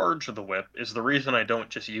and charge the whip is the reason I don't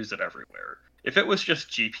just use it everywhere. If it was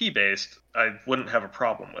just GP based, I wouldn't have a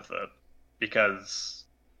problem with it, because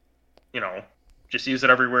just use it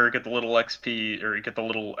everywhere, get the little XP or get the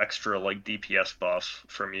little extra like DPS buff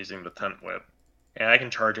from using the tent whip. And I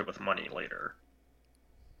can charge it with money later.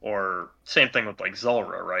 Or same thing with like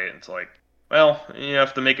Zulrah, right? It's like, well, you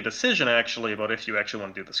have to make a decision actually about if you actually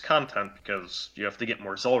want to do this content, because you have to get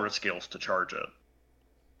more Zulrah skills to charge it.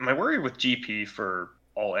 My worry with GP for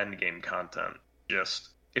all endgame content, just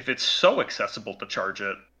if it's so accessible to charge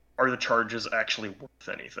it, are the charges actually worth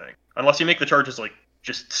anything? Unless you make the charges like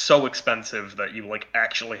just so expensive that you like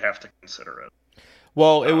actually have to consider it.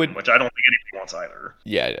 Well, it would, which I don't think anyone wants either.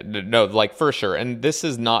 Yeah, no, like for sure. And this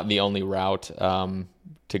is not the only route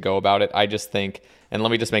to go about it. I just think, and let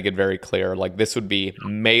me just make it very clear, like this would be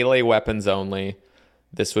melee weapons only.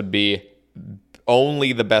 This would be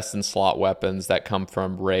only the best in slot weapons that come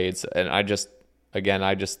from raids. And I just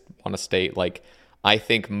want to state, like, I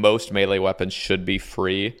think most melee weapons should be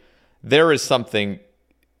free. There is something,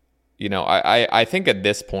 I think at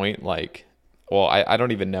this point, like, well, I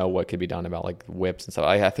don't even know what could be done about like whips and stuff.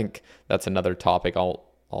 I think that's another topic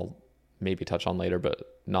I'll maybe touch on later,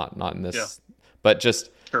 but not in this. Yeah. But just,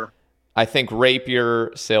 sure. I think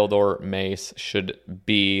Rapier, Saildor, Mace should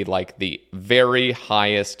be like the very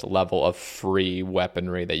highest level of free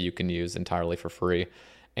weaponry that you can use entirely for free.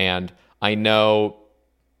 And I know,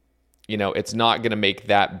 it's not going to make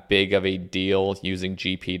that big of a deal using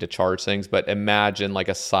GP to charge things, but imagine like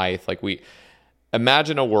a scythe,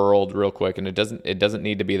 imagine a world real quick, and it doesn't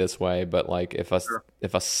need to be this way, but like if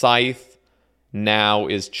a scythe now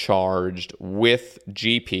is charged with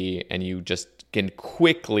GP, and you just can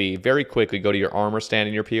very quickly go to your armor stand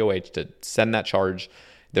in your POH to send that charge.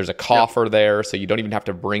 There's a coffer there, so you don't even have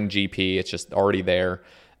to bring GP. It's just already there.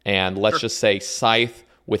 And let's just say scythe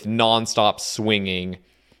with nonstop swinging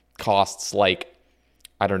costs like,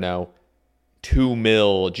 I don't know, 2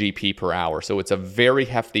 mil GP per hour. So it's a very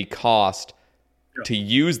hefty cost to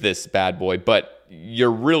use this bad boy, but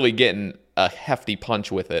you're really getting a hefty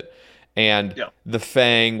punch with it. And the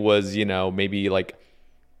Fang was, maybe like,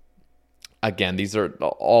 again, these are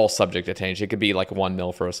all subject to change. It could be like 1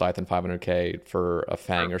 mil for a scythe and 500k for a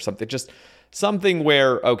Fang or something. Just something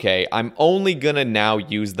where, okay, I'm only going to now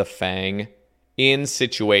use the Fang in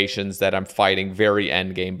situations that I'm fighting very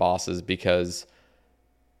endgame bosses, because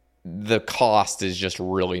the cost is just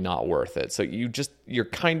really not worth it. So you're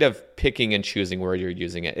kind of picking and choosing where you're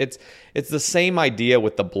using it. It's the same idea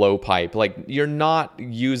with the blowpipe. Like, you're not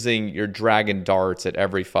using your dragon darts at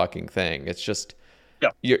every fucking thing. It's just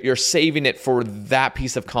you're saving it for that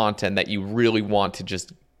piece of content that you really want to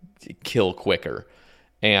just kill quicker.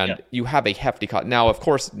 And you have a hefty cost. Now, of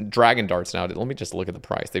course, dragon darts now, let me just look at the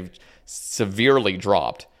price. They've severely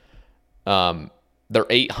dropped. They're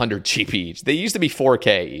 800 GP each. They used to be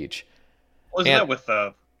 4K each. Wasn't that with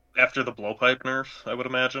after the blowpipe nerf, I would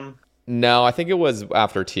imagine. No, I think it was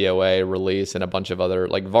after TOA release and a bunch of other,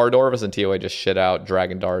 like Vardorvis and TOA just shit out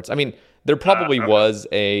Dragon Darts. I mean, there probably Okay. was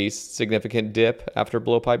a significant dip after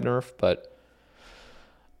blowpipe nerf, but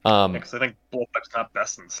Because I think blowpipe's not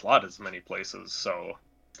best in slot as many places, so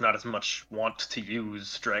it's not as much want to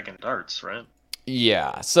use Dragon Darts, right?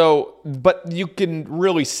 yeah. So, but you can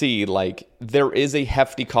really see like there is a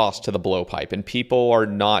hefty cost to the blowpipe, and people are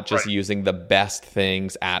not just Right. using the best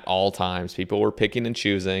things at all times. People were picking and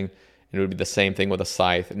choosing, and it would be the same thing with a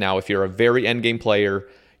scythe. Now, if you're a very endgame player,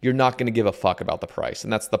 you're not going to give a fuck about the price,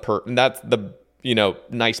 and that's the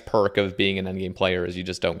nice perk of being an endgame player is you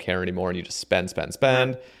just don't care anymore, and you just spend,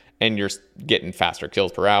 and you're getting faster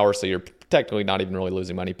kills per hour, so you're technically not even really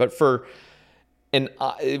losing money. But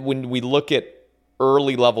when we look at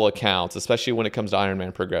early level accounts, especially when it comes to Iron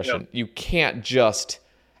Man progression, you can't just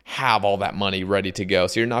have all that money ready to go.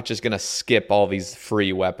 So you're not just going to skip all these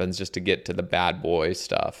free weapons just to get to the bad boy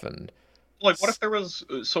stuff. And Like, what if there was...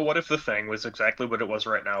 So what if the thing was exactly what it was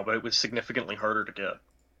right now, but it was significantly harder to get?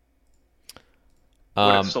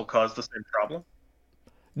 Would it still cause the same problem?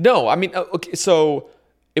 no, I mean, okay, so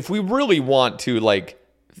if we really want to, like,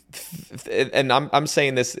 and I'm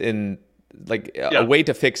saying this in like a way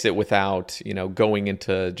to fix it without going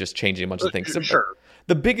into just changing a bunch of things. Sure.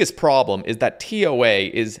 The biggest problem is that TOA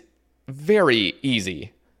is very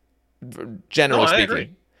easy, generally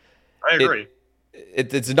speaking. I agree.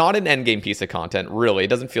 It's not an endgame piece of content, really. It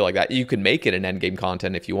doesn't feel like that. You can make it an endgame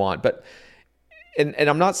content if you want, but and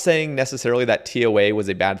I'm not saying necessarily that TOA was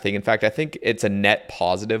a bad thing. In fact, I think it's a net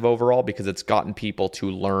positive overall because it's gotten people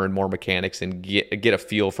to learn more mechanics and get a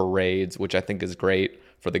feel for raids, which I think is great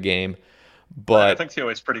for the game. But I think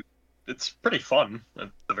TOA is pretty fun at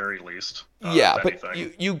the very least. Yeah, if but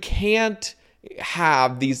anything. you can't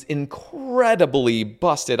have these incredibly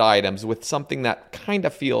busted items with something that kind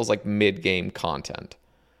of feels like mid-game content.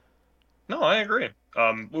 No, I agree.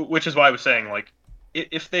 Which is why I was saying, like,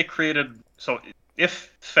 if they created... So,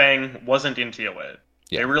 if Fang wasn't in TOA,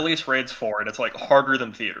 they release Raids 4, and it's, like, harder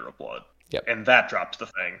than Theater of Blood. Yep. And that drops the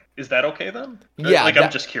Fang. Is that okay, then? Yeah. Like,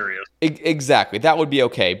 I'm just curious. Exactly. That would be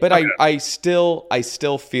okay. But Okay. I still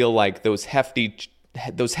feel like those hefty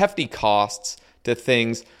costs to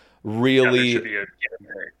things really... Yeah, there should be a give and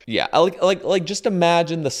take. Yeah, like just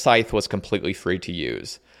imagine the scythe was completely free to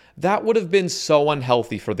use. That would have been so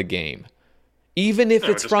unhealthy for the game. Even if No,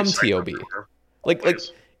 it's just from be scythe TOB. everywhere. Like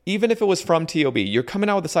Always. even if it was from TOB, you're coming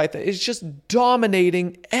out with a scythe that is just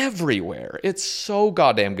dominating everywhere. It's so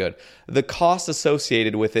goddamn good. The cost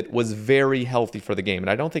associated with it was very healthy for the game, and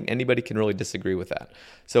I don't think anybody can really disagree with that.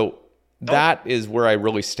 So that is where I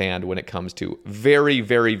really stand when it comes to very,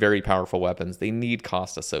 very, very powerful weapons. They need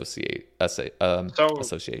cost associations.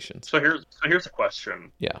 So here's a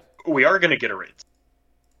question. Yeah. We are going to get a Raids.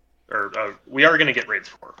 Or we are going to get Raids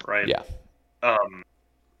 4, right? Yeah.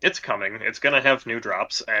 It's coming. It's going to have new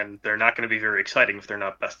drops, and they're not going to be very exciting if they're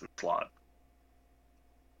not best in slot.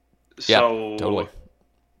 Yeah, So, totally.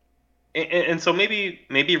 And so maybe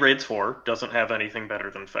Raids 4 doesn't have anything better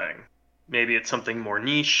than Fang. Maybe it's something more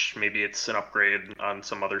niche. Maybe it's an upgrade on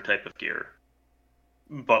some other type of gear.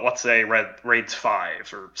 But let's say Raids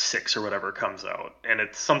 5 or 6 or whatever comes out, and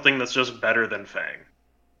it's something that's just better than Fang.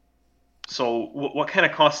 So what kind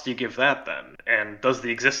of cost do you give that then? And does the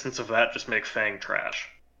existence of that just make Fang trash?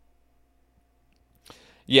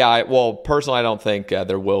 Yeah, well, personally, I don't think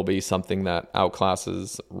there will be something that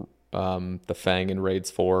outclasses the Fang in Raids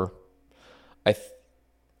 4. I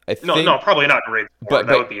think... No, probably not in Raids 4. But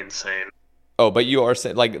That would be insane. Oh, but you are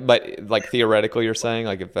saying like theoretically, you're saying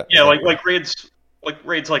like if that... Yeah, like Raids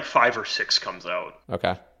 5 or 6 comes out,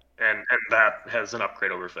 Okay. and that has an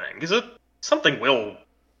upgrade over Fang. Because something will,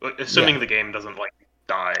 assuming the game doesn't like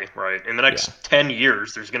die, right? In the next 10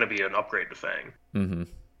 years, there's going to be an upgrade to Fang. Mm-hmm.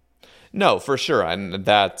 No, for sure, and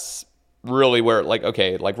that's really where like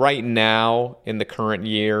right now in the current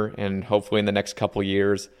year, and hopefully in the next couple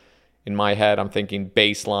years, in my head, I'm thinking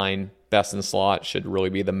baseline best in slot should really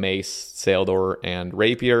be the Mace, Saildor, and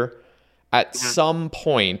Rapier. At some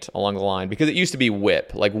point along the line, because it used to be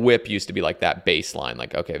Whip. Like Whip used to be like that baseline.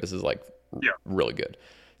 Like, okay, this is like really good.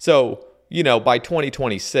 So, by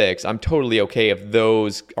 2026, I'm totally okay if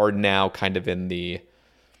those are now kind of in the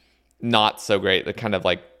not so great, the kind of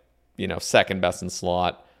like, second best in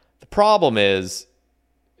slot. The problem is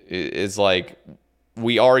like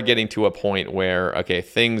we are getting to a point where, okay,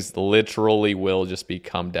 things literally will just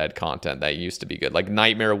become dead content that used to be good. Like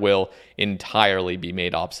Nightmare will entirely be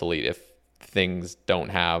made obsolete if things don't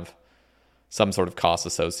have some sort of cost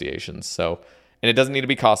associations. So, and it doesn't need to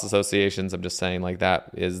be cost associations. I'm just saying like that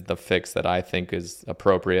is the fix that I think is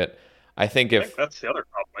appropriate. I think I think that's the other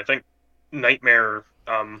problem. I think Nightmare,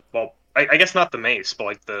 well, I guess not the mace, but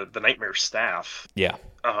like the Nightmare staff. yeah.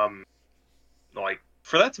 Like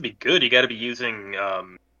for that to be good, you got to be using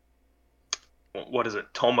what is it,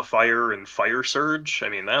 Tome of Fire and Fire Surge? I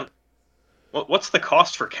mean that. What's the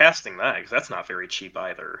cost for casting that? Because that's not very cheap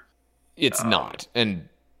either. It's not, and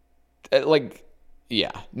like,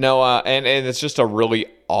 yeah, no, and it's just a really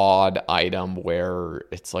odd item where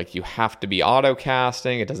it's like you have to be auto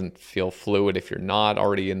casting. It doesn't feel fluid if you're not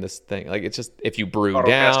already in this thing. Like it's just if you brew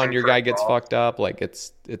down, your guy gets fucked up. Like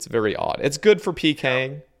it's very odd. It's good for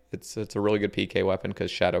PKing. Yeah. It's a really good PK weapon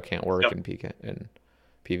because Shadow can't work in PK and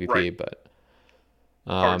PvP, right. But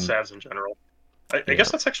powered stabs in general. I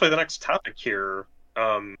guess that's actually the next topic here.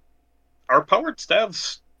 Are powered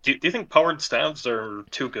stabs? Do you think powered stabs are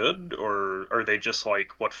too good, or are they just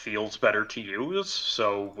like what feels better to use,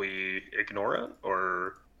 so we ignore it?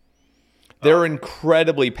 Or they're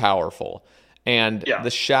incredibly powerful, and the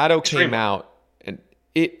Shadow came out, and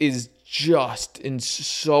it is just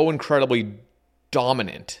so incredibly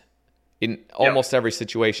dominant in almost every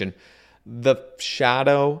situation. The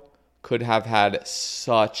Shadow could have had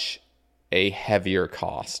such a heavier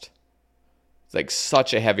cost. It's like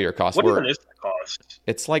such a heavier cost. What even is the cost?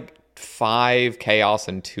 It's like 5 chaos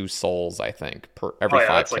and 2 souls, I think, per every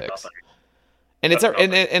 5 ticks. Like and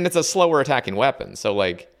it's a slower attacking weapon, so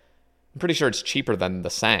like I'm pretty sure it's cheaper than the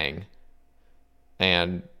Sang.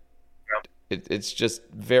 And it's just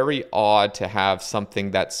very odd to have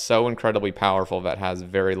something that's so incredibly powerful that has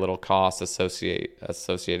very little cost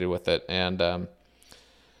associated with it. And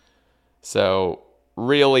so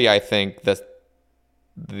really, I think that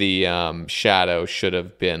the Shadow should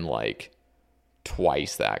have been like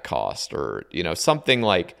twice that cost, or something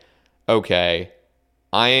like, okay,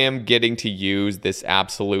 I am getting to use this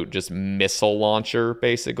absolute just missile launcher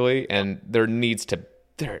basically, and there needs to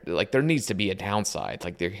be a downside.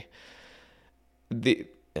 Like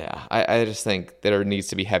I just think there needs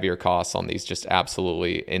to be heavier costs on these just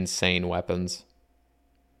absolutely insane weapons.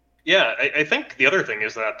 Yeah, I think the other thing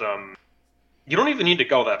is that you don't even need to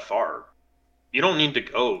go that far. You don't need to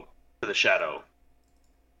go to the Shadow,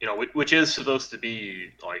 which is supposed to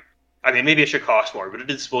be like, I mean, maybe it should cost more, but it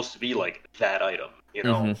is supposed to be like that item,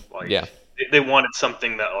 Like, yeah, they wanted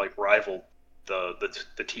something that like rivaled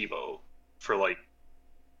the T-bow for like,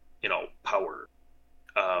 power,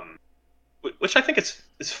 which I think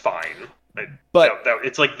is fine. But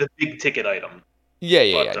it's like the big ticket item.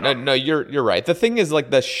 Yeah. No, you're right. The thing is,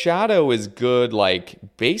 like, the Shadow is good, like,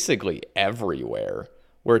 basically everywhere.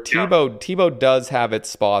 Where T-bow does have its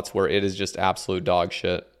spots where it is just absolute dog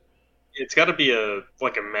shit. It's got to be a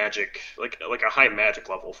magic, like a high magic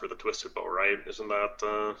level for the Twisted Bow, right? Isn't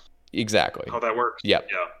that exactly how that works? Yep.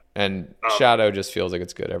 Yeah. And Shadow just feels like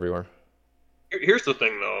it's good everywhere. Here's the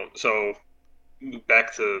thing, though. So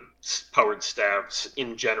back to powered stabs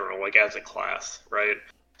in general, like as a class, right?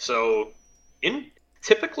 So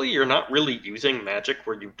typically you're not really using magic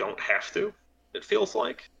where you don't have to, it feels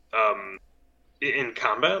like, in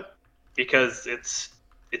combat, because it's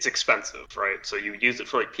expensive, right? So you use it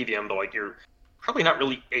for like PVM, but like you're probably not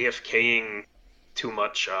really AFKing too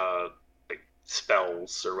much like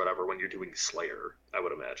spells or whatever when you're doing Slayer, I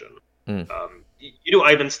would imagine. You do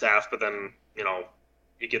Ivan Staff, but then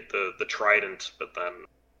you get the Trident, but then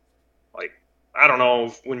like, I don't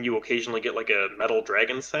know, when you occasionally get like a Metal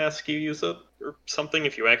Dragon's task, you use it or something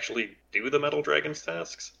if you actually do the Metal Dragon's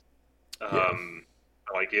tasks.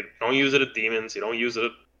 Like, you don't use it at demons, you don't use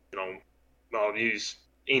it, you use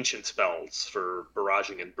ancient spells for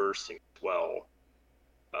barraging and bursting as well.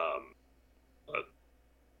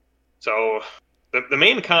 So the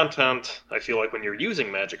main content, I feel like, when you're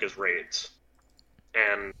using magic is raids.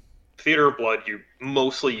 And Theater of Blood, you're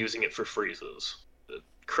mostly using it for freezes.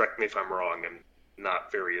 Correct me if I'm wrong, I'm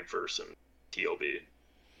not very adverse in TOB.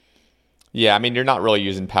 Yeah, I mean, you're not really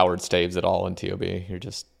using powered staves at all in TOB. You're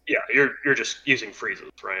just... Yeah, you're just using freezes,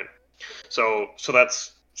 right? So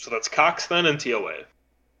that's Cox then and TOA.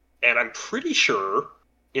 And I'm pretty sure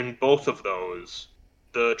in both of those,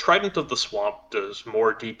 the Trident of the Swamp does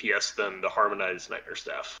more DPS than the Harmonized Nightmare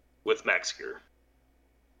Staff with max gear.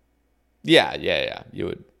 Yeah. You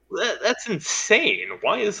would... That's insane.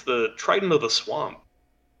 Why is the Trident of the Swamp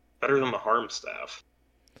better than the Harm Staff?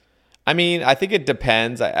 I mean, I think it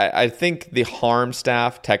depends. I think the Harm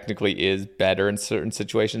Staff technically is better in certain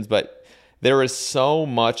situations, but there is so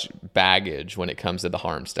much baggage when it comes to the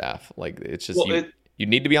Harm Staff. Like, it's just, you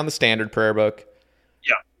need to be on the standard prayer book.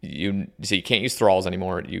 Yeah. So you can't use thralls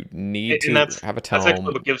anymore. You need to have a tome. That's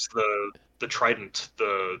actually what gives the Trident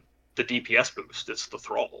the DPS boost. It's the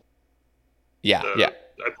thrall. Yeah,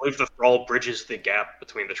 I believe the Thrall bridges the gap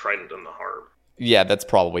between the Trident and the Harm. Yeah, that's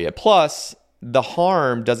probably it. Plus, the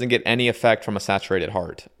Harm doesn't get any effect from a saturated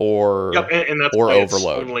heart or and that's or why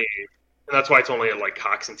overload. And that's why it's only at like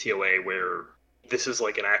Cox and TOA where this is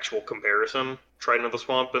like an actual comparison, Trident of the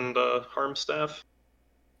Swamp and Harm staff.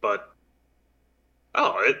 But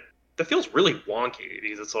that feels really wonky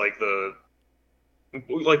because it's like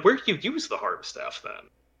where do you use the Harm staff then?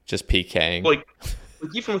 Just PKing. Like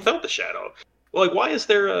even without the shadow. Like why is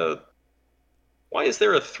there a 1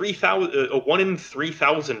 in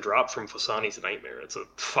 3,000 drop from Fasani's Nightmare? It's a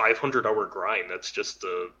 500-hour grind. That's just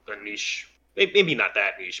a niche, maybe not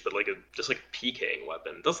that niche, but just like a PKing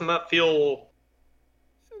weapon. Doesn't that feel?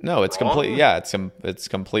 No, it's completely. Yeah, it's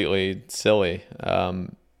completely silly.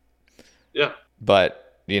 Yeah. But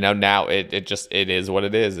now it is what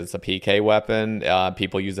it is. It's a PK weapon.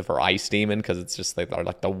 People use it for Ice Demon because it's just like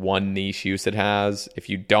the one niche use it has. If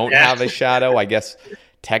you don't have a shadow, I guess.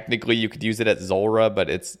 Technically, you could use it at Zulrah, but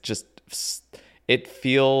it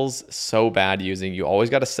feels so bad using. You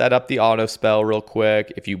always got to set up the auto spell real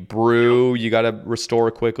quick. If you brew, you got to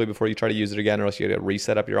restore quickly before you try to use it again, or else you got to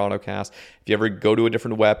reset up your auto cast. If you ever go to a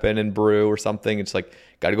different weapon and brew or something, it's like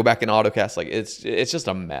got to go back and auto cast. Like it's just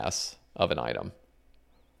a mess of an item.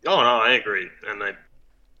 Oh no, I agree, and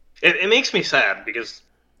it makes me sad because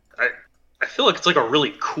I feel like it's like a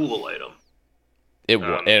really cool item.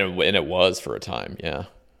 And it was for a time, yeah.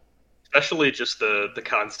 Especially just the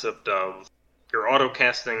concept of you're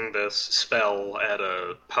auto-casting this spell at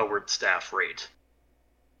a powered staff rate.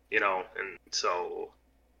 And so,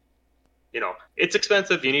 it's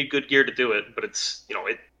expensive, you need good gear to do it, but it's,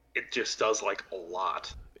 it just does, like, a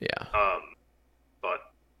lot. Yeah.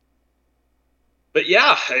 But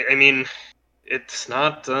yeah, I mean, it's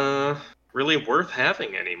not really worth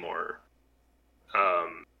having anymore.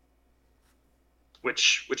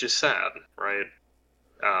 Which is sad, right?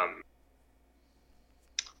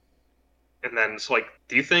 And then it's like,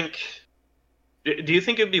 do you think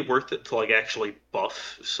it'd be worth it to like actually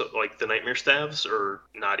buff like the Nightmare Staves, or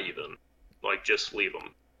not even, like just leave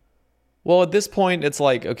them? Well, at this point, it's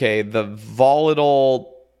like, okay, the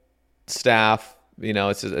volatile staff,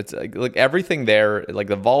 it's like everything there, like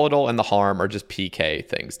the volatile and the Harm are just PK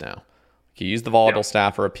things now. You use the volatile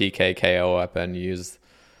staff for a PK KO weapon, you use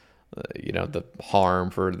the Harm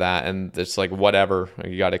for that, and it's like whatever.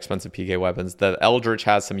 You got expensive PK weapons. The Eldritch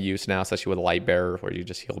has some use now, especially with Light Bearer, where you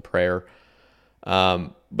just heal prayer.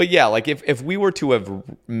 But yeah, like if we were to have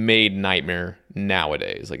made Nightmare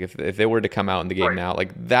nowadays, like if they were to come out in the game now,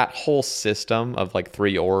 like that whole system of like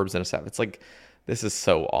 3 orbs and a staff, it's like, this is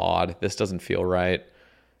so odd. This doesn't feel right.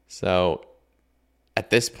 So at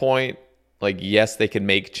this point, like, yes, they can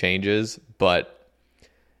make changes, but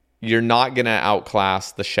you're not going to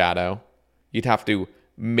outclass the Shadow. You'd have to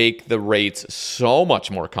make the rates so much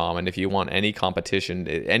more common if you want any competition,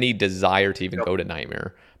 any desire to even go to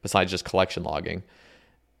Nightmare, besides just collection logging.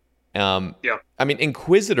 I mean,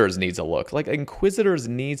 Inquisitors needs a look. Like, Inquisitors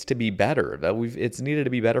needs to be better. It's needed to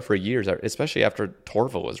be better for years, especially after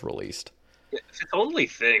Torva was released. If its only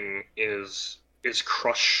thing is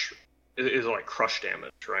crush, is like crush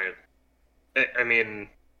damage, right? I mean,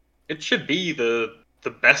 it should be the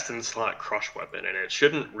best in slot crush weapon, and it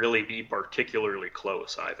shouldn't really be particularly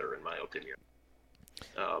close either, in my opinion.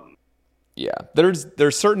 Yeah,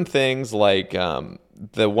 there's certain things like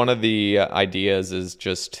one of the ideas is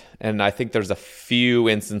just, and I think there's a few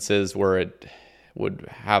instances where it would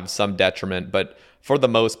have some detriment, but for the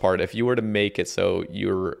most part, if you were to make it so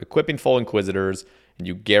you're equipping full Inquisitors and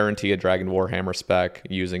you guarantee a Dragon Warhammer spec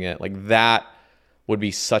using it, like that would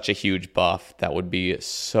be such a huge buff. That would be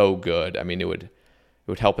so good. I mean, it would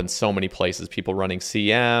help in so many places. People running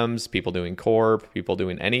CMs, people doing Corp, people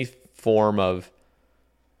doing any form of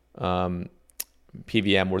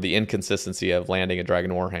PVM where the inconsistency of landing a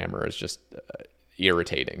Dragon Warhammer is just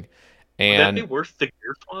irritating. And would that be worth the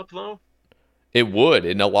gear swap, though? It would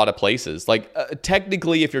in a lot of places. Like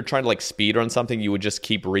technically, if you're trying to like speedrun something, you would just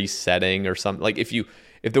keep resetting or something. Like if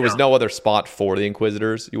there was no other spot for the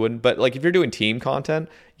Inquisitors, you wouldn't. But like if you're doing team content,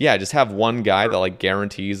 yeah, just have one guy that like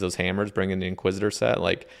guarantees those hammers, bring in the Inquisitor set.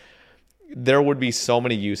 Like there would be so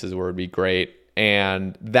many uses where it would be great.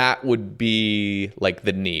 And that would be like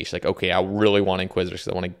the niche. Like, okay, I really want Inquisitors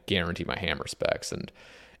because I want to guarantee my hammer specs. And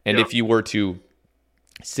if you were to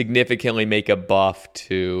significantly make a buff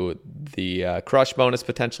to the crush bonus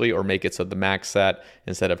potentially, or make it so the max set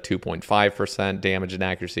instead of 2.5% damage and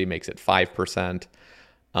accuracy makes it 5%.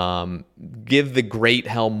 Give the Great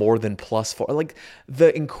Helm more than +4. Like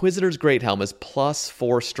the Inquisitor's Great Helm is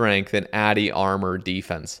 +4 strength and addy armor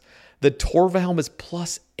defense. The Torva Helm is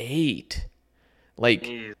 +8. Like,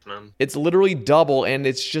 Jeez, man. it's literally double, and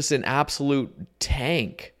it's just an absolute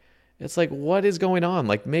tank. It's like, what is going on?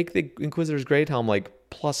 Like, make the Inquisitor's Great Helm like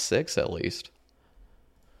 +6 at least.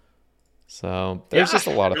 So there's just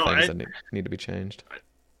a lot of things that need to be changed.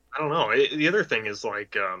 I don't know. The other thing is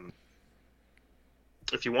like,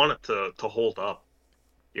 if you want it to hold up,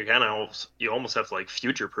 you almost have to like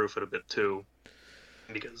future-proof it a bit too,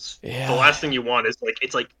 because the last thing you want is like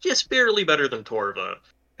it's like just barely better than Torva,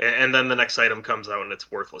 and then the next item comes out and it's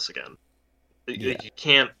worthless again. You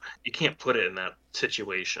can't put it in that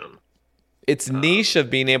situation. It's niche of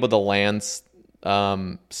being able to land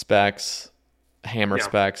specs, hammer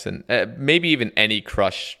specs, and maybe even any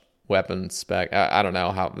crush weapon spec. I don't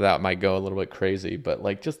know how that might go a little bit crazy, but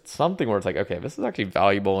like just something where it's like, okay, this is actually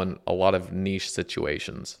valuable in a lot of niche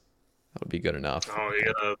situations. That would be good enough. Oh,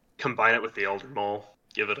 you gotta combine it with the Elder Maul.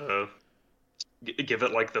 Give it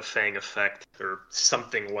like the Fang effect or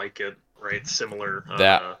something like it, right? Similar.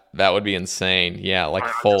 That would be insane. Yeah, like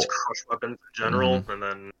full just crush weapons in general, and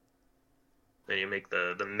then you make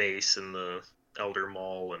the mace and the Elder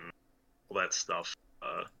Maul and all that stuff.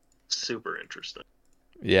 Super interesting.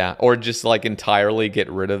 Yeah, or just like entirely get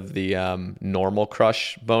rid of the normal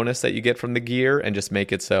crush bonus that you get from the gear and just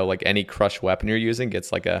make it so like any crush weapon you're using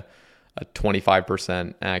gets like a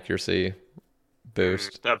 25% accuracy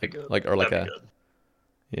boost. That'd be good.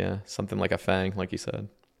 Something like a Fang, like you said.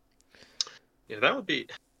 Yeah, that would be.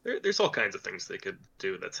 There's all kinds of things they could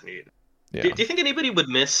do that's neat. Yeah. Do you think anybody would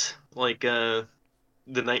miss like the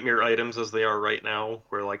nightmare items as they are right now,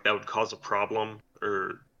 where like that would cause a problem,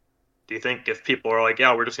 or do you think if people are like,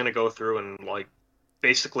 yeah, we're just gonna go through and like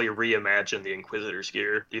basically reimagine the Inquisitor's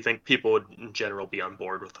gear, do you think people would in general be on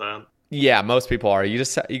board with that? Yeah, most people are. You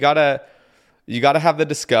gotta have the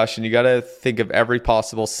discussion. You gotta think of every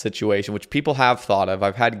possible situation, which people have thought of.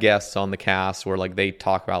 I've had guests on the cast where like they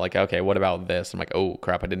talk about like, okay, what about this? I'm like, oh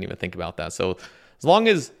crap, I didn't even think about that. So as long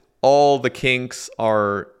as all the kinks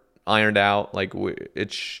are ironed out, like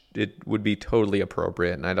it would be totally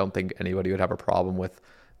appropriate, and I don't think anybody would have a problem with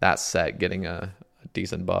that set getting a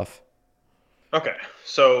decent buff. Okay,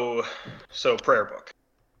 so prayer book.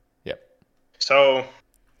 Yep. So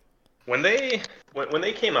when they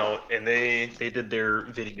came out and they did their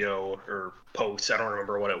video or post, I don't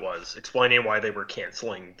remember what it was, explaining why they were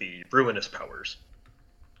canceling the ruinous powers.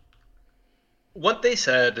 What they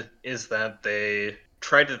said is that they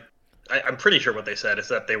tried to. I'm pretty sure what they said is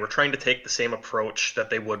that they were trying to take the same approach that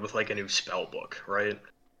they would with like a new spell book, right?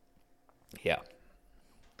 Yeah.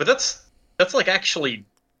 But that's like actually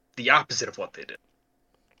the opposite of what they did.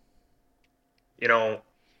 You know,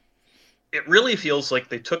 it really feels like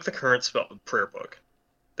they took the current spell prayer book,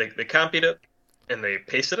 they copied it, and they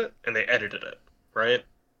pasted it, and they edited it, right?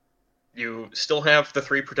 You still have the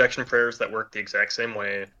 3 protection prayers that work the exact same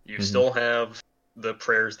way. You still have the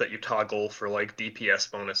prayers that you toggle for like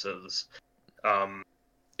DPS bonuses.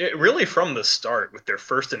 It really from the start with their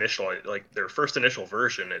first initial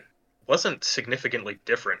version, it wasn't significantly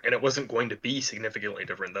different, and it wasn't going to be significantly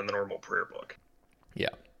different than the normal prayer book. Yeah.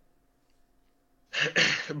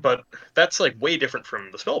 But that's like way different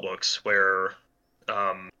from the spell books, where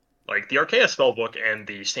like the Archaea spell book and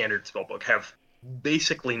the standard spell book have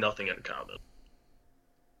basically nothing in common.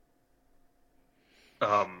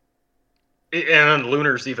 And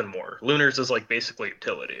Lunar's even more. Lunar's is like basically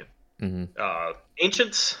utility.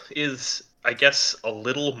 Ancients is, I guess, a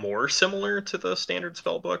little more similar to the standard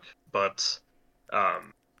spell book, but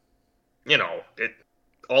you know,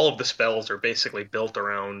 all of the spells are basically built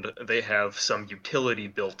around, they have some utility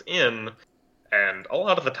built in, and a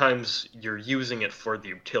lot of the times you're using it for the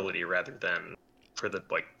utility rather than for the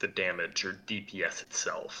damage or DPS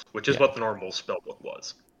itself, which is what the normal spellbook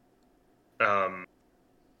was.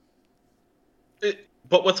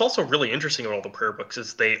 But what's also really interesting about all the prayer books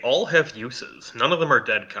is they all have uses. None of them are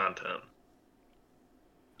dead content.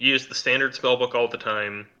 You use the standard spellbook all the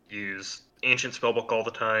time, you use ancient spellbook all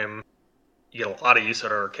the time. You get a lot of use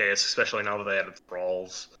out of Archaeus, especially now that they added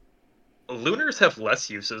thralls. Lunars have less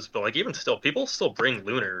uses, but like even still, people still bring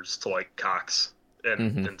Lunars to like Cox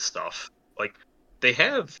and stuff. Like they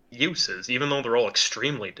have uses, even though they're all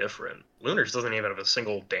extremely different. Lunars doesn't even have a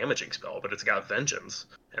single damaging spell, but it's got Vengeance,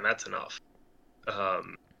 and that's enough.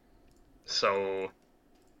 So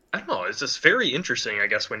I don't know. It's just very interesting, I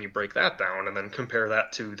guess, when you break that down and then compare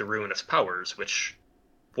that to the Ruinous Powers, which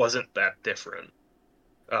wasn't that different.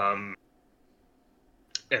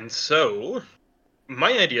 And so,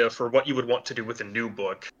 my idea for what you would want to do with a new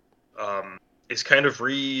book is kind of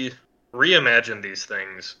reimagine these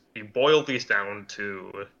things. You boil these down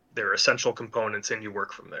to their essential components, and you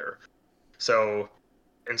work from there. So,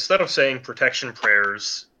 instead of saying protection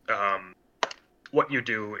prayers, what you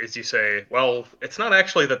do is you say, well, it's not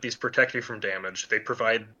actually that these protect you from damage. They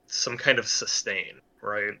provide some kind of sustain,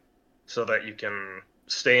 right? So that you can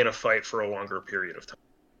stay in a fight for a longer period of time.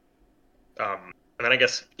 And then I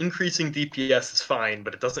guess increasing DPS is fine,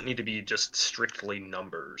 but it doesn't need to be just strictly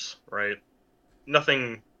numbers, right?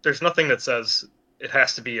 There's nothing that says it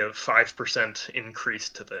has to be a 5% increase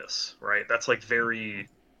to this, right? That's like very,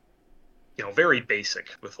 very basic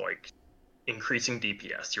with like increasing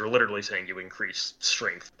DPS. You're literally saying you increase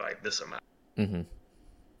strength by this amount. Mm-hmm.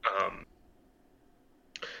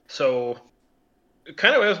 So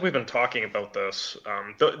kind of as we've been talking about this,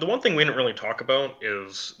 the one thing we didn't really talk about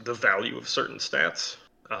is the value of certain stats.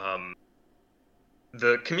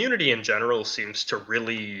 The community in general seems to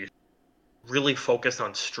really, really focus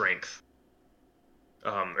on strength,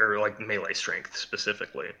 or like melee strength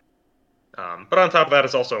specifically. But on top of that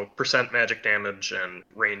is also percent magic damage and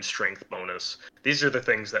range strength bonus. These are the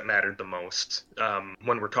things that mattered the most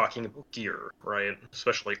when we're talking about gear, right?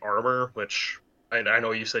 Especially armor, which I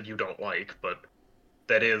know you said you don't like, but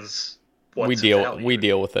that is what's we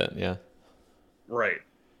deal with it, yeah. Right.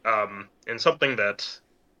 And something that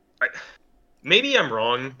maybe I'm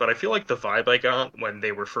wrong, but I feel like the vibe I got when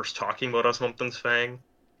they were first talking about Osmumten's Fang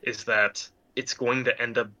is that it's going to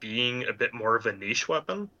end up being a bit more of a niche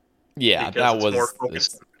weapon. Yeah, because it's more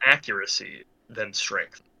focused on accuracy than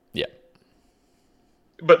strength. Yeah.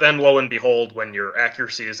 But then, lo and behold, when your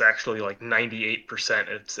accuracy is actually like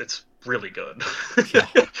 98%, it's really good.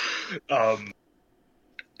 Yeah.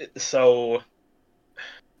 So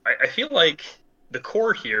I feel like the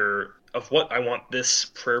core here of what I want this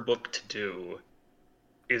prayer book to do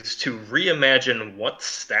is to reimagine what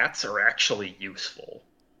stats are actually useful.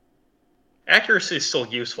 Accuracy is still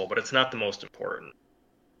useful, but it's not the most important.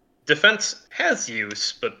 Defense has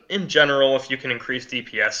use, but in general, if you can increase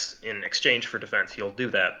DPS in exchange for defense, you'll do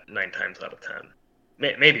that 9 times out of 10.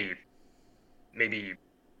 Maybe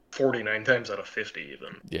 49 times out of 50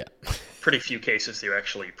 even. Yeah. Pretty few cases you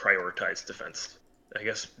actually prioritize defense. I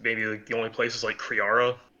guess maybe like the only place is like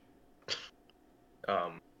Kriara.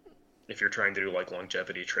 If you're trying to do like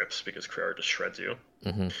longevity trips, because Kriara just shreds you.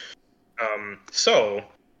 Mm-hmm. So,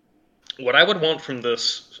 what I would want from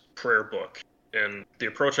this prayer book, and the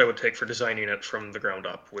approach I would take for designing it from the ground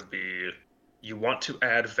up, would be you want to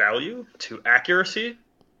add value to accuracy,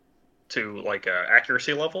 to like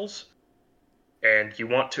accuracy levels, and you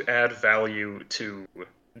want to add value to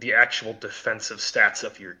the actual defensive stats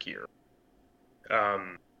of your gear.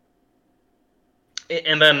 And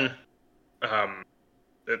then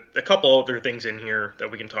a couple other things in here that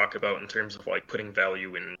we can talk about in terms of like putting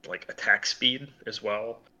value in like attack speed as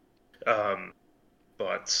well.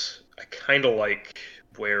 But I kind of like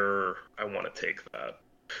where I want to take that.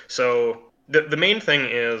 So the main thing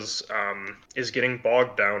is getting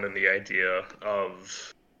bogged down in the idea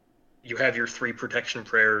of you have your 3 protection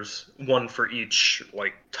prayers, 1 for each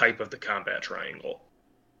like type of the combat triangle.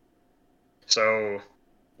 So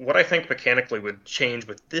what I think mechanically would change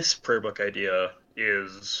with this prayer book idea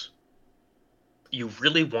is you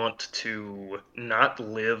really want to not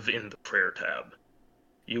live in the prayer tab.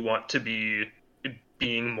 You want to be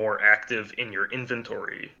being more active in your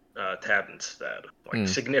inventory tab instead, like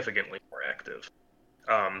significantly more active,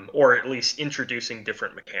 or at least introducing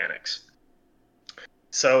different mechanics.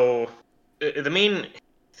 So the main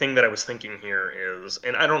thing that I was thinking here is,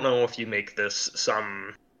 and I don't know if you make this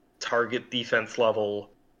some target defense level,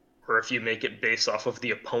 or if you make it based off of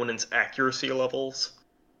the opponent's accuracy levels,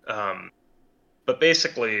 but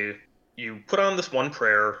basically you put on this one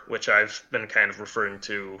prayer, which I've been kind of referring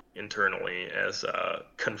to internally as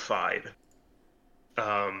Confide.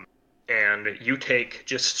 And you take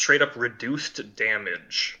just straight up reduced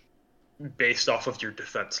damage based off of your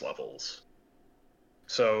defense levels.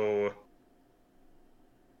 So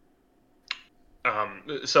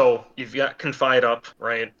you've got Confide up,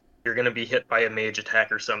 right? You're going to be hit by a mage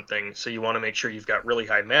attack or something, so you want to make sure you've got really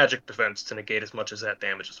high magic defense to negate as much of that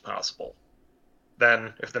damage as possible.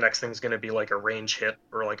 Then, if the next thing's going to be like a range hit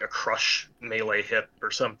or like a crush melee hit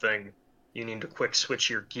or something, you need to quick switch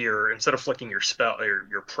your gear. Instead of flicking your spell or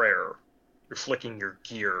your prayer, you're flicking your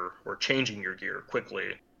gear or changing your gear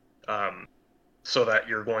quickly, so that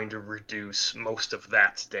you're going to reduce most of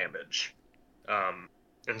that damage.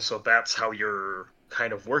 And so that's how you're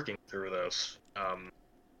kind of working through this.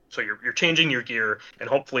 So you're changing your gear and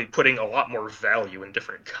hopefully putting a lot more value in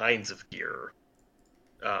different kinds of gear,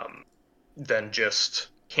 than just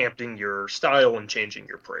camping your style and changing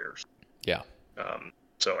your prayers. Yeah.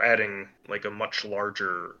 So adding like a much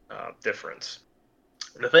larger difference.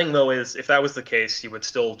 The thing though is, if that was the case, you would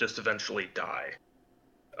still just eventually die.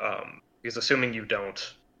 Because assuming you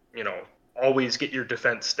don't, always get your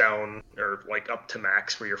defense down or like up to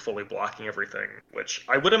max where you're fully blocking everything, which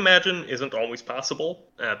I would imagine isn't always possible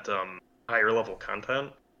at higher level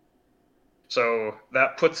content. So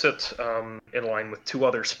that puts it in line with two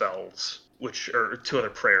other spells, two other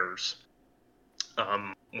prayers,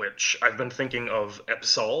 which I've been thinking of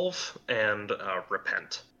Absolve and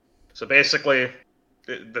Repent. So basically,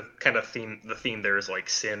 the kind of theme there is like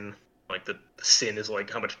sin. Like the sin is like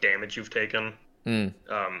how much damage you've taken.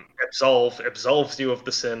 Absolve absolves you of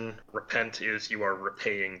the sin. Repent is you are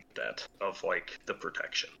repaying the debt of like the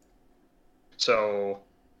protection. So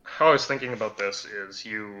how I was thinking about this is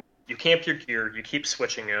you camp your gear, you keep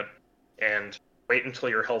switching it, and wait until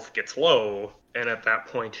your health gets low, and at that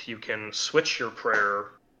point you can switch your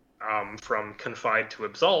prayer from Confide to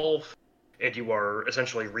Absolve, and you are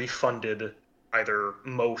essentially refunded either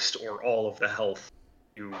most or all of the health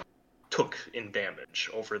you took in damage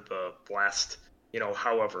over the last,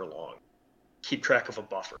 however long. Keep track of a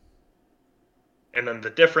buffer. And then the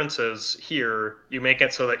difference is here, you make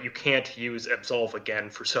it so that you can't use Absolve again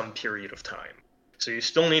for some period of time. So you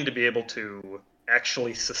still need to be able to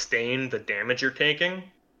actually sustain the damage you're taking,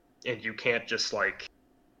 and you can't just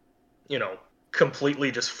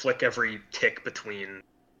completely just flick every tick between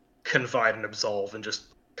Confide and Absolve and just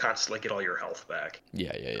constantly get all your health back.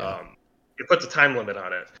 Yeah. It puts a time limit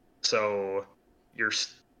on it, so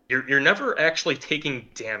you're never actually taking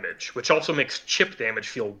damage, which also makes chip damage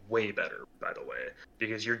feel way better, by the way,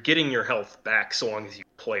 because you're getting your health back so long as you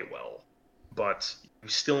play well. But you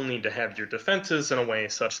still need to have your defenses in a way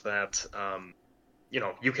such that,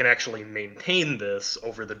 you can actually maintain this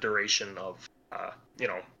over the duration of,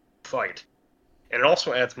 fight. And it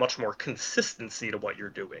also adds much more consistency to what you're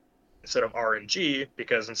doing, instead of RNG,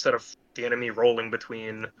 because instead of the enemy rolling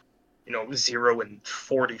between 0 and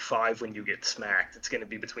 45 when you get smacked, it's going to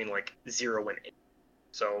be between 0 and 8.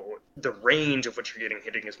 So the range of what you're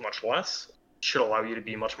hitting is much less. It should allow you to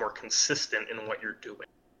be much more consistent in what you're doing.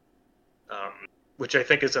 Which I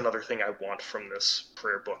think is another thing I want from this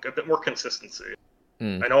prayer book, a bit more consistency.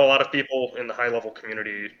 I know a lot of people in the high-level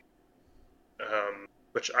community,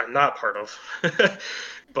 which I'm not part of,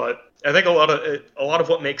 but I think a lot of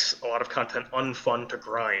what makes a lot of content unfun to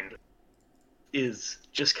grind is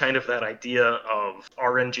just kind of that idea of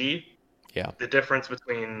RNG. Yeah. The difference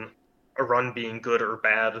between a run being good or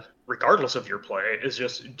bad, regardless of your play, is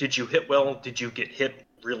just, did you hit well? Did you get hit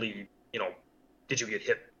really, did you get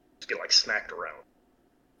smacked around?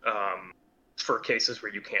 For cases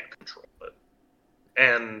where you can't control it.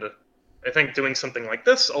 And I think doing something like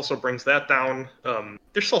this also brings that down.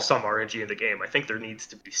 There's still some RNG in the game. I think there needs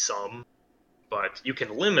to be some, but you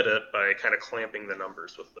can limit it by kind of clamping the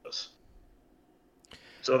numbers with this.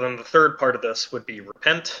 So then the third part of this would be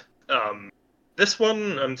Repent. This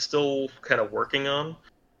one I'm still kind of working on,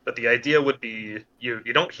 but the idea would be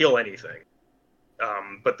you don't heal anything,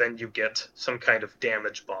 but then you get some kind of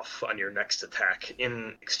damage buff on your next attack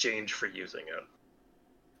in exchange for using it.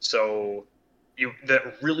 So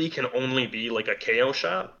that really can only be like a KO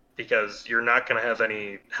shot, because you're not going to have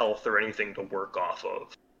any health or anything to work off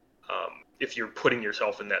of if you're putting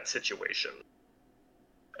yourself in that situation.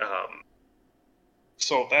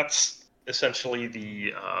 So that's essentially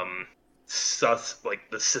the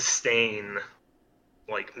sustain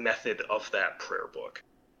method of that prayer book.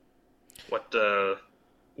 What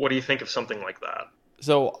do you think of something like that?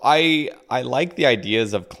 So I like the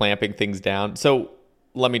ideas of clamping things down. So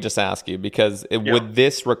let me just ask you, because would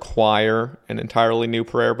this require an entirely new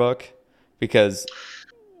prayer book? Because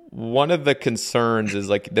one of the concerns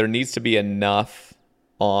is there needs to be enough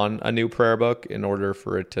on a new prayer book in order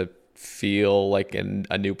for it to feel like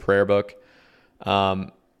a new prayer book.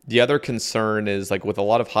 The other concern is with a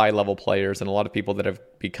lot of high level players and a lot of people that have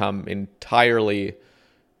become entirely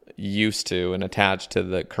used to and attached to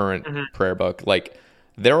the current prayer book,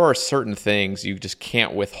 there are certain things you just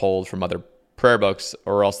can't withhold from other prayer books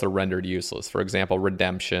or else they're rendered useless. For example,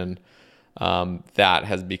 Redemption, that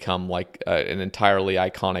has become an entirely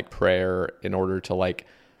iconic prayer in order to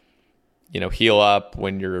heal up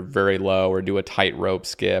when you're very low, or do a tightrope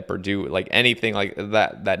skip, or do anything like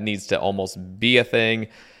that needs to almost be a thing.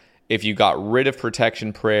 If you got rid of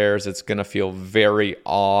protection prayers, it's going to feel very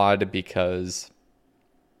odd because...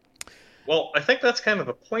 Well, I think that's kind of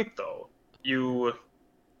the point, though.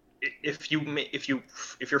 If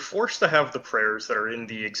you're forced to have the prayers that are in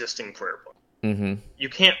the existing prayer book, you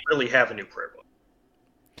can't really have a new prayer book.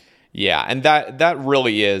 Yeah, and that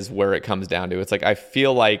really is where it comes down to. It's I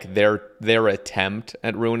feel like their attempt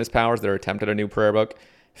at Ruinous Powers, their attempt at a new prayer book,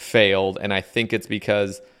 failed, and I think it's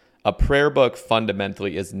because a prayer book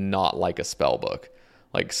fundamentally is not like a spell book.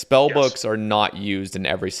 Like, spell Yes. books are not used in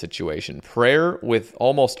every situation. Prayer with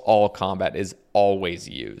almost all combat is always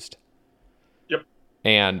used. Yep.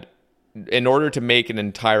 And in order to make an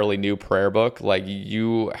entirely new prayer book, like,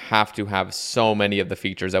 you have to have so many of the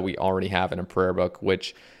features that we already have in a prayer book,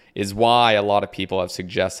 which is why a lot of people have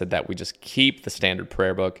suggested that we just keep the standard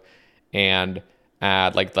prayer book and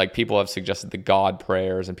add, like people have suggested the God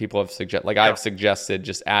prayers, and people have I've suggested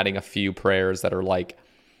just adding a few prayers that are like,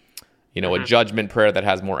 a judgment prayer that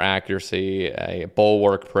has more accuracy, a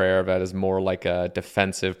bulwark prayer that is more like a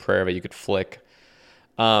defensive prayer that you could flick.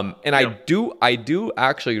 And I do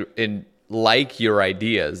actually like your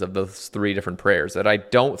ideas of those 3 different prayers, that I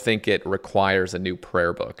don't think it requires a new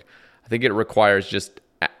prayer book. I think it requires just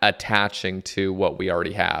attaching to what we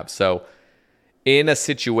already have. So in a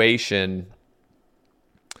situation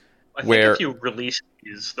I where... think if you release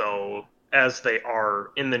these, though, as they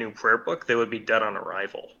are in the new prayer book, they would be dead on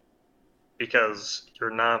arrival. Because you're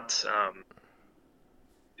not...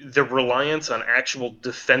 the reliance on actual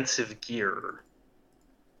defensive gear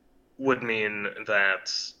would mean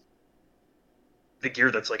that the gear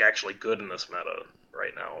that's like actually good in this meta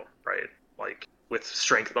right now, right? Like with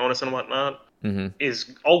strength bonus and whatnot,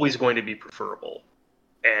 is always going to be preferable.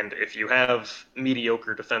 And if you have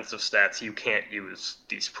mediocre defensive stats, you can't use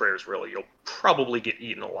these prayers really. You'll probably get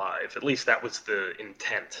eaten alive. At least that was the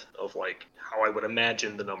intent of like how I would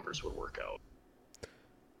imagine the numbers would work out.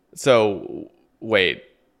 So, wait.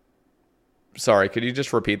 Sorry, could you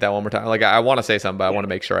just repeat that one more time? Like, I want to say something, but I want to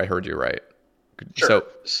make sure I heard you right. Sure.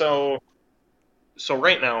 So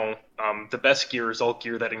right now, the best gear is all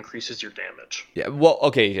gear that increases your damage. Yeah. Well,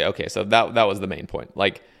 okay. So that was the main point.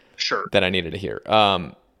 Like, sure, that I needed to hear.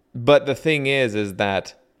 But the thing is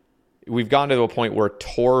that we've gotten to a point where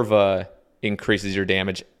Torva increases your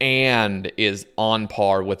damage and is on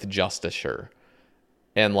par with Justisure,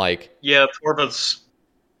 and like, yeah, Torva's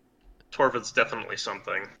definitely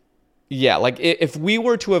something. Yeah, like if we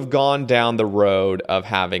were to have gone down the road of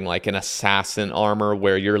having like an assassin armor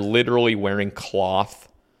where you're literally wearing cloth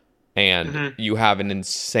and you have an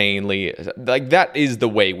insanely, like, that is the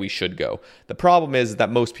way we should go. The problem is that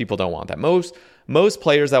most people don't want that. Most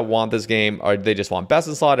players that want this game they just want best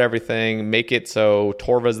in slot everything, make it so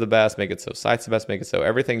Torva's the best, make it so Scythe's the best, make it so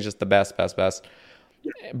everything's just the best.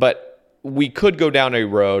 But we could go down a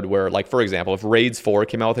road where, like, for example, if Raids 4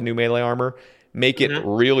 came out with a new melee armor, make it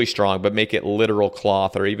really strong, but make it literal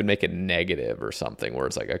cloth, or even make it negative or something, where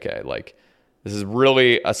it's like, okay, like, this is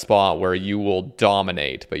really a spot where you will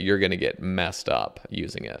dominate, but you're going to get messed up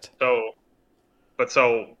using it. So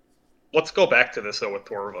let's go back to this, though, with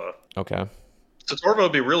Torva. Okay. So Torva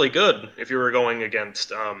would be really good if you were going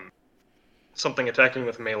against something attacking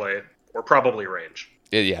with melee, or probably range.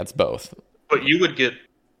 Yeah, it's both. But you would get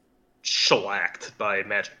shellacked by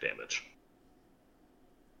magic damage.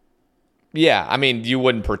 Yeah, I mean, you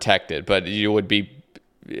wouldn't protect it, but it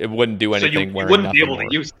wouldn't do anything. So you wouldn't be able to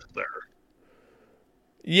use it there.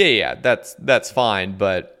 Yeah, that's fine,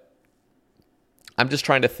 but I'm just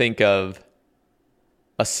trying to think of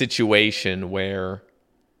a situation where...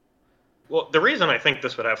 Well, the reason I think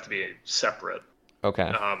this would have to be separate,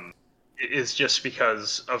 okay, is just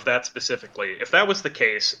because of that specifically. If that was the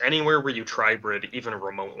case, anywhere where you tri-brid even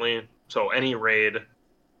remotely, so any raid,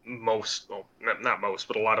 not most,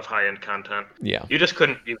 but a lot of high-end content, you just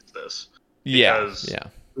couldn't use this. Because it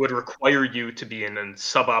would require you to be in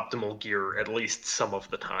suboptimal gear at least some of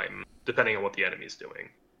the time, depending on what the enemy's doing.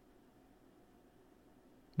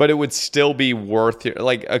 But it would still be worth your,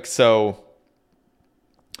 like, so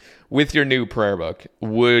with your new prayer book,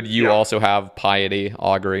 would you also have piety,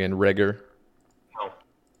 augury, and rigor? No.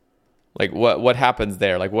 Like, what happens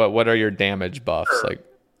there? Like, what are your damage buffs? Sure. Like,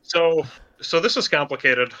 so this is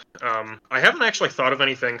complicated. I haven't actually thought of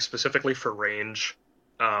anything specifically for range.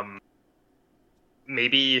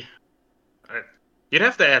 Maybe you'd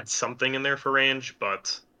have to add something in there for range,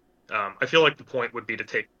 but I feel like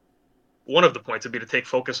one of the points would be to take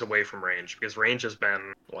focus away from range, because range has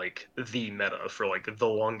been like the meta for like the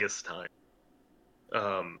longest time.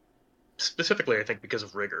 Specifically, I think because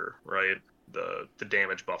of rigor, right? The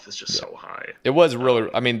damage buff is just so high. It was really.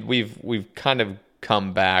 I mean, we've kind of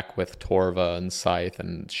come back with Torva and Scythe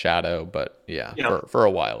and Shadow, but for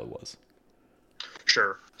a while it was.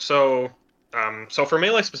 Sure. So for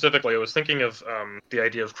melee specifically, I was thinking of the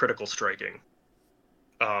idea of critical striking.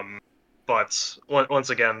 But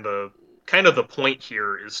once again, the point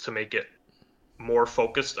here is to make it more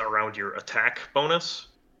focused around your attack bonus,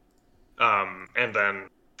 and then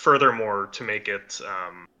furthermore to make it,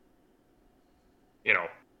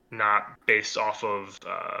 not based off of,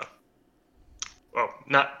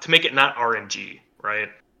 not RNG, right?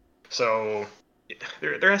 So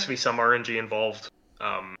there has to be some RNG involved,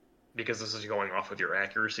 because this is going off with your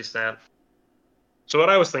accuracy stat. So what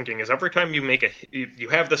I was thinking is every time you make you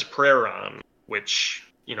have this prayer on, which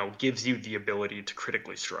gives you the ability to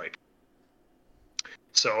critically strike.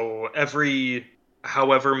 So every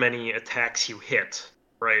however many attacks you hit,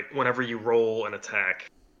 right? Whenever you roll an attack,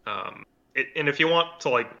 and if you want to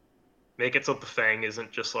like make it so the Fang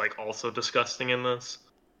isn't just like also disgusting in this,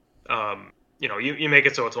 you make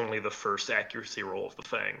it so it's only the first accuracy roll of the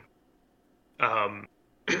Fang.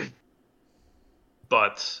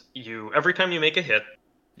 But every time you make a hit,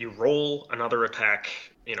 you roll another attack,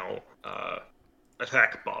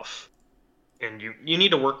 attack buff. And you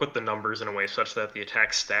need to work with the numbers in a way such that the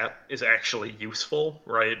attack stat is actually useful,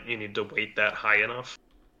 right? You need to weight that high enough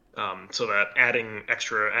so that adding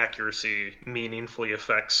extra accuracy meaningfully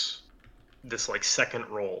affects this like second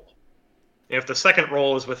roll. If the second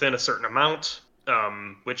roll is within a certain amount,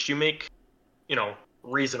 which you make,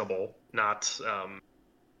 reasonable, not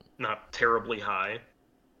terribly high,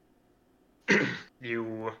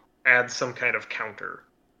 you add some kind of counter.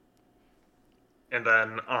 And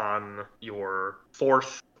then on your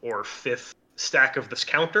fourth or fifth stack of this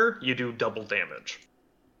counter, you do double damage.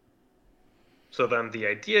 So then the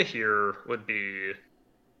idea here would be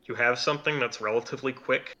you have something that's relatively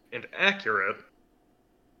quick and accurate.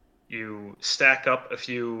 You stack up a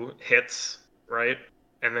few hits, right?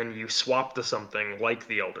 And then you swap to something like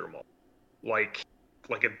the Elder Maul, like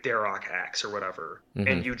a Darok Axe or whatever,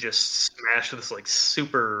 and you just smash this like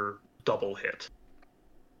super double hit.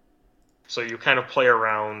 So you kind of play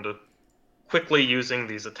around quickly using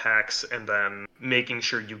these attacks and then making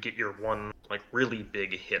sure you get your one like really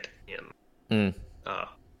big hit in.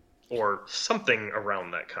 Or something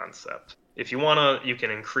around that concept. If you wanna, you can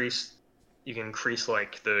increase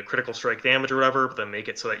like the critical strike damage or whatever, but then make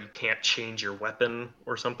it so that you can't change your weapon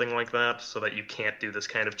or something like that, so that you can't do this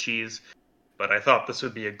kind of cheese. But I thought this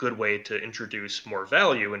would be a good way to introduce more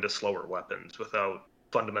value into slower weapons without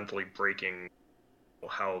fundamentally breaking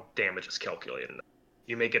how damage is calculated.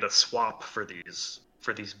 You make it a swap for these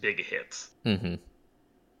big hits.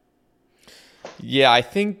 Yeah, I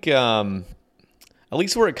think at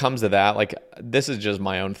least where it comes to that, like this is just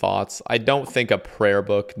my own thoughts. I don't think a prayer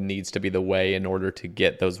book needs to be the way in order to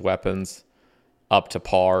get those weapons up to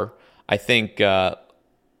par. I think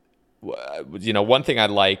one thing I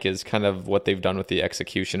like is kind of what they've done with the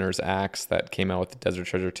Executioner's Axe that came out with the Desert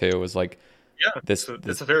Treasure 2 is like it's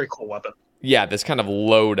a very cool weapon. Yeah, this kind of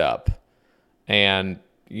load up. And,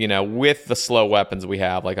 with the slow weapons we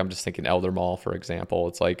have, like I'm just thinking Elder Maul, for example,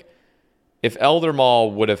 it's like if Elder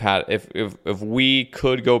Maul would have had, if we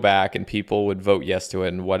could go back and people would vote yes to it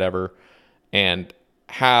and whatever, and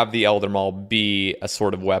have the Elder Maul be a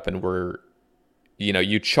sort of weapon where,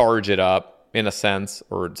 you charge it up in a sense,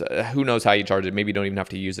 or who knows how you charge it. Maybe you don't even have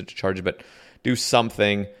to use it to charge it, but do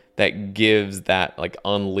something that gives that like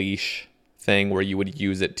unleash thing where you would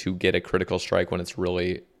use it to get a critical strike when it's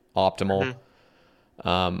really optimal.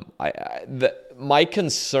 My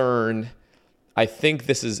concern, I think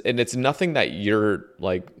this is, and it's nothing that you're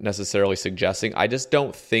like necessarily suggesting. I just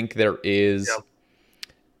don't think there is. Yeah.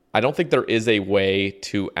 I don't think there is a way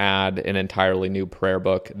to add an entirely new prayer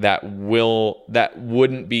book that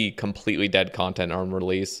wouldn't be completely dead content on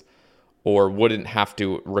release, or wouldn't have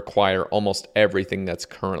to require almost everything that's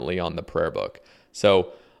currently on the prayer book.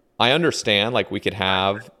 So I understand, like, we could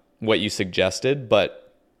have what you suggested,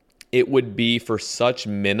 but it would be for such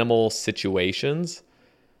minimal situations,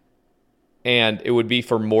 and it would be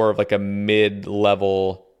for more of like a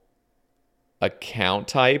mid-level account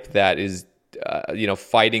type that is,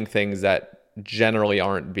 fighting things that generally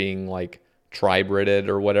aren't being like tri-Brited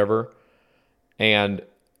or whatever. And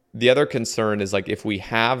the other concern is like if we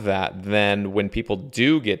have that, then when people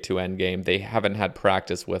do get to endgame, they haven't had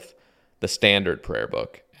practice with the standard prayer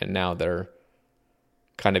book, and now they're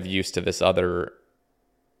kind of used to this other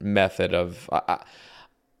method of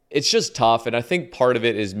it's just tough. And I think part of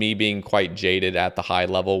it is me being quite jaded at the high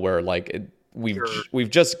level where like we've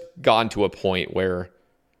just gone to a point where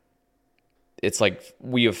it's like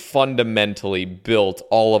we have fundamentally built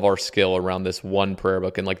all of our skill around this one prayer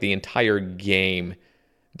book, and like the entire game,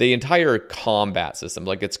 the entire combat system,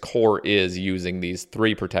 like its core is using these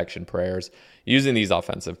 3 protection prayers, using these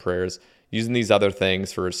offensive prayers, using these other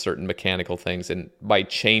things for certain mechanical things. And by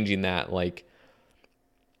changing that, like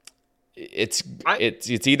it's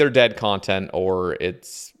either dead content or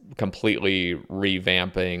it's completely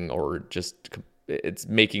revamping, or just it's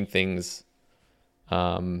making things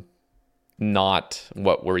not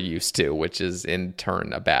what we're used to, which is in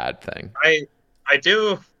turn a bad thing. I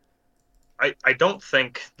don't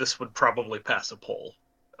think this would probably pass a poll.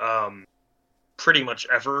 pretty much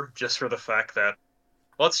ever, just for the fact that,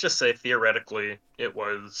 let's just say theoretically, it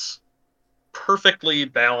was perfectly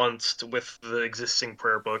balanced with the existing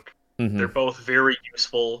prayer book. They're both very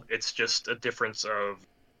useful. It's just a difference of,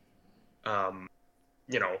 what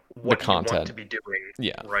you want to be doing.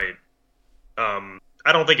 Yeah. Right.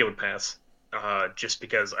 I don't think it would pass, just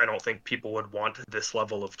because I don't think people would want this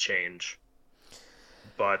level of change.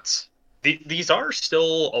 But these are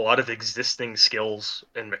still a lot of existing skills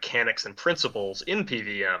and mechanics and principles in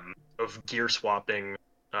PVM of gear swapping,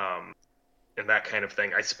 and that kind of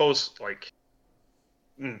thing. I suppose, like,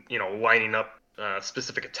 lining up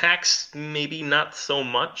specific attacks, maybe not so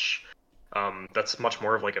much. That's much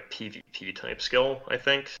more of like a PvP type skill, I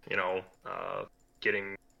think.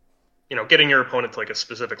 Getting your opponent to like a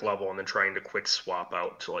specific level and then trying to quick swap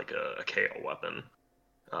out to like a KO weapon.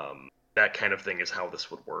 That kind of thing is how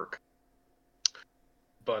this would work.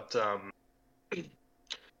 But I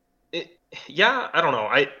don't know.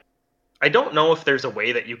 I don't know if there's a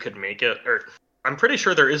way that you could make it, or I'm pretty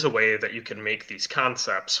sure there is a way that you can make these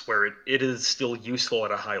concepts where it is still useful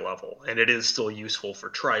at a high level, and it is still useful for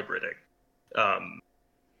tribe ridding.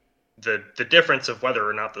 The difference of whether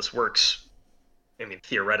or not this works, I mean,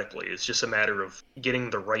 theoretically, is just a matter of getting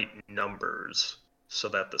the right numbers so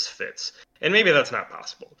that this fits. And maybe that's not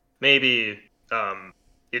possible. Maybe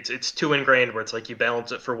it's too ingrained where it's like you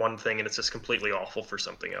balance it for one thing and it's just completely awful for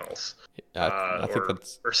something else. I think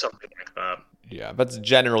that's... Or something like that. Yeah, that's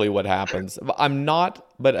generally what happens.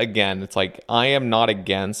 But again, it's like, I am not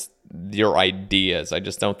against your ideas. I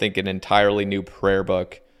just don't think an entirely new prayer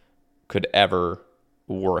book could ever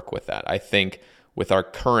work with that. I think with our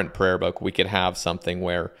current prayer book, we could have something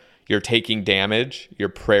where you're taking damage, your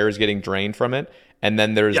prayer is getting drained from it, and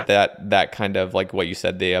then there's that kind of, like what you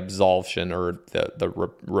said, the absolution or the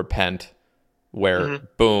repent, where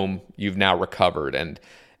boom, you've now recovered, and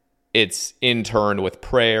it's in turn with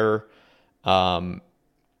prayer. I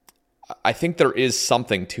think there is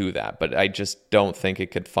something to that, but I just don't think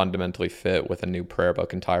it could fundamentally fit with a new prayer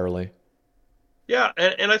book entirely. Yeah,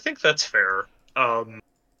 and I think that's fair. I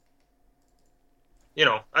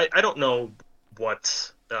don't know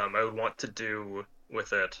what I would want to do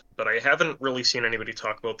with it, but I haven't really seen anybody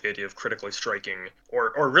talk about the idea of critically striking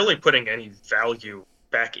or really putting any value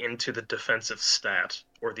back into the defensive stat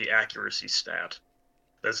or the accuracy stat.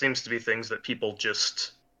 That seems to be things that people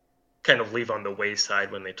just kind of leave on the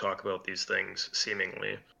wayside when they talk about these things,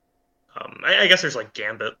 seemingly. I guess there's like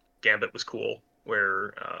Gambit. Gambit was cool,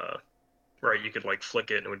 where right, you could like flick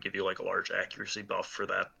it and it would give you like a large accuracy buff for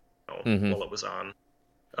that while it was on.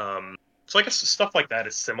 So I guess stuff like that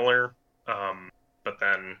is similar, but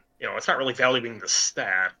then it's not really valuing the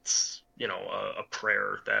stats. A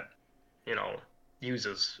prayer that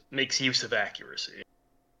makes use of accuracy.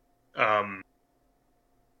 But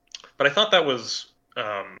I thought that was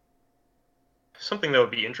something that would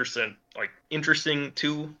be interesting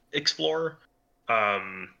to explore,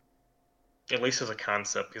 at least as a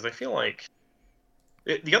concept, because I feel like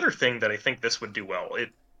the other thing that I think this would do well,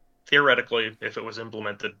 theoretically, if it was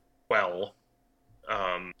implemented well,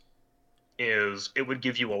 is it would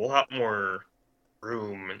give you a lot more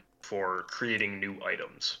room for creating new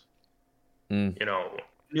items.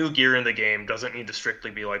 New gear in the game doesn't need to strictly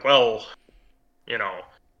be like, well,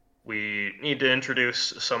 we need to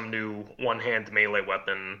introduce some new one-hand melee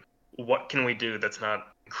weapon. What can we do that's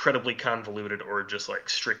not incredibly convoluted or just like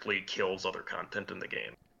strictly kills other content in the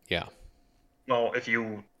game? Yeah. Well, if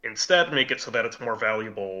you instead make it so that it's more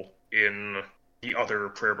valuable in the other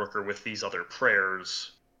prayer book or with these other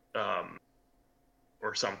prayers,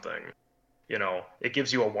 or something, it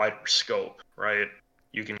gives you a wider scope, right?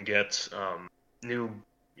 You can get new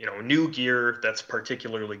gear that's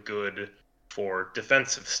particularly good for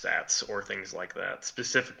defensive stats or things like that,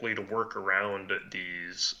 specifically to work around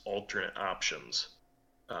these alternate options,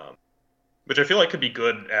 which I feel like could be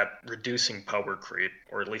good at reducing power creep,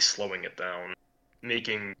 or at least slowing it down,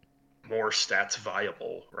 making more stats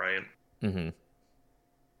viable, right? And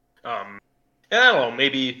I don't know,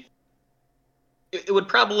 maybe it would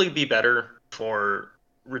probably be better for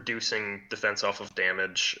reducing defense off of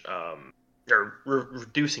damage, or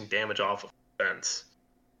reducing damage off of defense,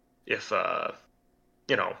 if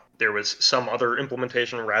there was some other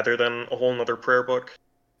implementation rather than a whole nother prayer book.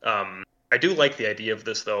 I do like the idea of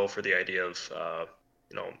this, though, for the idea of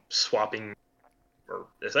swapping or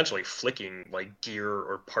essentially flicking like gear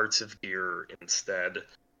or parts of gear instead.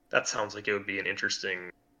 That sounds like it would be an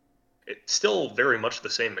interesting. It's still very much the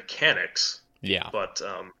same mechanics, but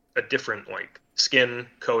a different like skin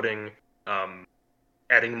coating.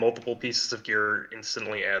 Adding multiple pieces of gear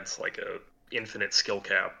instantly adds like a infinite skill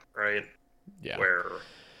cap, right? Yeah. Where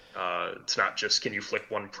It's not just can you flick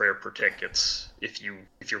one prayer per tick. It's if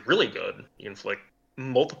you're really good, you can flick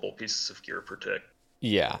multiple pieces of gear per tick.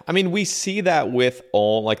 Yeah, I mean, we see that with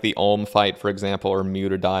Ulm, like the Ulm fight, for example, or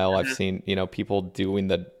Mutadial. I've seen, people doing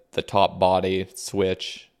the top body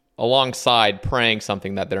switch alongside praying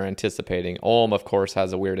something that they're anticipating. Ulm, of course,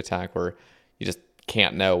 has a weird attack where you just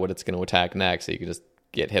can't know what it's going to attack next, so you can just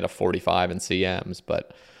get hit a 45 in CMs.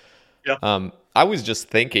 But yeah. I was just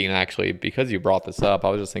thinking, actually, because you brought this up, I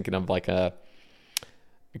was just thinking of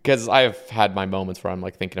because I've had my moments where I'm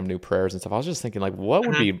like thinking of new prayers and stuff. I was just thinking, like, what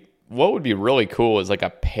would be really cool is like a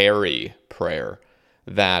parry prayer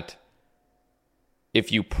that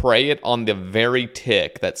if you pray it on the very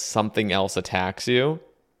tick that something else attacks you,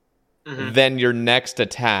 then your next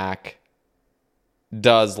attack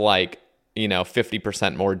does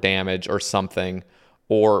 50% more damage or something.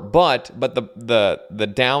 But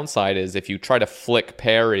the downside is if you try to flick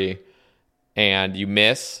parry and you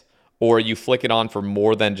miss, or you flick it on for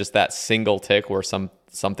more than just that single tick where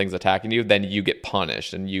something's attacking you, then you get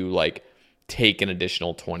punished and you take an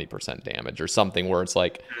additional 20% damage or something, where it's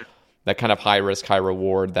like that kind of high risk, high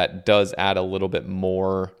reward that does add a little bit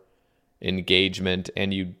more engagement.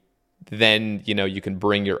 And you can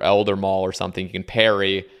bring your Elder Maul or something, you can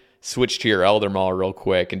parry, switch to your Elder Maul real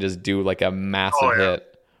quick and just do like a massive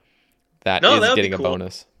hit that is getting a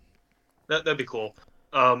bonus. That'd be cool.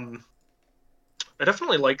 I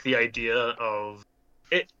definitely like the idea of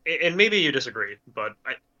it, and maybe you disagree, but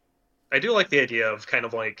I do like the idea of kind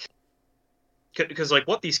of because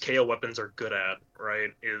what these KO weapons are good at,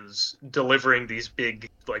 right, is delivering these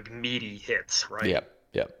big meaty hits, right?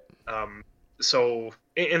 Yep. So,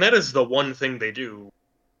 and that is the one thing they do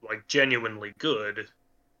genuinely good,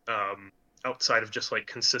 outside of just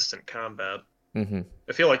consistent combat. Mm-hmm.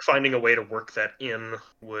 I feel like finding a way to work that in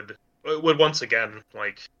would once again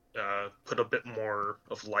put a bit more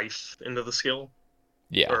of life into the skill,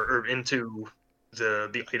 or into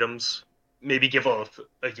the items. Maybe give a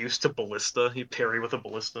use to ballista. You parry with a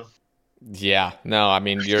ballista. Yeah, no, I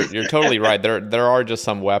mean you're totally right. There are just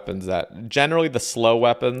some weapons that generally the slow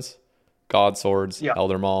weapons, God Swords,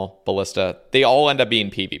 Elder Maul, Ballista, they all end up being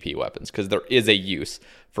PvP weapons because there is a use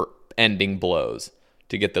for ending blows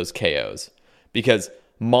to get those KOs. Because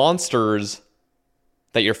monsters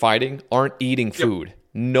that you're fighting aren't eating food. Yep.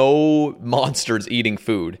 No monster's eating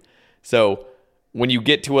food. So when you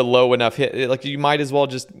get to a low enough hit, you might as well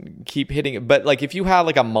just keep hitting it. But if you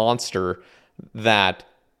had a monster that,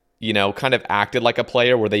 kind of acted like a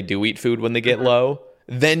player where they do eat food when they get low,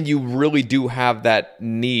 then you really do have that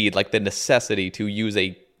need, the necessity to use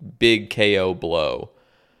a big KO blow.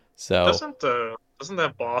 So doesn't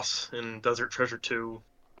that boss in Desert Treasure 2,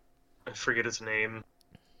 I forget his name,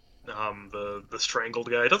 the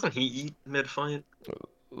strangled guy, doesn't he eat mid-fight?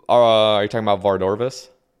 Are you talking about Vardorvis?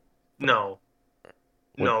 No.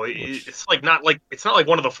 It's not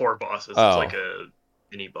one of the four bosses. Oh. It's a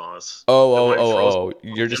mini boss. Oh.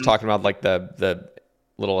 You're just talking about the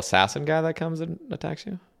little assassin guy that comes and attacks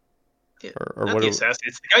you? Yeah, or not the assassin.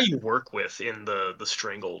 It's the guy you work with in the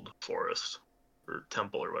strangled forest or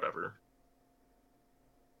temple or whatever.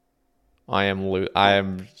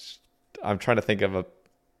 I'm trying to think of a.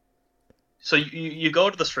 So you go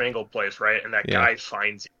to the strangled place, right? And that guy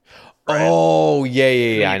finds you. Right? Oh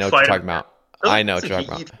yeah. I know what you're talking about. I know what you're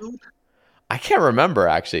talking about. I can't remember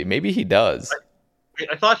actually. Maybe he does.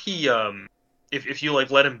 I thought he if you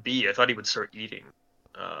let him be, I thought he would start eating.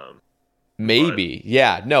 Maybe.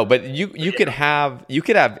 Yeah. No, but you could have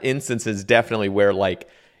instances definitely where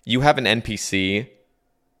you have an NPC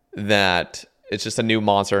that it's just a new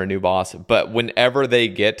monster or a new boss, but whenever they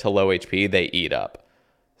get to low HP, they eat up.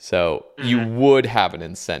 So you would have an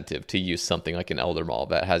incentive to use something like an Elder Maul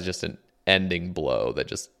that has just an ending blow that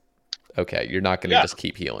just you're not going to just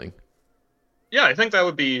keep healing. Yeah, I think that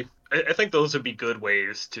would be. I think those would be good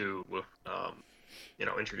ways to,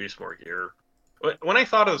 introduce more gear. When I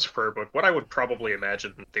thought of this prayer book, what I would probably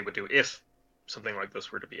imagine they would do if something like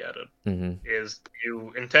this were to be added is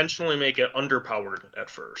you intentionally make it underpowered at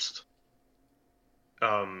first.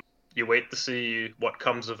 You wait to see what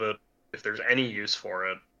comes of it, if there's any use for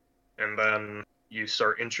it, and then you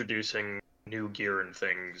start introducing new gear and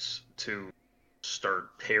things to start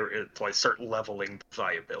leveling the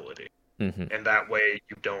viability. And that way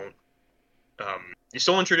you don't you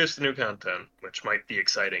still introduce the new content, which might be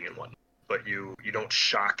exciting and whatnot, but you don't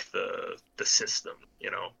shock the system,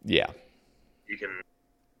 Yeah. You can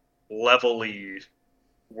levelly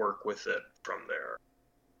work with it from there.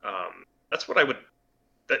 That's what I would.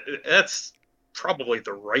 That's probably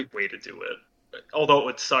the right way to do it. Although it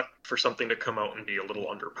would suck for something to come out and be a little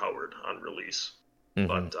underpowered on release,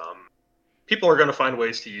 but people are going to find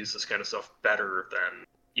ways to use this kind of stuff better than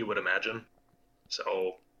you would imagine.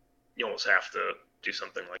 So you almost have to do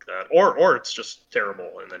something like that, or it's just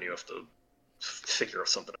terrible, and then you have to figure out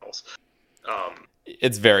something else.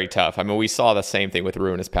 It's very tough. I mean, we saw the same thing with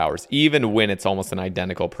Ruinous Powers. Even when it's almost an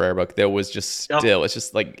identical prayer book, there was just still, it's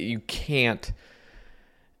just like you can't.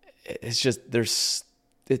 It's just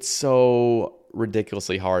it's so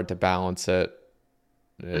ridiculously hard to balance it.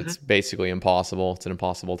 It's basically impossible. It's an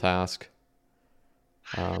impossible task.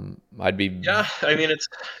 I'd be. Yeah, I mean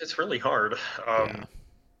it's really hard. I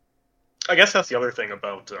guess that's the other thing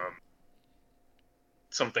about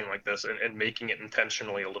something like this and making it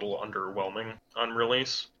intentionally a little underwhelming on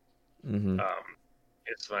release.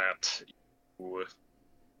 Is that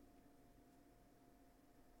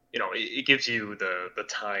it gives you the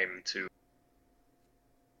time to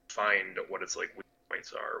find what its like weak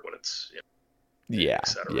points are, what its et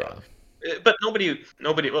cetera. But nobody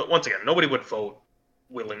once again, nobody would vote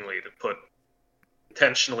willingly to put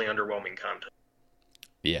intentionally underwhelming content.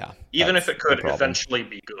 Yeah. Even if it could eventually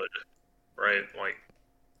be good, right? Like,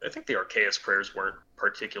 I think the Arceus prayers weren't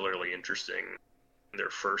particularly interesting in their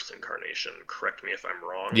first incarnation. Correct me if I'm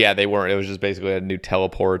wrong. Yeah, they weren't. It was just basically a new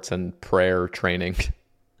teleports and prayer training.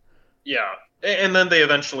 Yeah. And then they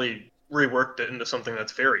eventually reworked it into something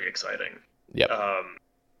that's very exciting. Yep.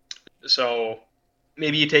 So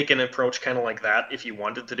maybe you take an approach kind of like that if you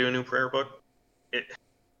wanted to do a new prayer book.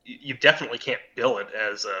 You definitely can't bill it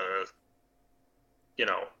as a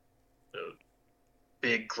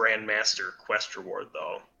big Grandmaster quest reward,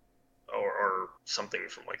 though, or something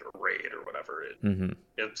from like a raid or whatever.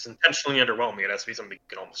 It's intentionally underwhelming. It has to be something you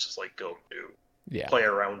can almost just like go do, play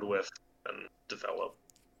around with, and develop.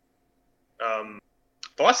 The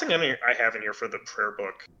last thing I have in here for the prayer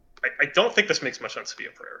book, I don't think this makes much sense to be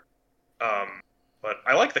a prayer, but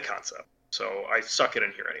I like the concept, so I stuck it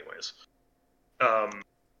in here anyways. I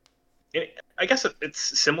guess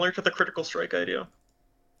it's similar to the critical strike idea.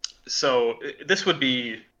 So this would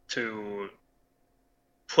be to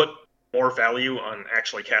put more value on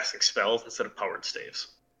actually casting spells instead of powered staves.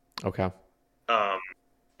 Okay.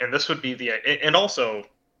 And this would be and also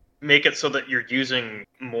make it so that you're using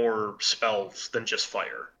more spells than just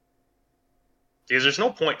fire. Because there's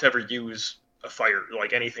no point to ever use a fire,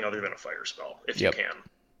 like anything other than a fire spell, if you can.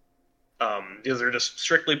 Because they're just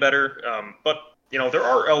strictly better. But, there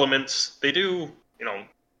are elements, they do,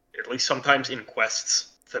 at least sometimes in quests,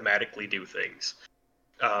 thematically do things.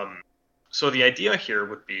 So the idea here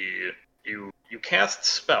would be you cast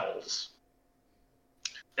spells,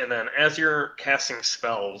 and then as you're casting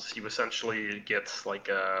spells, you essentially get like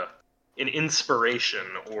an inspiration,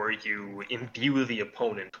 or you imbue the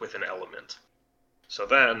opponent with an element. So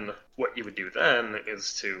then, what you would do then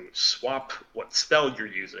is to swap what spell you're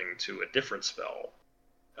using to a different spell.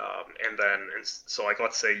 So like,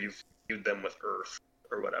 let's say you've imbued them with earth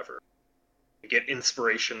or whatever. You get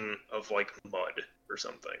inspiration of like mud or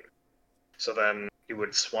something. So then you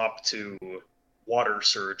would swap to water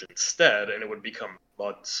surge instead, and it would become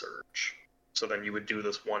mud surge. So then you would do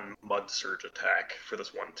this one mud surge attack for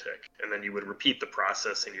this one tick, and then you would repeat the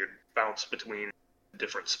process, and you'd bounce between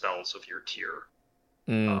different spells of your tier.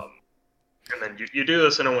 And then you do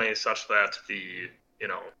this in a way such that it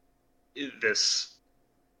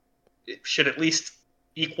should at least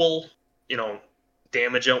equal,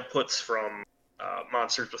 damage outputs from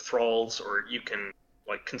monsters with thralls, or you can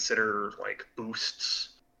like consider like boosts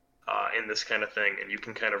in this kind of thing, and you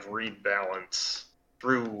can kind of rebalance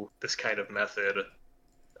through this kind of method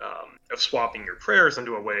of swapping your prayers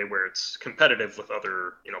into a way where it's competitive with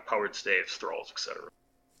other, powered staves, thralls, etc.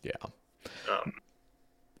 Yeah.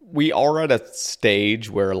 We are at a stage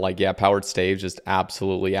where, powered staves just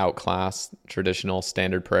absolutely outclass traditional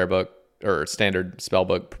standard prayer book or standard spell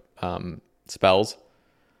book spells.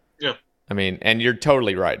 Yeah. I mean, and you're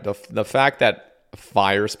totally right. The fact that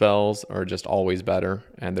fire spells are just always better,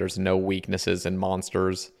 and there's no weaknesses in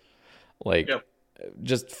monsters,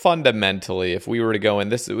 just fundamentally, if we were to go in,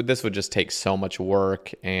 this would just take so much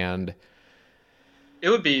work, and it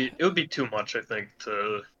would be too much, I think,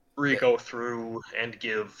 to go through and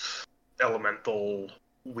give elemental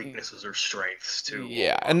weaknesses or strengths to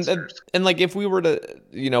monsters. and like if we were to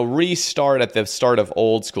restart at the start of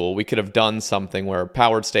old school, we could have done something where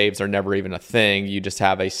powered staves are never even a thing. You just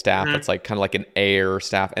have a staff that's like kind of like an air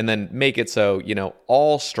staff, and then make it so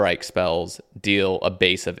all strike spells deal a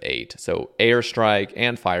base of 8. So air strike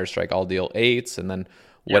and fire strike all deal 8s, and then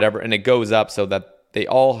whatever, and it goes up so that they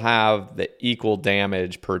all have the equal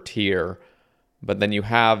damage per tier. But then you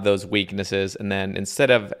have those weaknesses, and then instead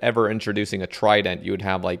of ever introducing a trident, you would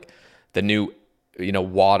have like the new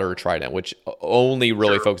water trident, which only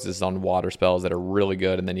really Sure. focuses on water spells that are really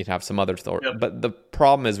good, and then you'd have some other But the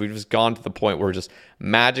problem is we've just gone to the point where just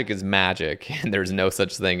magic is magic, and there's no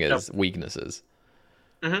such thing as weaknesses.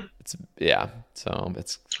 Mm-hmm. So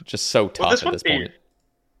it's just so tough at this point.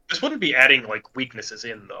 This wouldn't be adding like weaknesses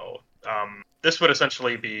in though. This would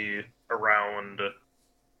essentially be around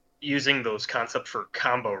using those concepts for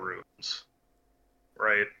combo runes,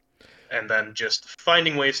 right? And then just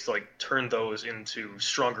finding ways to like turn those into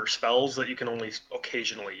stronger spells that you can only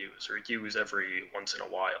occasionally use or use every once in a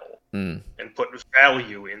while, and put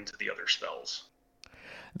value into the other spells.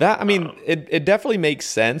 It definitely makes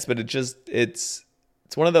sense, but it's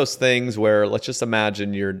one of those things where let's just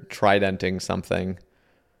imagine you're tridenting something.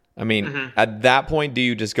 At that point, do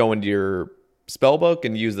you just go into your spell book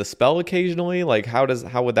and use the spell occasionally? Like, how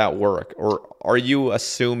would that work? Or are you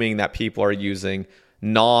assuming that people are using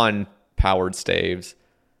non-powered staves?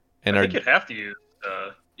 And I think you'd have to use.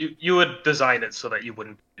 You would design it so that you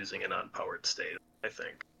wouldn't be using a non-powered stave. I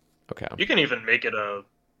think. Okay. You can even make it a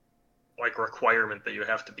requirement that you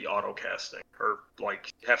have to be auto-casting, or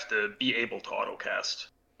like have to be able to auto-cast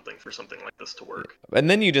for something like this to work. And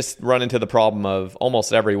then you just run into the problem of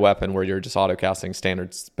almost every weapon where you're just auto-casting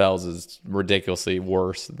standard spells is ridiculously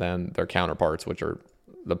worse than their counterparts, which are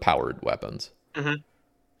the powered weapons. Mm-hmm.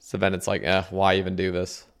 So then it's like, why even do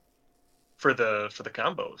this? For the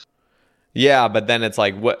combos. Yeah, but then it's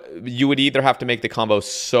like, what you would either have to make the combo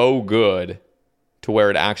so good to where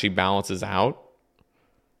it actually balances out,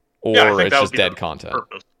 or it's just dead content.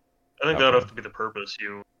 Purpose. I think that would have to be the purpose.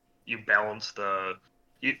 You balance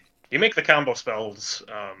you make the combo spells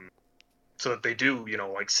so that they do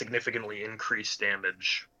significantly increase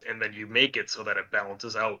damage, and then you make it so that it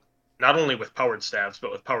balances out not only with powered staves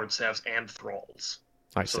but with powered staves and thralls.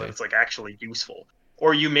 So that it's actually useful.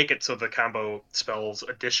 Or you make it so the combo spells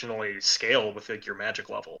additionally scale with your magic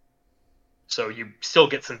level. So you still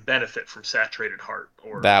get some benefit from Saturated Heart.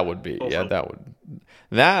 Or that would be,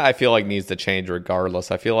 that I feel like needs to change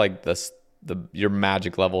regardless. I feel like your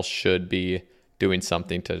magic level should be doing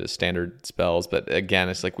something to the standard spells. But again,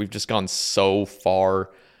 it's like we've just gone so far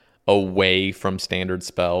away from standard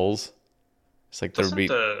spells. It's like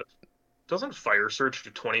doesn't Fire Surge do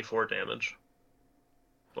 24 damage?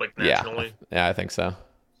 Like naturally? Yeah, I think so.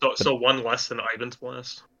 So one less than Ivan's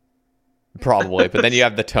Blast? Probably, but then you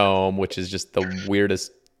have the tome, which is just the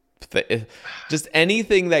weirdest thing. Just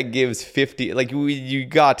anything that gives 50, like you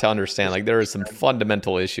got to understand, like there are some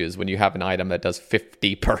fundamental issues when you have an item that does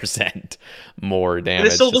 50% more damage. And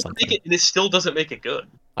it still doesn't make it good.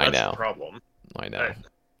 That's I know. The problem. I know.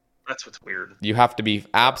 That's what's weird. You have to be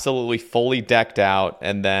absolutely fully decked out,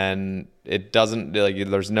 and then it doesn't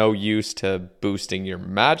there's no use to boosting your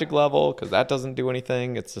magic level because that doesn't do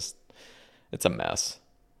anything. It's a mess.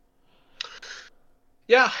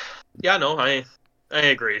 Yeah, no, I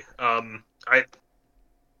agree.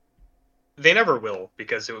 They never will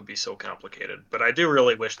because it would be so complicated. But I do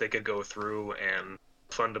really wish they could go through and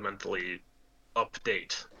fundamentally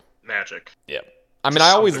update Magic. Yeah. I mean,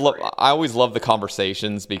 I always love the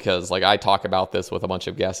conversations because like I talk about this with a bunch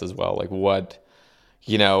of guests as well. Like what,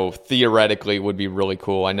 theoretically would be really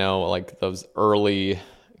cool. I know like those early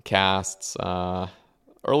casts with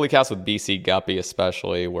BC Guppy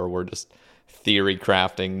especially, where we're just theory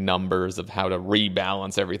crafting numbers of how to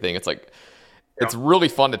rebalance everything. It's like, it's really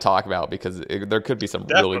fun to talk about because there could be some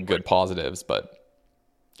really good positives, but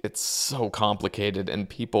it's so complicated and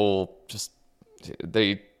people just,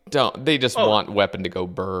 they just want weapon to go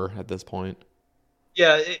burr at this point.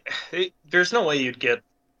 Yeah, there's no way you'd get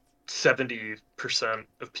 70%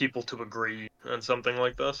 of people to agree on something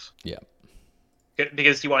like this. Yeah,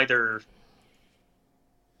 because you either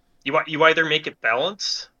make it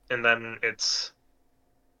balanced and then it's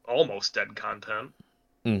almost dead content,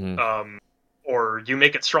 or you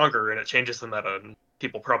make it stronger and it changes the meta. And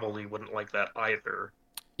people probably wouldn't like that either.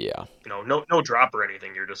 Yeah, no drop or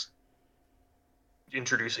anything. You're just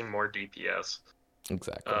introducing more DPS.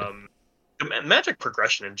 Exactly. The magic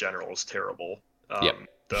progression in general is terrible.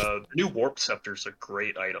 The new Warp Scepter is a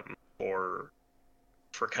great item for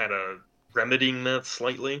kind of remedying that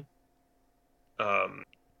slightly.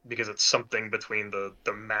 Because it's something between the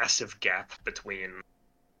massive gap between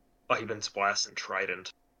Ivan's Blast and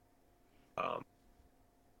Trident.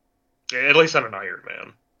 At least on an Iron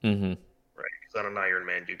Man. Mm-hmm. Right? Because on an Iron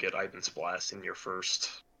Man, you get Ivan's Blast in your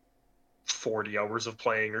first 40 hours of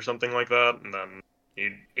playing or something like that, and then you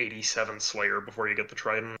need 87 Slayer before you get the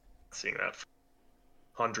Trident. Seeing that for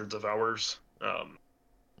hundreds of hours.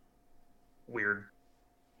 Weird.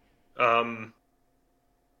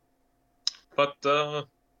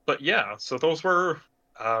 But yeah, so those were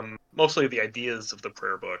Mostly the ideas of the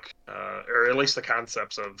prayer book, or at least the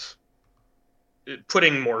concepts of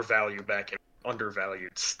putting more value back in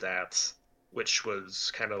undervalued stats, which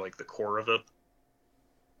was kind of like the core of it.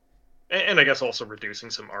 And I guess also reducing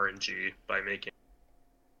some RNG by making,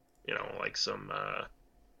 like some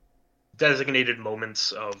designated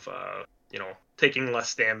moments of, taking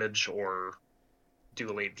less damage or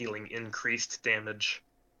dealing increased damage,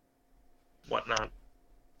 whatnot.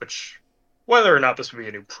 Which, whether or not this would be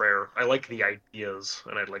a new prayer, I like the ideas,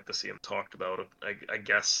 and I'd like to see them talked about, I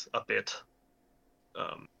guess, a bit.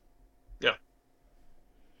 Yeah.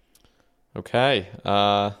 Okay.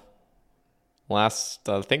 I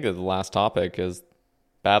think the last topic is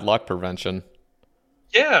bad luck prevention.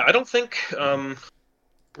 Yeah, I don't think we're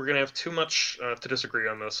going to have too much to disagree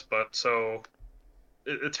on this, but so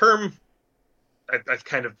a term I've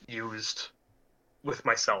kind of used with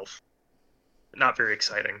myself, not very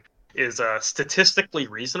exciting, is statistically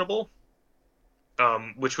reasonable,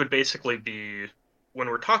 which would basically be when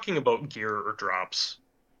we're talking about gear or drops,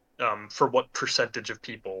 for what percentage of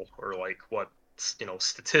people, or like what,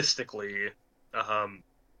 statistically, are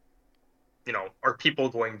people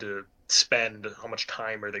going to spend, how much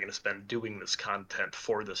time are they going to spend doing this content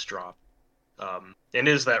for this drop? And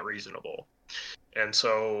is that reasonable? And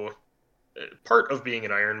so part of being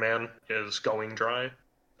an Iron Man is going dry.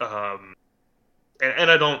 And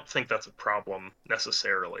I don't think that's a problem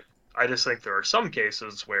necessarily. I just think there are some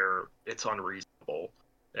cases where it's unreasonable,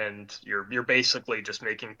 and you're basically just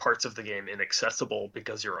making parts of the game inaccessible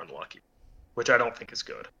because you're unlucky, which I don't think is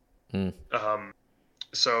good.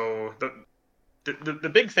 So the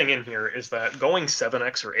big thing in here is that going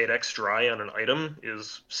 7x or 8x dry on an item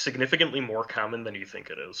is significantly more common than you think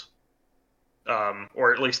it is,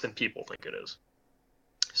 or at least than people think it is.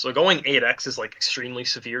 So going 8x is like extremely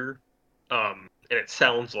severe, and it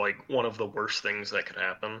sounds like one of the worst things that could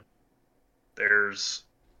happen. There's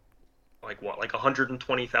like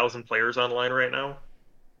 120,000 players online right now.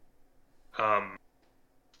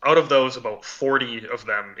 Out of those, about 40 of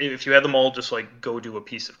them, if you had them all just like go do a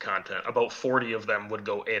piece of content, about 40 of them would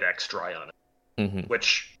go 8x dry on it,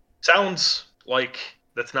 which sounds like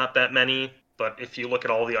that's not that many, but if you look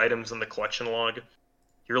at all the items in the collection log,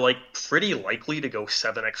 you're like pretty likely to go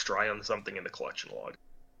 7x dry on something in the collection log.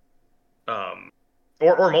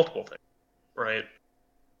 Or multiple things, right?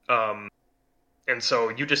 And so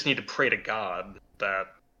you just need to pray to God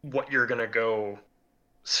that what you're gonna go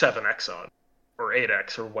 7x on, or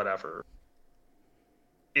 8x, or whatever,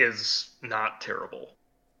 is not terrible.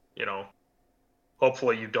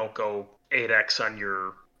 Hopefully you don't go 8x on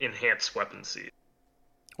your enhanced weapon seed.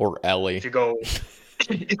 Or Ellie. If you go,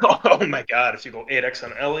 oh my god, if you go 8x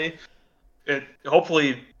on Ellie, hope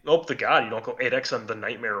to God you don't go 8x on the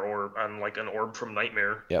Nightmare, or on like an orb from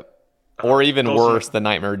Nightmare. Yep. Or even worse, the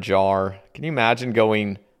Nightmare Jar. Can you imagine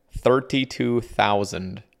going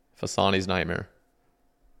 32,000 Fasani's Nightmare?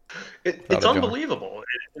 It's unbelievable.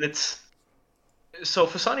 So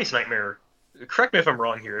Fasani's Nightmare, correct me if I'm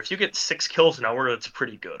wrong here, if you get 6 kills an hour, that's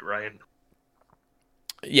pretty good, right?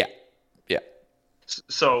 Yeah.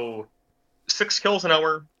 So 6 kills an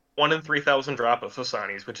hour, 1 in 3,000 drop of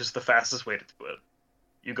Fasani's, which is the fastest way to do it.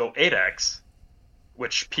 You go 8x,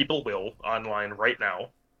 which people will online right now.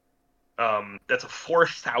 That's a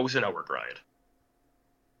 4,000 hour grind.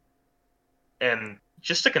 And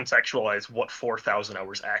just to contextualize what 4,000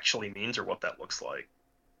 hours actually means, or what that looks like,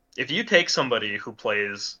 if you take somebody who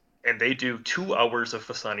plays and they do 2 hours of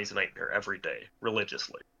Fasani's Nightmare every day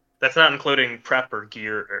religiously, that's not including prep or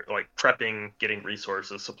gear, or like prepping, getting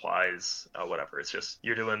resources, supplies, whatever. It's just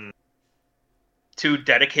you're doing 2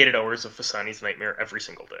 dedicated hours of Fasani's Nightmare every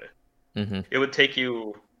single day. It would take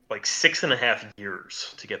you like 6.5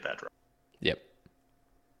 years to get that drop. Yep.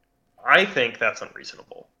 I think that's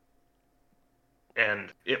unreasonable.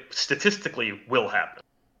 And it statistically will happen,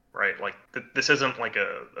 right? Like, this isn't like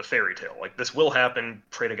a fairy tale. Like, this will happen,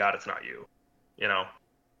 pray to God it's not you,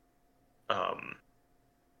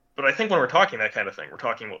 But I think when we're talking that kind of thing, we're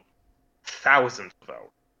talking about thousands of hours.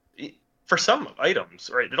 For some items,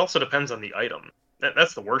 right, it also depends on the item.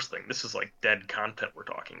 That's the worst thing. This is like dead content we're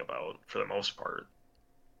talking about, for the most part.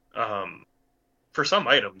 For some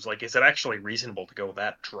items, like, is it actually reasonable to go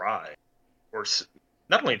that dry? Or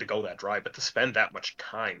not only to go that dry, but to spend that much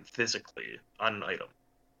time physically on an item?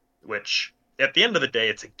 Which, at the end of the day,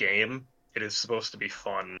 it's a game. It is supposed to be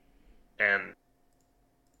fun. And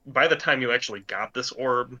by the time you actually got this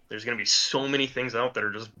orb, there's going to be so many things out that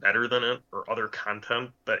are just better than it, or other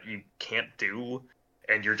content that you can't do.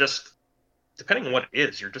 And you're just, depending on what it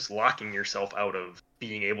is, you're just locking yourself out of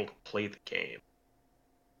being able to play the game.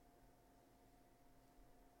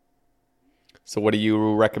 So what do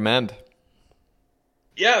you recommend?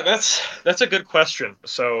 Yeah, that's a good question.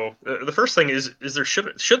 So the first thing is there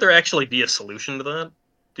should there actually be a solution to that?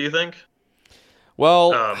 Do you think?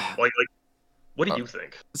 Well, Like what do you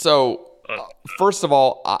think? so first of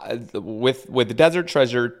all, with the Desert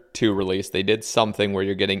Treasure 2 release, they did something where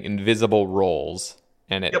you're getting invisible rolls,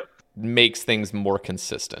 and it makes things more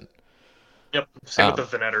consistent. Yep. Same with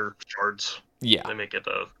the Venetter shards. Yeah. They make it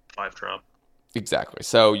a 5-drop. Exactly.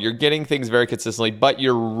 So you're getting things very consistently, but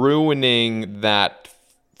you're ruining that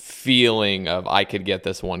feeling of I could get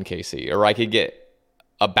this 1 KC or I could get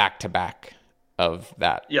a back-to-back of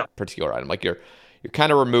that particular item. Like you're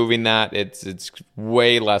kind of removing that. It's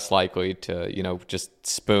way less likely to, just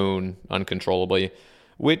spoon uncontrollably,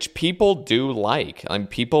 which people do like. I mean,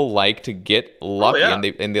 people like to get lucky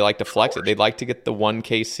and they like to flex it. They like to get the 1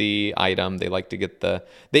 KC item. They like to get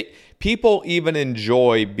people even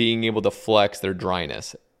enjoy being able to flex their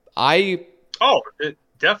dryness. Definitely.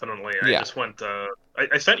 I just went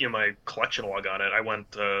I sent you my collection log on it. I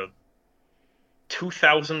went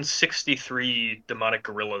 2063 demonic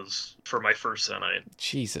gorillas for my first Zenite.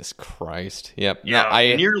 Jesus Christ. Yep. Yeah, no,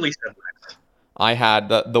 I nearly said that. I had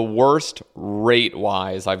the worst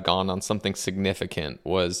rate-wise I've gone on something significant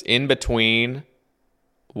was in between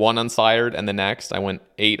one unsired and the next. I went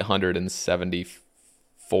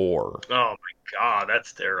 874. Oh my god,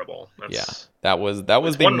 that's terrible. That was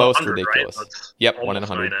the most ridiculous. Right? Yep, 1 in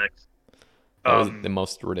 100. That was the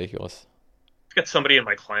most ridiculous. I've got somebody in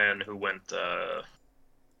my clan who went for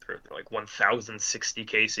like 1060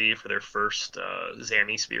 KC for their first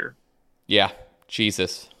Zami spear. Yeah,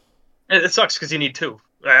 Jesus. It sucks because you need 2.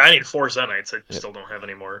 I need 4 Zenites. I still don't have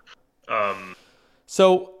any more.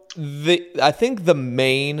 So I think the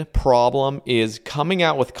main problem is coming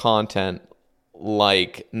out with content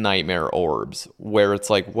like Nightmare Orbs, where it's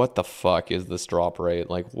like, what the fuck is this drop rate?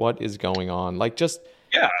 Like, what is going on? Like, just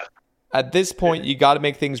at this point, you got to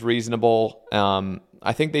make things reasonable.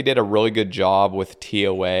 I think they did a really good job with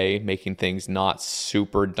TOA, making things not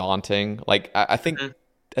super daunting. Like, I think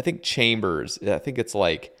Chambers, I think it's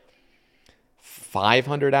like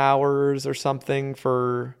 500 hours or something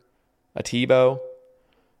for a Tebow.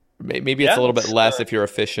 Maybe it's a little bit less if you're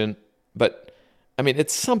efficient, but I mean,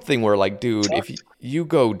 it's something where, like, dude, if you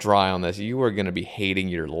go dry on this, you are going to be hating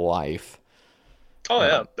your life. Oh,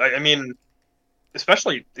 yeah. I mean,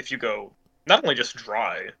 especially if you go not only just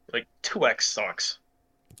dry, like 2x sucks.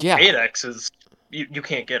 Yeah. 8x is, you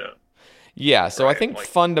can't get it. Yeah, so I think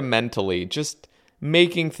fundamentally, just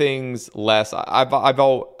making things less.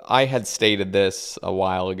 I had stated this a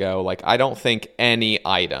while ago. Like, I don't think any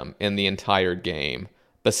item in the entire game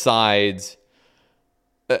besides.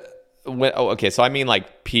 So I mean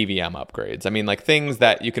like PVM upgrades. I mean like things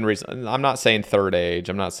that you can. I'm not saying third age.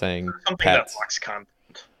 I'm not saying something pets. that lacks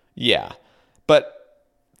content. Yeah, but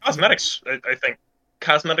cosmetics. I think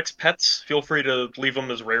cosmetics, pets. Feel free to leave them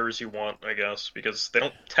as rare as you want. I guess because they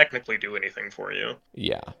don't technically do anything for you.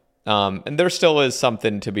 Yeah. And there still is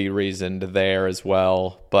something to be reasoned there as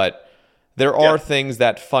well, but there are things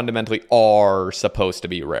that fundamentally are supposed to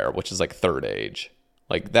be rare, which is like third age.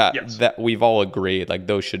 Like that we've all agreed, like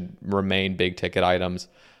those should remain big ticket items.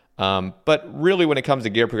 But really when it comes to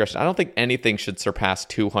gear progression, I don't think anything should surpass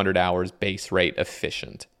 200 hours base rate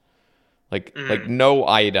efficient. Like no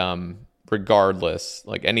item, regardless,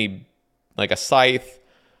 like a scythe,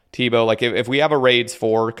 Tebow, like if we have a Raids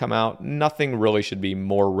 4 come out, nothing really should be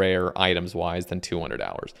more rare items-wise than 200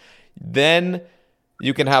 hours. Then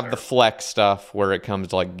you can have the flex stuff where it comes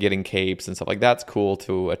to like getting capes and stuff. Like that's cool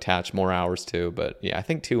to attach more hours to. But yeah, I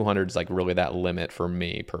think 200 is like really that limit for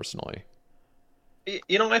me personally.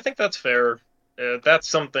 I think that's fair. That's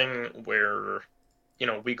something where,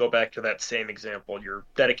 we go back to that same example. You're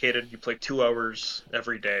dedicated. You play 2 hours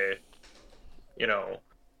every day, and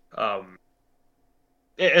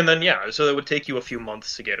then so it would take you a few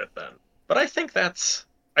months to get it then. But I think that's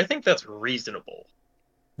reasonable.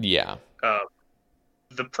 Yeah.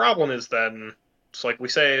 The problem is then, so like we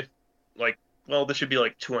say, like, well, this should be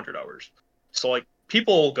like 200 hours. So like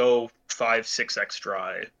people go 5-6x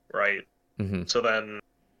dry, right? Mm-hmm. So then,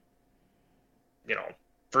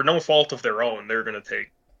 for no fault of their own, they're going to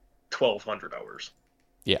take 1,200 hours.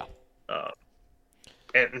 Yeah.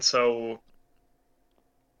 And so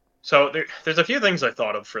there's a few things I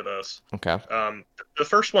thought of for this. Okay. The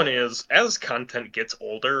first one is, as content gets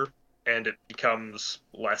older and it becomes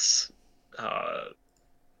less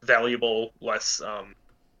valuable, less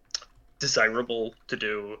desirable to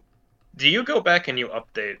do you go back and you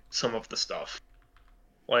update some of the stuff?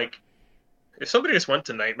 Like, if somebody just went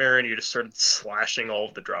to Nightmare and you just started slashing all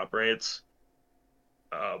of the drop rates,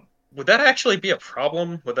 would that actually be a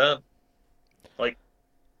problem? Would that Like,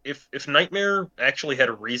 if Nightmare actually had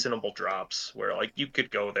reasonable drops where like you could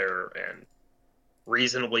go there and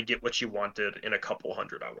reasonably get what you wanted in a couple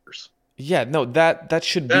hundred hours. Yeah, no, that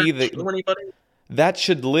should Does be that the kill anybody? that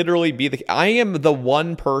should literally be the I am the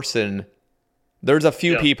one person. There's a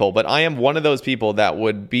few people, but I am one of those people that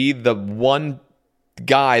would be the one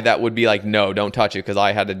guy that would be like, no, don't touch it because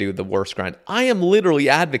I had to do the worst grind. I am literally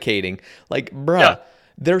advocating, like, bruh,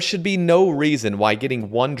 there should be no reason why getting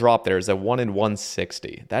one drop there is a 1 in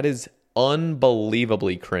 160. That is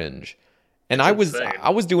unbelievably cringe. And I was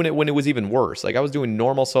doing it when it was even worse. Like, I was doing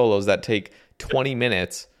normal solos that take 20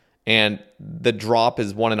 minutes and the drop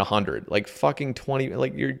is 1 in 100. Like, fucking 20,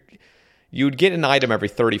 like, you'd get an item every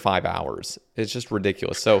 35 hours. It's just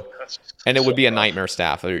ridiculous. So, and it would be a Nightmare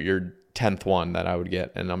staff, your 10th one that I would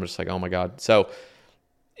get. And I'm just like, oh my God. So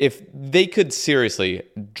if they could seriously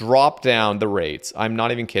drop down the rates, I'm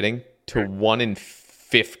not even kidding, to 1 in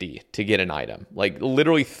 50 to get an item, like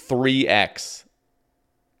literally 3x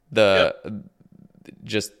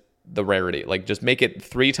just the rarity, like just make it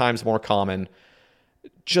 3 times more common.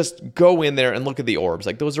 Just go in there and look at the orbs.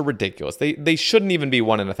 Like, those are ridiculous. They shouldn't even be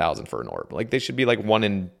 1 in 1,000 for an orb. Like, they should be like 1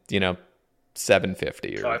 in,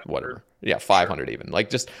 750 or 500. Whatever. Yeah, 500 even. Like,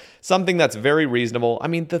 just something that's very reasonable. I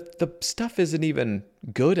mean, the stuff isn't even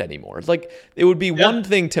good anymore. It's like, it would be one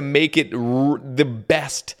thing to make it the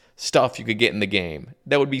best stuff you could get in the game.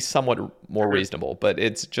 That would be somewhat more reasonable, but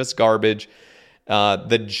it's just garbage.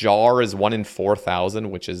 The jar is 1 in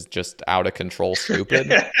 4,000, which is just out of control stupid.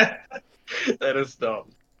 That is dumb.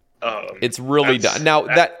 It's really dumb.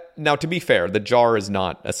 Now, to be fair, the jar is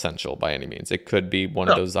not essential by any means. It could be one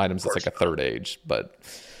of those items that's like a third age, but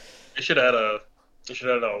you should add a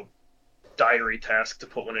diary task to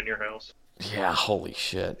put one in your house. Yeah, holy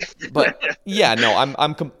shit. But yeah, no,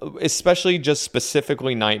 I'm especially just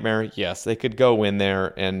specifically Nightmare. Yes, they could go in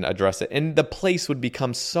there and address it, and the place would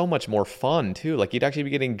become so much more fun too. Like, you'd actually be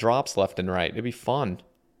getting drops left and right. It'd be fun.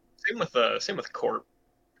 Same with Corp,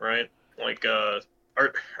 right? Like,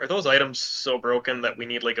 are those items so broken that we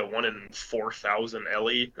need like a 1 in 4,000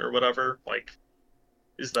 Ellie or whatever? Like,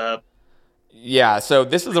 is that? Yeah. So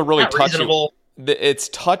this is a really touchy. Reasonable. It's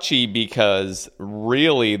touchy because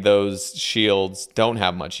really those shields don't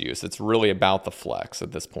have much use. It's really about the flex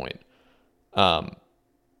at this point.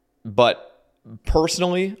 But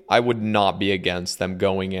personally, I would not be against them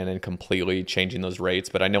going in and completely changing those rates.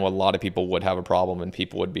 But I know a lot of people would have a problem, and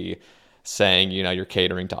people would be saying, you're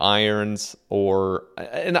catering to irons,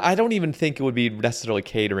 and I don't even think it would be necessarily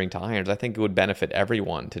catering to irons. I think it would benefit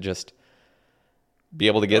everyone to just be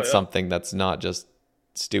able to get something that's not just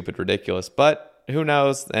stupid ridiculous. But who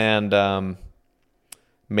knows? And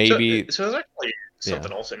maybe so there's actually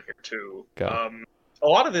something else in here too. Go. A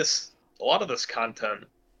lot of this content,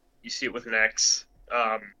 you see it with Nex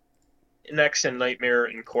and Nightmare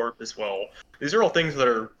and Corp as well. These are all things that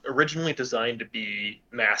are originally designed to be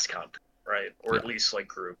mass content, right? Or at least like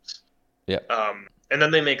groups. Yeah. And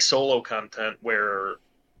then they make solo content where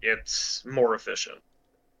it's more efficient,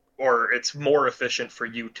 or it's more efficient for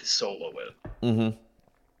you to solo it. Mm-hmm.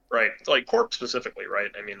 Right. Like Corp specifically,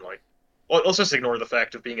 right? I mean, like, well, let's just ignore the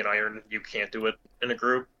fact of being an iron. You can't do it in a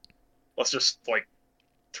group. Let's just like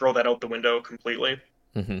throw that out the window completely.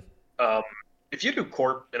 Mm-hmm. If you do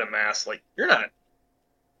Corp in a mass, like, you're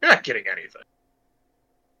not getting anything.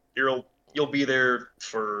 You'll be there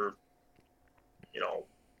for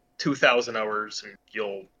 2,000 hours, and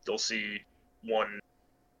you'll see one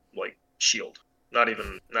like shield, not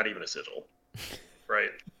even a sigil, right?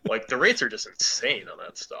 Like, the rates are just insane on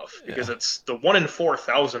that stuff because it's the 1 in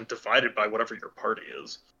 4,000 divided by whatever your party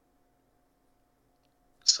is.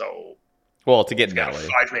 So, well, to get an a Ellie,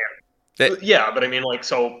 5-man. Yeah, but I mean, like,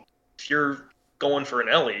 so if you're going for an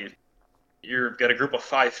Ellie, you've got a group of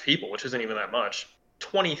 5 people, which isn't even that much.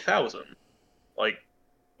 20,000. Like,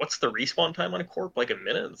 what's the respawn time on a Corp? Like a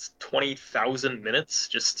minute? It's 20,000 minutes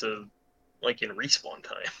just to, like, in respawn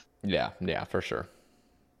time. Yeah, for sure.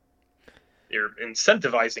 You're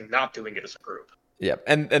incentivizing not doing it as a group. Yeah,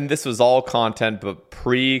 and this was all content, but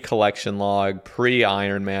pre-collection log,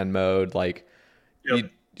 pre-Iron Man mode. Like,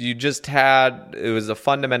 you just had, it was a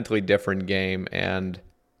fundamentally different game, and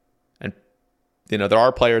there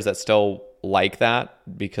are players that still like that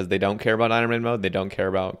because they don't care about Iron Man mode, they don't care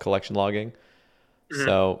about collection logging. Mm-hmm.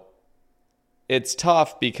 So it's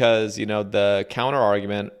tough because the counter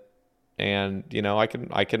argument, and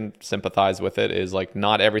I can sympathize with it, is like,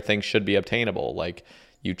 not everything should be obtainable. Like,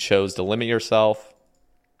 you chose to limit yourself.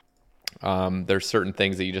 There's certain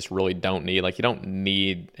things that you just really don't need. Like, you don't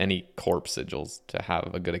need any corp sigils to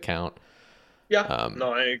have a good account. Yeah,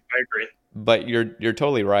 no, I agree. But you're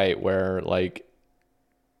totally right where, like,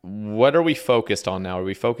 what are we focused on now? Are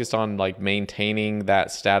we focused on like maintaining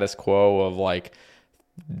that status quo of like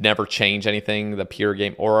never change anything, the pure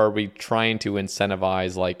game, or are we trying to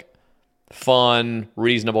incentivize like fun,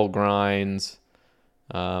 reasonable grinds,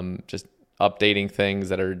 just updating things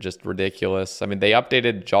that are just ridiculous? I mean, they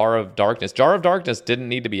updated Jar of Darkness. Jar of Darkness didn't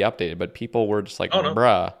need to be updated, but people were just like,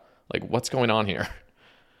 bruh, like what's going on here?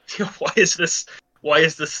 Why is this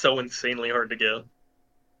so insanely hard to get?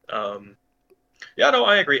 Yeah, no,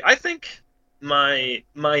 I agree. I think my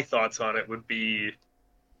thoughts on it would be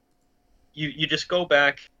you just go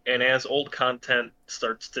back, and as old content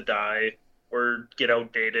starts to die or get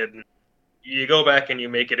outdated, you go back and you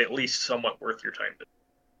make it at least somewhat worth your time.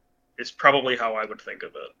 It's probably how I would think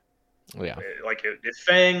of it. Yeah. Like if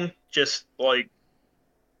Fang just like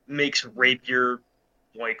makes rapier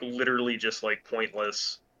like literally just like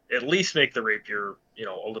pointless, at least make the rapier,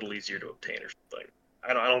 a little easier to obtain or something.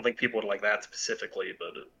 I don't think people would like that specifically,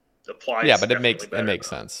 but it applies. Yeah, but it makes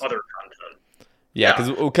sense. Other content. Yeah,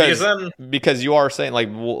 because you are saying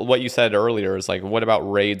like what you said earlier is like, what about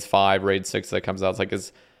Raids 5, Raid 6 that comes out? It's like,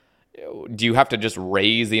 do you have to just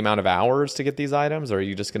raise the amount of hours to get these items, or are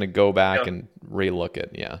you just going to go back and relook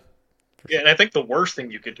it? Yeah. Yeah, and I think the worst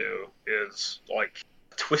thing you could do is like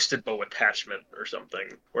twisted bow attachment or something,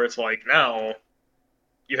 where it's like now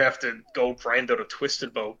you have to go grind out a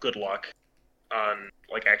twisted bow. Good luck on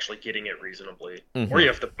like actually getting it reasonably, or you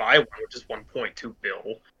have to buy one, which is 1.2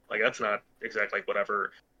 bill. Like that's not exactly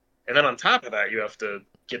whatever. And then on top of that, you have to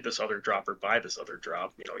get this other drop or buy this other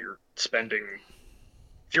drop. You're spending.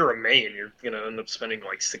 If you're a main, you're gonna end up spending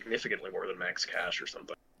like significantly more than max cash or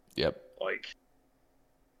something. Yep. Like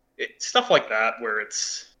stuff like that where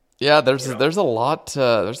it's. Yeah, there's a lot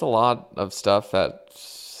of stuff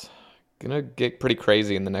that's gonna get pretty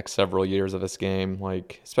crazy in the next several years of this game.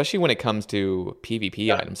 Like especially when it comes to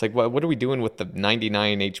PvP items. Like what are we doing with the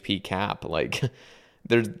 99 HP cap? Like.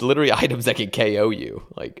 There's literally items that can KO you.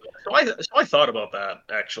 Like, so I thought about that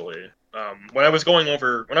actually. When I was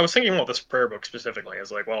thinking about this prayer book specifically, I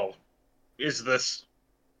was like, well, is this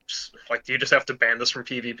like, do you just have to ban this from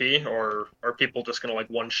PvP, or are people just gonna like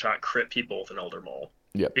one shot crit people with an Elder Maul?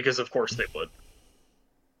 Yeah. Because of course they would.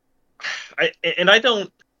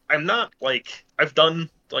 I'm not like, I've done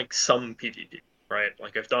like some PvP, right?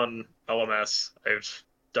 Like I've done LMS, I've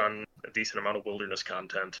done a decent amount of wilderness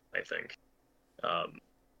content, I think.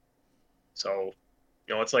 So,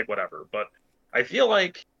 it's like whatever, but I feel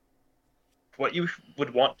like what you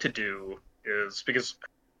would want to do is, because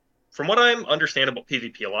from what I'm understand about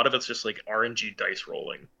PvP, a lot of it's just like RNG dice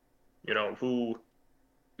rolling.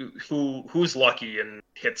 Who's lucky and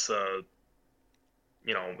hits a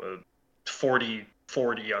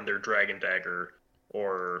 40 on their Dragon Dagger,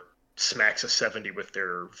 or smacks a 70 with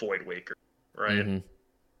their Void Waker, right?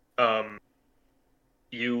 Mm-hmm.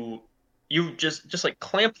 You just like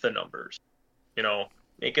clamp the numbers,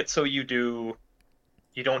 make it so you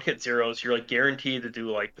don't hit zeros. You're like guaranteed to do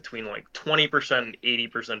like between like 20% and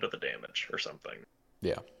 80% of the damage or something.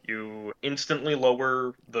 Yeah. You instantly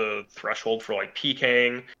lower the threshold for like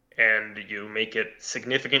PKing, and you make it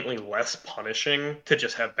significantly less punishing to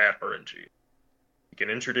just have bad RNG. You can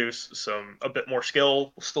introduce a bit more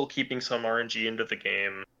skill, still keeping some RNG into the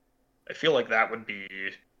game. I feel like that would be,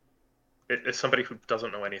 as somebody who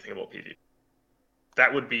doesn't know anything about PvP,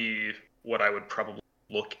 that would be what I would probably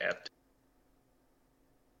look at.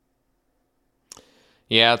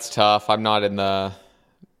 Yeah, it's tough. I'm not in the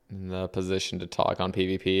position to talk on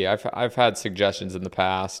PvP. I've had suggestions in the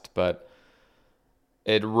past, but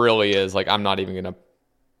it really is like I'm not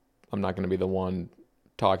gonna be the one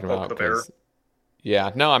talking about it.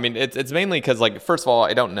 Yeah, no, I mean it's mainly because, like, first of all,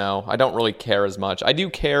 I don't know. I don't really care as much. I do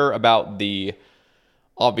care about the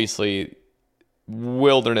obviously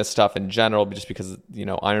wilderness stuff in general, just because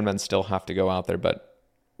Iron Men still have to go out there. But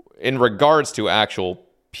in regards to actual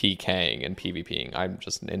PKing and PvPing, I'm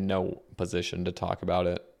just in no position to talk about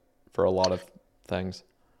it for a lot of things.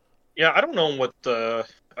 Yeah, I don't know what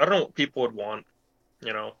people would want,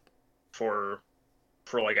 for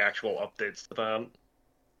like actual updates to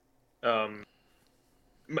that.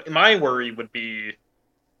 My worry would be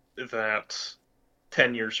that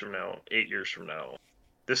 10 years from now, 8 years from now,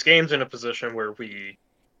 this game's in a position where you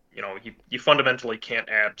fundamentally can't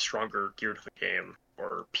add stronger gear to the game,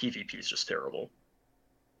 or PvP is just terrible.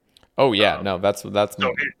 Oh yeah, no, that's.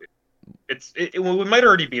 So we might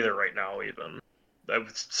already be there right now. Even I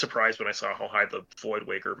was surprised when I saw how high the Void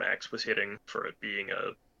Waker max was hitting for it being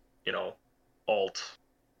a, alt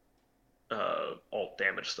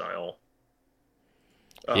damage style.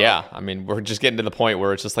 Yeah, I mean, we're just getting to the point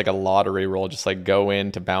where it's just like a lottery roll. Just like go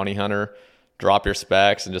into Bounty Hunter, drop your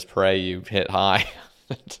specs, and just pray you hit high.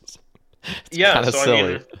 It's Yeah, kind of so I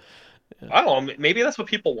silly. mean, I don't know. Maybe that's what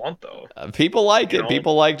people want, though. People like You it. know?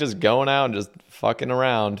 People like just going out and just fucking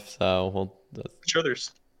around. So, well,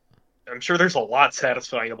 I'm sure there's a lot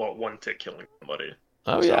satisfying about one tick killing somebody.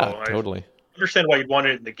 oh So yeah, I totally. understand why you'd want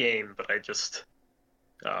it in the game, but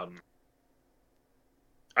um,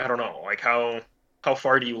 I don't know. Like how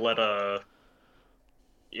far do you let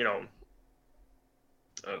you know,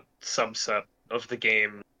 a subset of the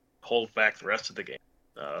game hold back the rest of the game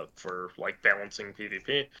for like balancing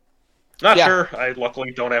PvP? Not Yeah. sure. I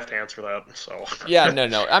luckily don't have to answer that. So Yeah,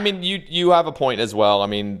 no. I mean, you have a point as well. I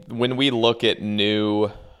mean, when we look at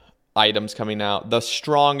new items coming out, the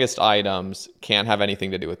strongest items can't have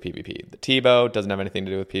anything to do with PvP. The T-Bow doesn't have anything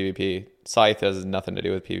to do with PvP. Scythe has nothing to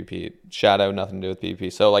do with PvP. Shadow, nothing to do with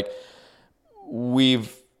PvP. So like we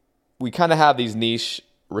kind of have these niche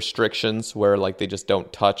restrictions where like they just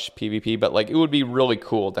don't touch PvP, but like it would be really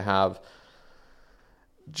cool to have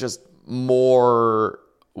just more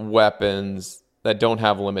weapons that don't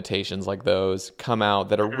have limitations like those come out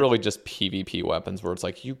that are really just PvP weapons where it's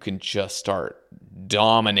like you can just start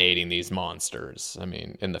dominating these monsters. I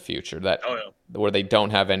mean, in the future where they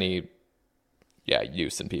don't have any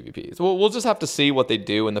use in PvP. So we'll just have to see what they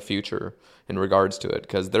do in the future in regards to it,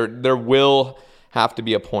 because there will have to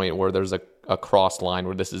be a point where there's a cross line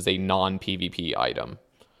where this is a non-PvP item.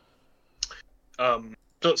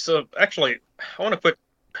 So actually, I want to quick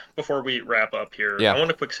before we wrap up here. Yeah. I want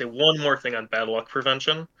to quick say one more thing on bad luck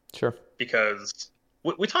prevention. Sure. Because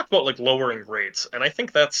we talked about like lowering rates, and I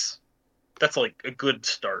think that's like a good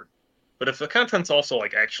start. But if the content's also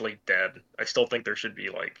like actually dead, I still think there should be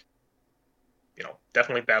like,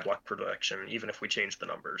 definitely bad luck protection, even if we change the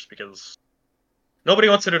numbers, because nobody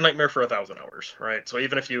wants to do Nightmare for 1,000 hours, right? So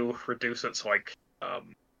even if you reduce it to like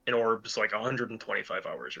in orbs like 125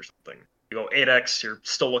 hours or something, you go 8x, you're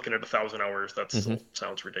still looking at 1,000 hours. That still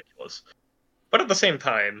sounds ridiculous. But at the same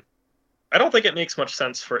time, I don't think it makes much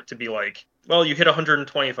sense for it to be like, well, you hit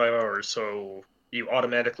 125 hours, so you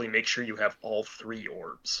automatically make sure you have all 3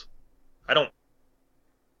 orbs.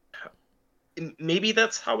 Maybe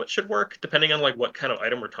that's how it should work, depending on like what kind of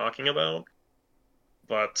item we're talking about.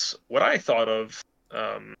 But what I thought of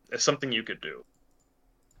is something you could do.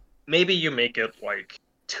 Maybe you make it like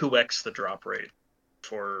 2x the drop rate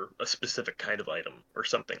for a specific kind of item or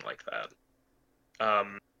something like that.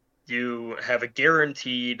 You have a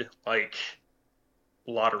guaranteed like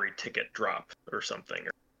lottery ticket drop or something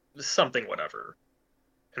whatever,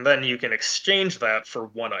 and then you can exchange that for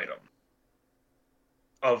one item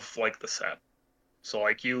of like the set. So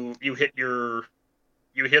like you hit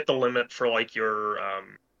the limit for like your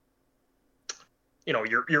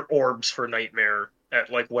your orbs for Nightmare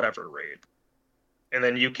at like whatever rate, and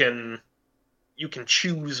then you can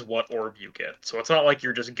choose what orb you get. So it's not like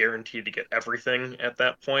you're just guaranteed to get everything at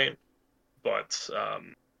that point, but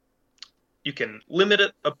you can limit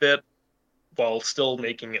it a bit while still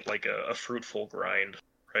making it like a fruitful grind,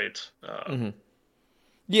 right?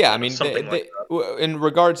 Yeah, I mean, like in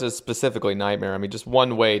regards to specifically Nightmare, I mean, just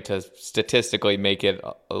one way to statistically make it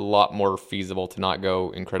a lot more feasible to not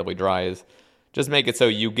go incredibly dry is just make it so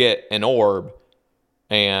you get an orb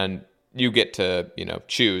and you get to,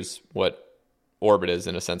 choose what orb it is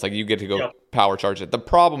in a sense. Like you get to go power charge it. The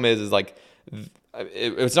problem is like,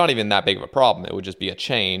 it's not even that big of a problem. It would just be a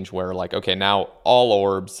change where like, okay, now all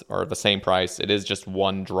orbs are the same price. It is just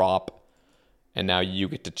one drop and now you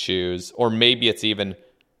get to choose. Or maybe it's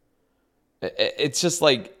just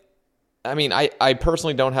like, I mean, I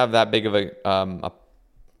personally don't have that big of a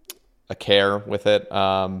care with it.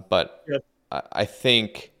 But I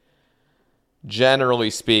think generally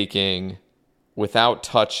speaking, without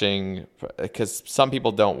touching, because some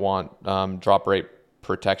people don't want drop rate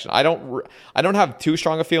protection. I don't have too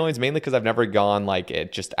strong of feelings, mainly because I've never gone like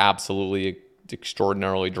it just absolutely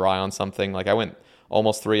extraordinarily dry on something. Like I went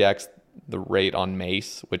almost 3x the rate on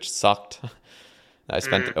Mace, which sucked. I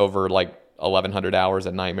spent over like 1,100 hours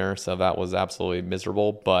at Nightmare, so that was absolutely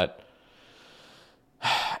miserable. But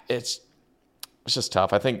it's just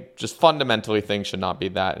tough. I think just fundamentally things should not be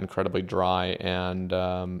that incredibly dry, and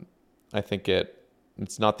I think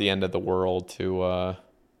it's not the end of the world to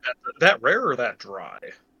that rare or that dry,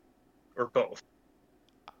 or both.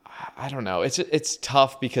 I don't know. It's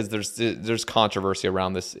tough because there's controversy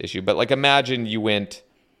around this issue. But like, imagine you went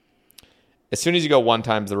as soon as you go 1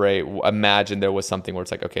 times the rate. Imagine there was something where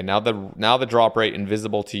it's like, okay, now the drop rate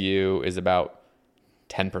invisible to you is about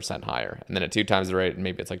 10% higher, and then at 2 times the rate,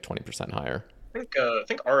 maybe it's like 20% higher. I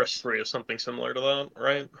think RS3 is something similar to that,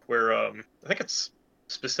 right? Where I think it's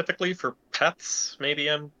specifically for pets. Maybe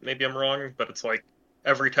I'm wrong, but it's like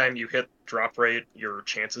every time you hit drop rate, your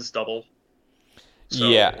chances double. So,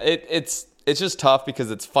 yeah, it's just tough because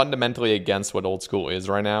it's fundamentally against what old school is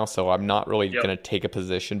right now. So I'm not really going to take a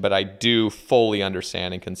position, but I do fully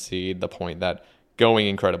understand and concede the point that going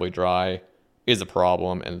incredibly dry is a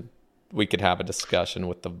problem, and we could have a discussion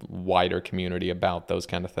with the wider community about those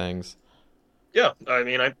kind of things. Yeah, I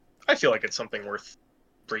mean, I feel like it's something worth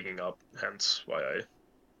bringing up, hence why I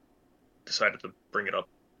decided to bring it up.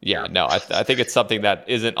 Yeah, no, I think it's something that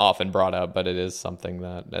isn't often brought up, but it is something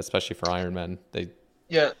that, especially for Ironmen,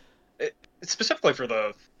 specifically for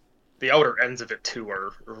the outer ends of it too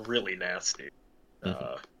are really nasty.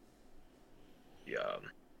 Mm-hmm.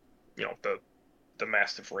 The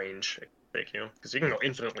massive range take you, because you can go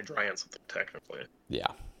infinitely dry on something technically. Yeah,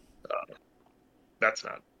 that's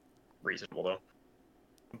not reasonable though.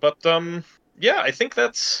 But I think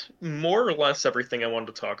that's more or less everything I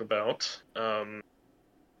wanted to talk about.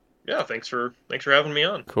 Thanks for having me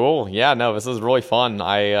on. Cool. Yeah, no, this was really fun.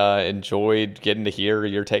 I enjoyed getting to hear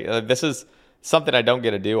your take. This is something I don't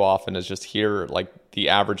get to do often, is just hear like the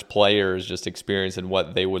average players just experience and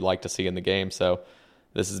what they would like to see in the game. So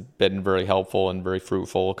this has been very helpful and very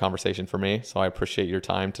fruitful conversation for me. So I appreciate your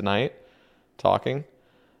time tonight talking.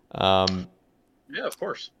 Yeah, of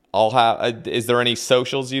course. I'll have. Is there any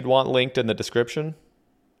socials you'd want linked in the description?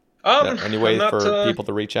 Any way for people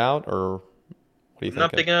to reach out, or what do you think?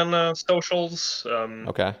 Not big on socials.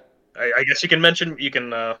 Okay. I guess you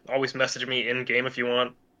can always message me in game if you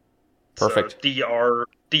want. Perfect.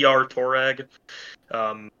 DrTorag.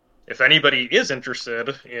 If anybody is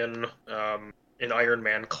interested in an Iron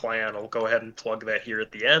Man clan, I'll go ahead and plug that here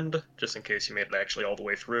at the end, just in case you made it actually all the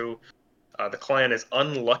way through. The clan is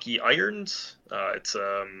Unlucky Irons.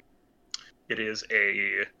 It is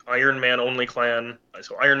a Iron Man only clan.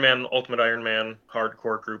 So Iron Man, Ultimate Iron Man,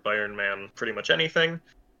 Hardcore Group Iron Man, pretty much anything.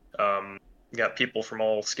 You got people from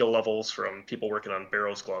all skill levels, from people working on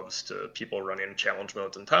barrows gloves to people running challenge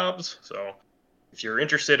modes and tobs. So if you're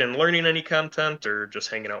interested in learning any content or just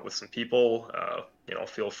hanging out with some people,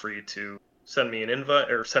 feel free to send me an invite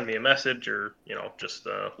or send me a message, or just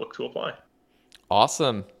look to apply.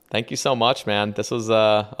 Awesome. Thank you so much, man. This was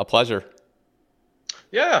a pleasure.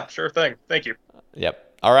 Yeah, sure thing. Thank you.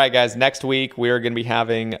 Yep. All right, guys. Next week, we are going to be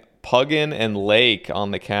having Puggin and Lake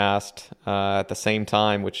on the cast at the same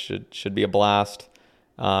time, which should be a blast.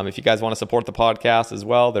 If you guys want to support the podcast as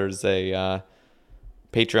well, there's a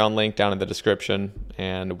Patreon link down in the description,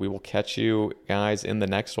 and we will catch you guys in the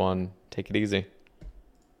next one. Take it easy.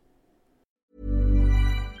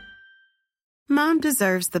 Mom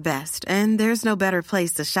deserves the best, and there's no better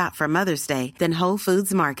place to shop for Mother's Day than Whole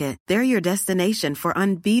Foods Market. They're your destination for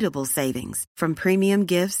unbeatable savings, from premium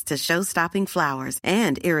gifts to show-stopping flowers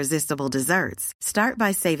and irresistible desserts. Start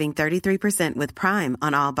by saving 33% with Prime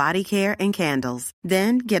on all body care and candles.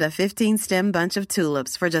 Then get a 15-stem bunch of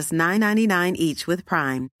tulips for just $9.99 each with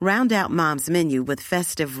Prime. Round out Mom's menu with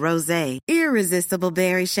festive rosé, irresistible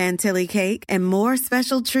berry chantilly cake, and more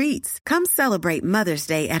special treats. Come celebrate Mother's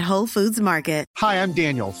Day at Whole Foods Market. Hi, I'm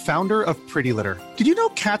Daniel, founder of Pretty Litter. Did you know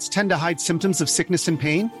cats tend to hide symptoms of sickness and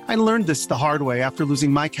pain? I learned this the hard way after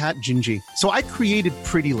losing my cat, Gingy. So I created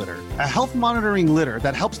Pretty Litter, a health monitoring litter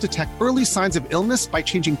that helps detect early signs of illness by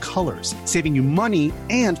changing colors, saving you money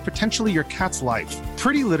and potentially your cat's life.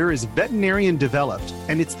 Pretty Litter is veterinarian developed,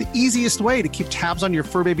 and it's the easiest way to keep tabs on your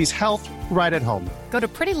fur baby's health right at home. Go to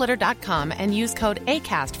prettylitter.com and use code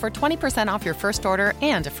ACAST for 20% off your first order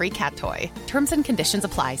and a free cat toy. Terms and conditions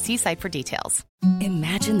apply. See site for details.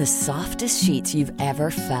 Imagine the softest sheets you've ever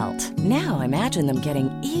felt. Now imagine them getting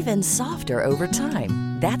even softer over time.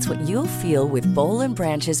 That's what you'll feel with Boll &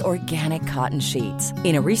 Branch's organic cotton sheets.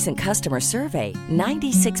 In a recent customer survey,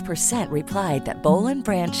 96% replied that Boll &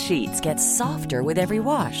 Branch sheets get softer with every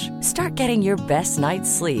wash. Start getting your best night's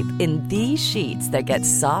sleep in these sheets that get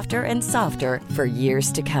softer and softer for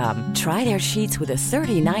years to come. Try their sheets with a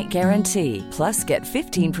 30-night guarantee. Plus, get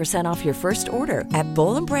 15% off your first order at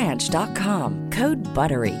bollandbranch.com. Code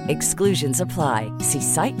BUTTERY. Exclusions apply. See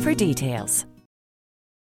site for details.